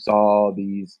when you saw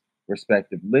these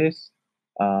respective lists?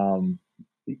 Um,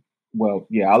 well,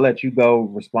 yeah, I'll let you go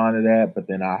respond to that, but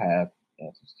then I have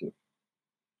answers too.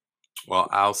 Well,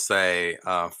 I'll say,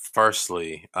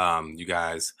 firstly, you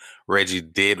guys, Reggie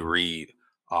did read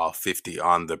all 50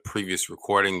 on the previous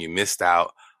recording. You missed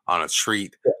out on a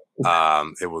treat.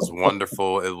 It was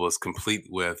wonderful. It was complete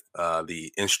with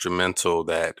the instrumental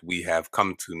that we have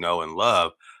come to know and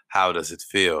love. How Does It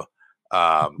Feel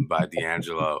by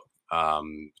D'Angelo. But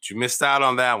you missed out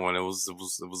on that one. It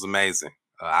was amazing.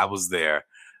 I was there,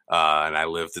 and I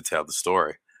lived to tell the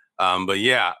story. But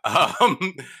yeah,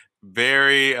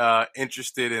 very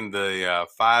interested in the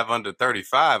 5 under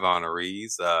 35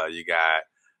 honorees. You got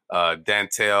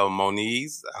Dantel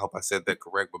Moniz. I hope I said that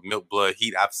correct. But Milk Blood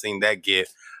Heat, I've seen that get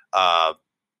uh,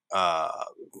 uh,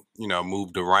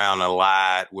 moved around a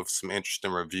lot with some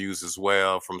interesting reviews as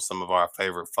well from some of our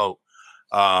favorite folk.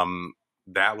 Um,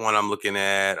 that one I'm looking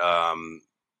at.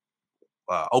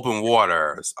 Open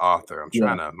Waters author. I'm Yeah,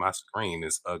 trying to. My screen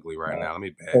is ugly right uh, now. Let me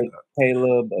back up.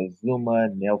 Caleb Azuma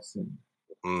Nelson.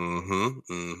 Mm-hmm.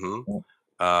 Mm-hmm.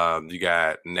 Yeah, You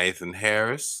got Nathan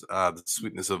Harris, The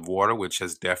Sweetness of Water, which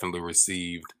has definitely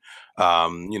received,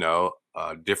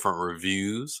 different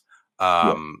reviews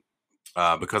yeah, um,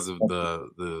 because of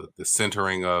the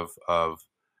centering of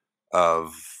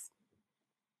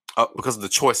because of the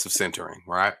choice of centering,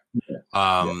 right? yes,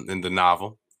 yeah, In the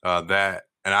novel, that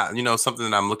and I, something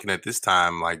that I'm looking at this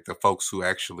time, like the folks who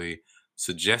actually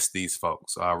suggest these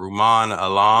folks, Ruman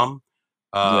Alam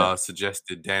yeah.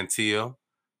 suggested Dantil.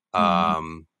 Mhm.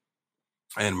 Um,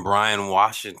 and Brian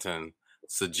Washington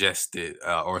suggested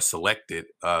or selected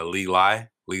Lele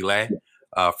Yeah,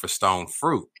 for Stone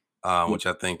Fruit, yeah. which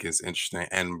I think is interesting.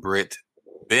 And Britt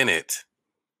Bennett,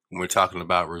 when we're talking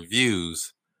about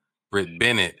reviews, Britt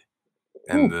Bennett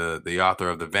and Whew. the author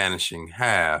of The Vanishing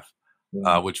Half,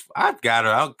 Yeah, which I've got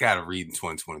to read in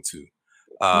 2022.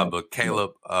 yeah, But yeah,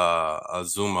 Caleb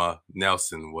Azuma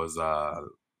Nelson was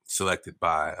selected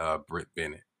by Britt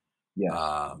Bennett. Yes.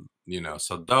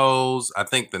 So those, I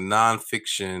think the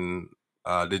nonfiction,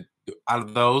 did out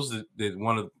of those, did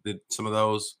some of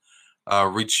those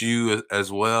reach you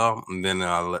as well? And then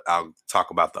I'll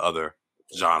talk about the other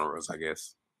genres, I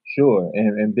guess. Sure,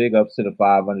 and big ups to the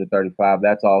 535.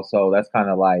 That's kind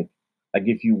of like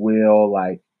if you will,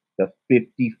 like the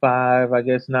 55, I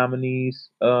guess, nominees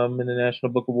in the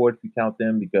National Book Award if you count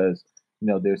them, because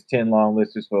there's 10 long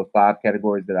listers for 5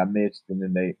 categories that I missed, and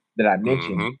then that I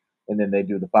mentioned, Mm-hmm. and then they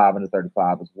do the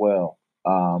 535 as well.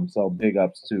 So big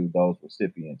ups to those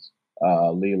recipients.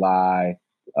 Leli,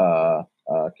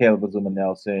 Caleb Azuma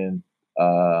Nelson,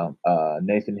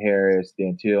 Nathan Harris,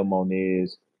 Dantil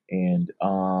Moniz, and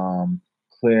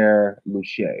Claire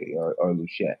Luche or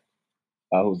Luchette,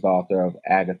 who's the author of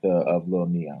Agatha of Lil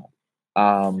Neon.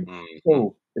 Mm-hmm.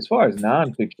 So as far as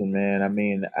nonfiction, man, I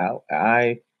mean,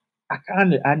 I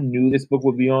knew this book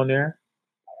would be on there.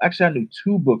 Actually, I knew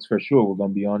 2 books for sure were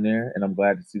going to be on there, and I'm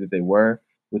glad to see that they were,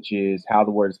 which is How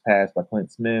the Word is Passed by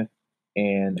Clint Smith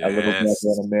and A Little Devil Yes.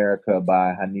 in America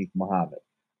by Hanif Muhammad.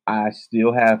 I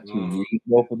still have to Mm-hmm. read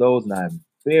both of those, and I'm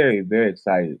very, very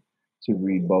excited to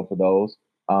read both of those.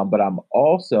 But I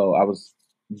was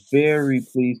very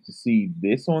pleased to see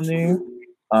this on there.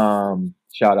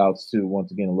 Shout outs to,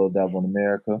 once again, A Little Devil in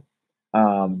America.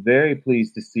 Very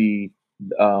pleased to see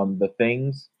the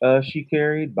things she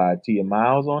carried by Tia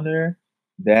Miles on there.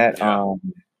 That Yeah. um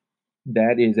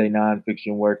that is a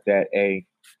nonfiction work that a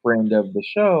friend of the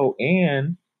show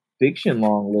and fiction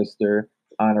long lister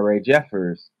Honore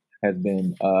Jeffers has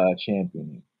been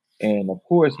championing. And of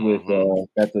course, with Mm-hmm.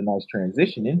 that's a nice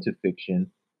transition into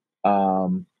fiction.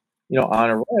 Um,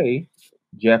 Honore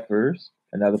Jeffers,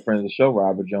 another friend of the show,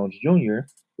 Robert Jones Jr.,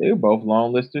 they were both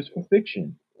long listers for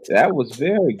fiction. That was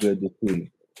very good to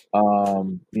see.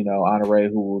 Honore,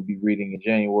 who will be reading in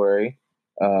January,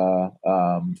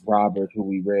 Robert, who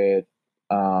we read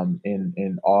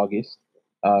in August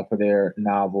for their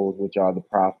novels, which are The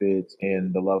Prophets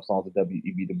and The Love Songs of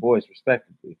W.E.B. Du Bois,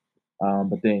 respectively.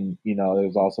 But then, it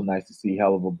was also nice to see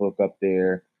Hell of a Book up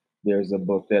there. There's a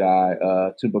book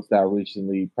that 2 books that I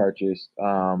recently purchased,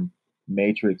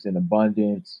 Matrix and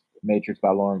Abundance, Matrix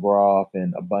by Lauren Groff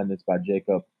and Abundance by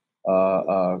Jacob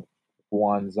Guanzon.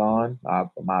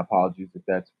 My apologies if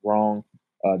that's wrong.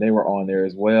 They were on there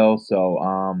as well. So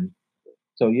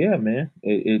yeah, man,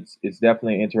 it's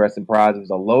definitely an interesting prize.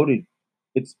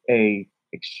 It's a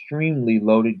extremely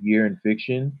loaded year in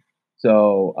fiction.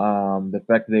 So the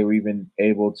fact that they were even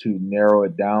able to narrow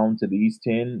it down to these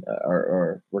 10,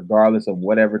 or regardless of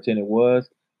whatever 10 it was,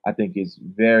 I think is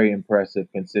very impressive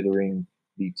considering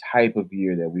the type of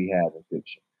year that we have in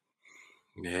fiction.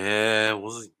 Yeah, it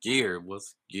was gear. It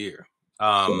was gear. So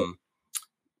Um,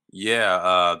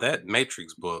 Yeah, that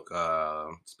Matrix book.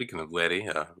 Speaking of Letty,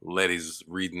 Letty's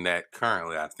reading that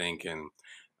currently, I think, and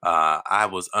I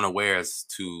was unaware as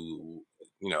to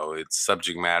its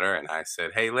subject matter, and I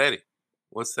said, "Hey, Letty,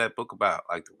 what's that book about?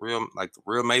 Like the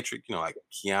real Matrix? Like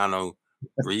Keanu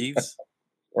Reeves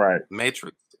right.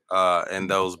 Matrix, and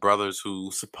those brothers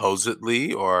who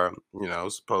supposedly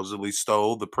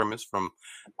stole the premise from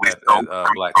that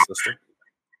black sister."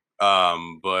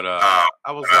 But I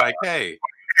was like, "Hey,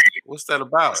 what's that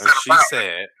about?" And she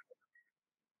said,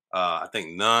 I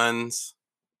think nuns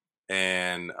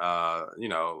and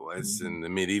it's in the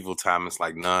medieval time. It's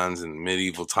like nuns and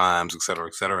medieval times, et cetera,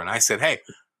 et cetera. And I said, hey,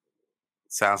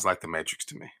 sounds like the Matrix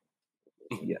to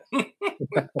Yes. me.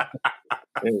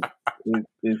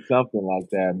 It's something like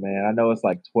that, man. I know it's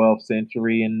like 12th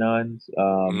century in nuns.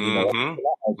 Mm-hmm. I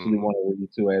actually Mm-hmm. want to read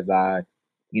too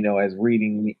as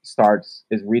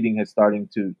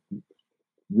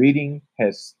reading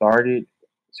has started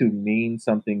to mean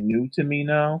something new to me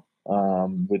now.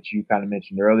 Which you kind of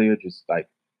mentioned earlier, just like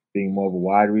being more of a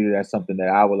wide reader. That's something that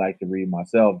I would like to read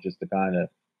myself, just to kind of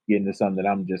get into something that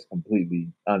I'm just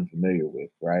completely unfamiliar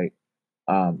with, right?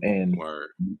 And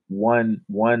Word. one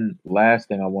last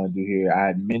thing I want to do here. I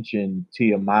had mentioned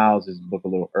Tia Miles's book a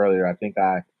little earlier. I think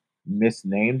I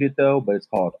misnamed it though, but it's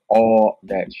called All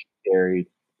That She Carried: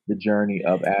 The Journey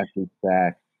of Ashley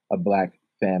Stack, a Black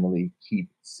Family Keep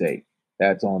Safe.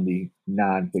 That's on the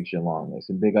nonfiction long list.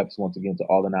 And big ups once again to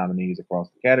all the nominees across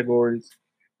the categories: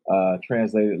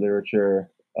 translated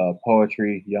literature,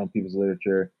 poetry, young people's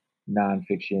literature,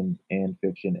 nonfiction, and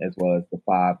fiction, as well as the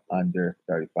 5 under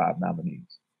 35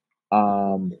 nominees.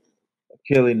 Um,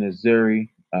 Killing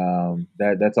Missouri.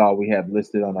 That's all we have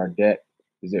listed on our deck.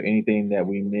 Is there anything that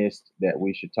we missed that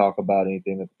we should talk about?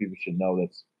 Anything that people should know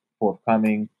that's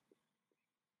forthcoming?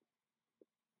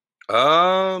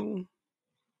 Um,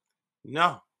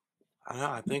 no,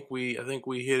 I think we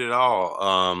hit it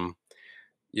all.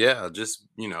 Yeah, just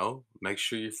make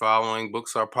sure you're following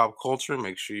Books Are Pop Culture.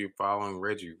 Make sure you're following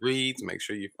Reggie Reads. Make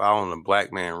sure you're following the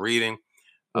Black Man Reading.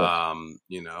 Yes.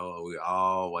 We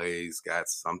always got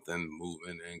something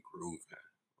moving and grooving,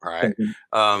 right?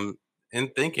 Something. In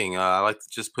thinking, I like to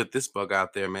just put this bug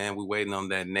out there, man. We're waiting on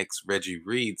that next Reggie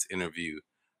Reads interview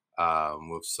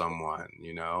with someone.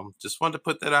 Just wanted to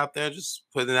put that out there, just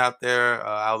putting it out there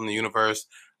out in the universe.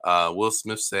 Will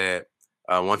Smith said,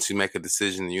 once you make a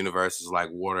decision, the universe is like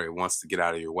water; it wants to get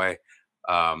out of your way.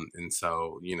 And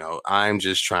so, I'm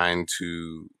just trying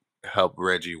to help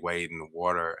Reggie wade in the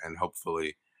water and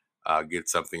hopefully get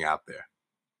something out there.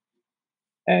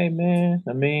 Hey man,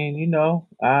 I mean,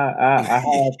 I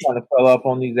have kind of fell off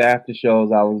on these after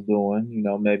shows I was doing.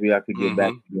 Maybe I could get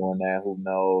back Hmm. to doing that. Who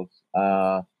knows?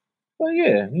 But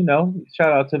yeah,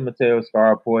 shout out to Mateo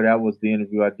Scarapore. That was the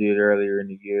interview I did earlier in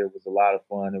the year. It was a lot of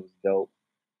fun. It was dope.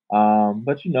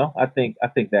 But I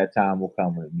think that time will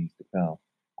come when it needs to come.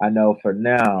 I know for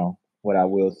now, what I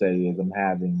will say is I'm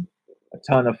having a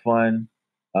ton of fun,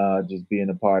 just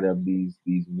being a part of these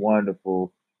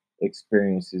wonderful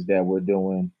experiences that we're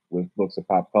doing with Books of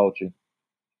Pop Culture.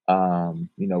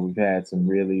 We've had some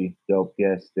really dope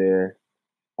guests there.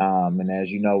 And as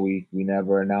you know, we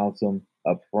never announce them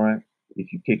up front.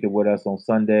 If you kick it with us on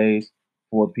Sundays,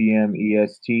 4 p.m.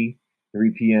 EST,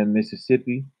 3 p.m.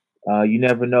 Mississippi, you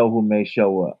never know who may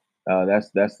show up. That's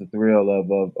the thrill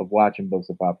of watching Books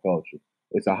of Pop Culture.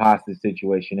 It's a hostage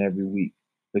situation every week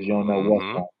because you don't know what's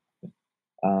Hmm.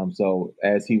 going. So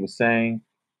as he was saying,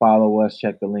 follow us.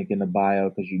 Check the link in the bio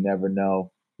because you never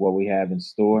know what we have in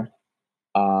store.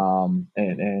 And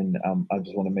I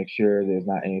just want to make sure there's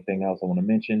not anything else I want to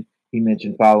mention. He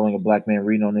mentioned following a Black Man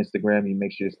Reading on Instagram. You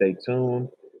make sure to stay tuned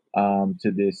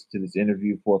to this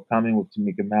interview forthcoming with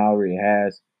Tamika Mallory.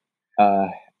 Uh,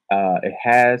 it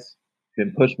has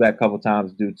been pushed back a couple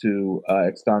times due to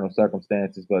external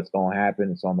circumstances, but it's going to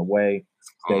happen. It's on the way.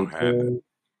 Stay Gonna happen. tuned.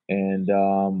 And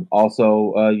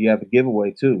also, you have a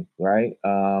giveaway too, right?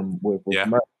 With Yeah.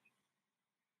 merch.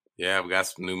 Yeah, we got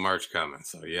some new merch coming.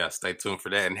 So yeah, stay tuned for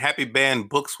that. And happy Banned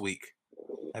Books Week.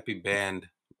 Happy Banned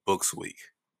Books Week.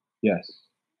 Yes.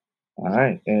 All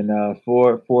right. And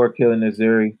for Killing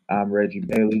Azuri, I'm Reggie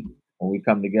Bailey. When we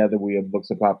come together, we are Books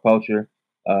of Pop Culture.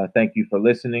 Thank you for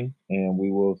listening, and we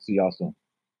will see y'all soon.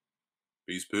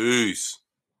 Peace, peace.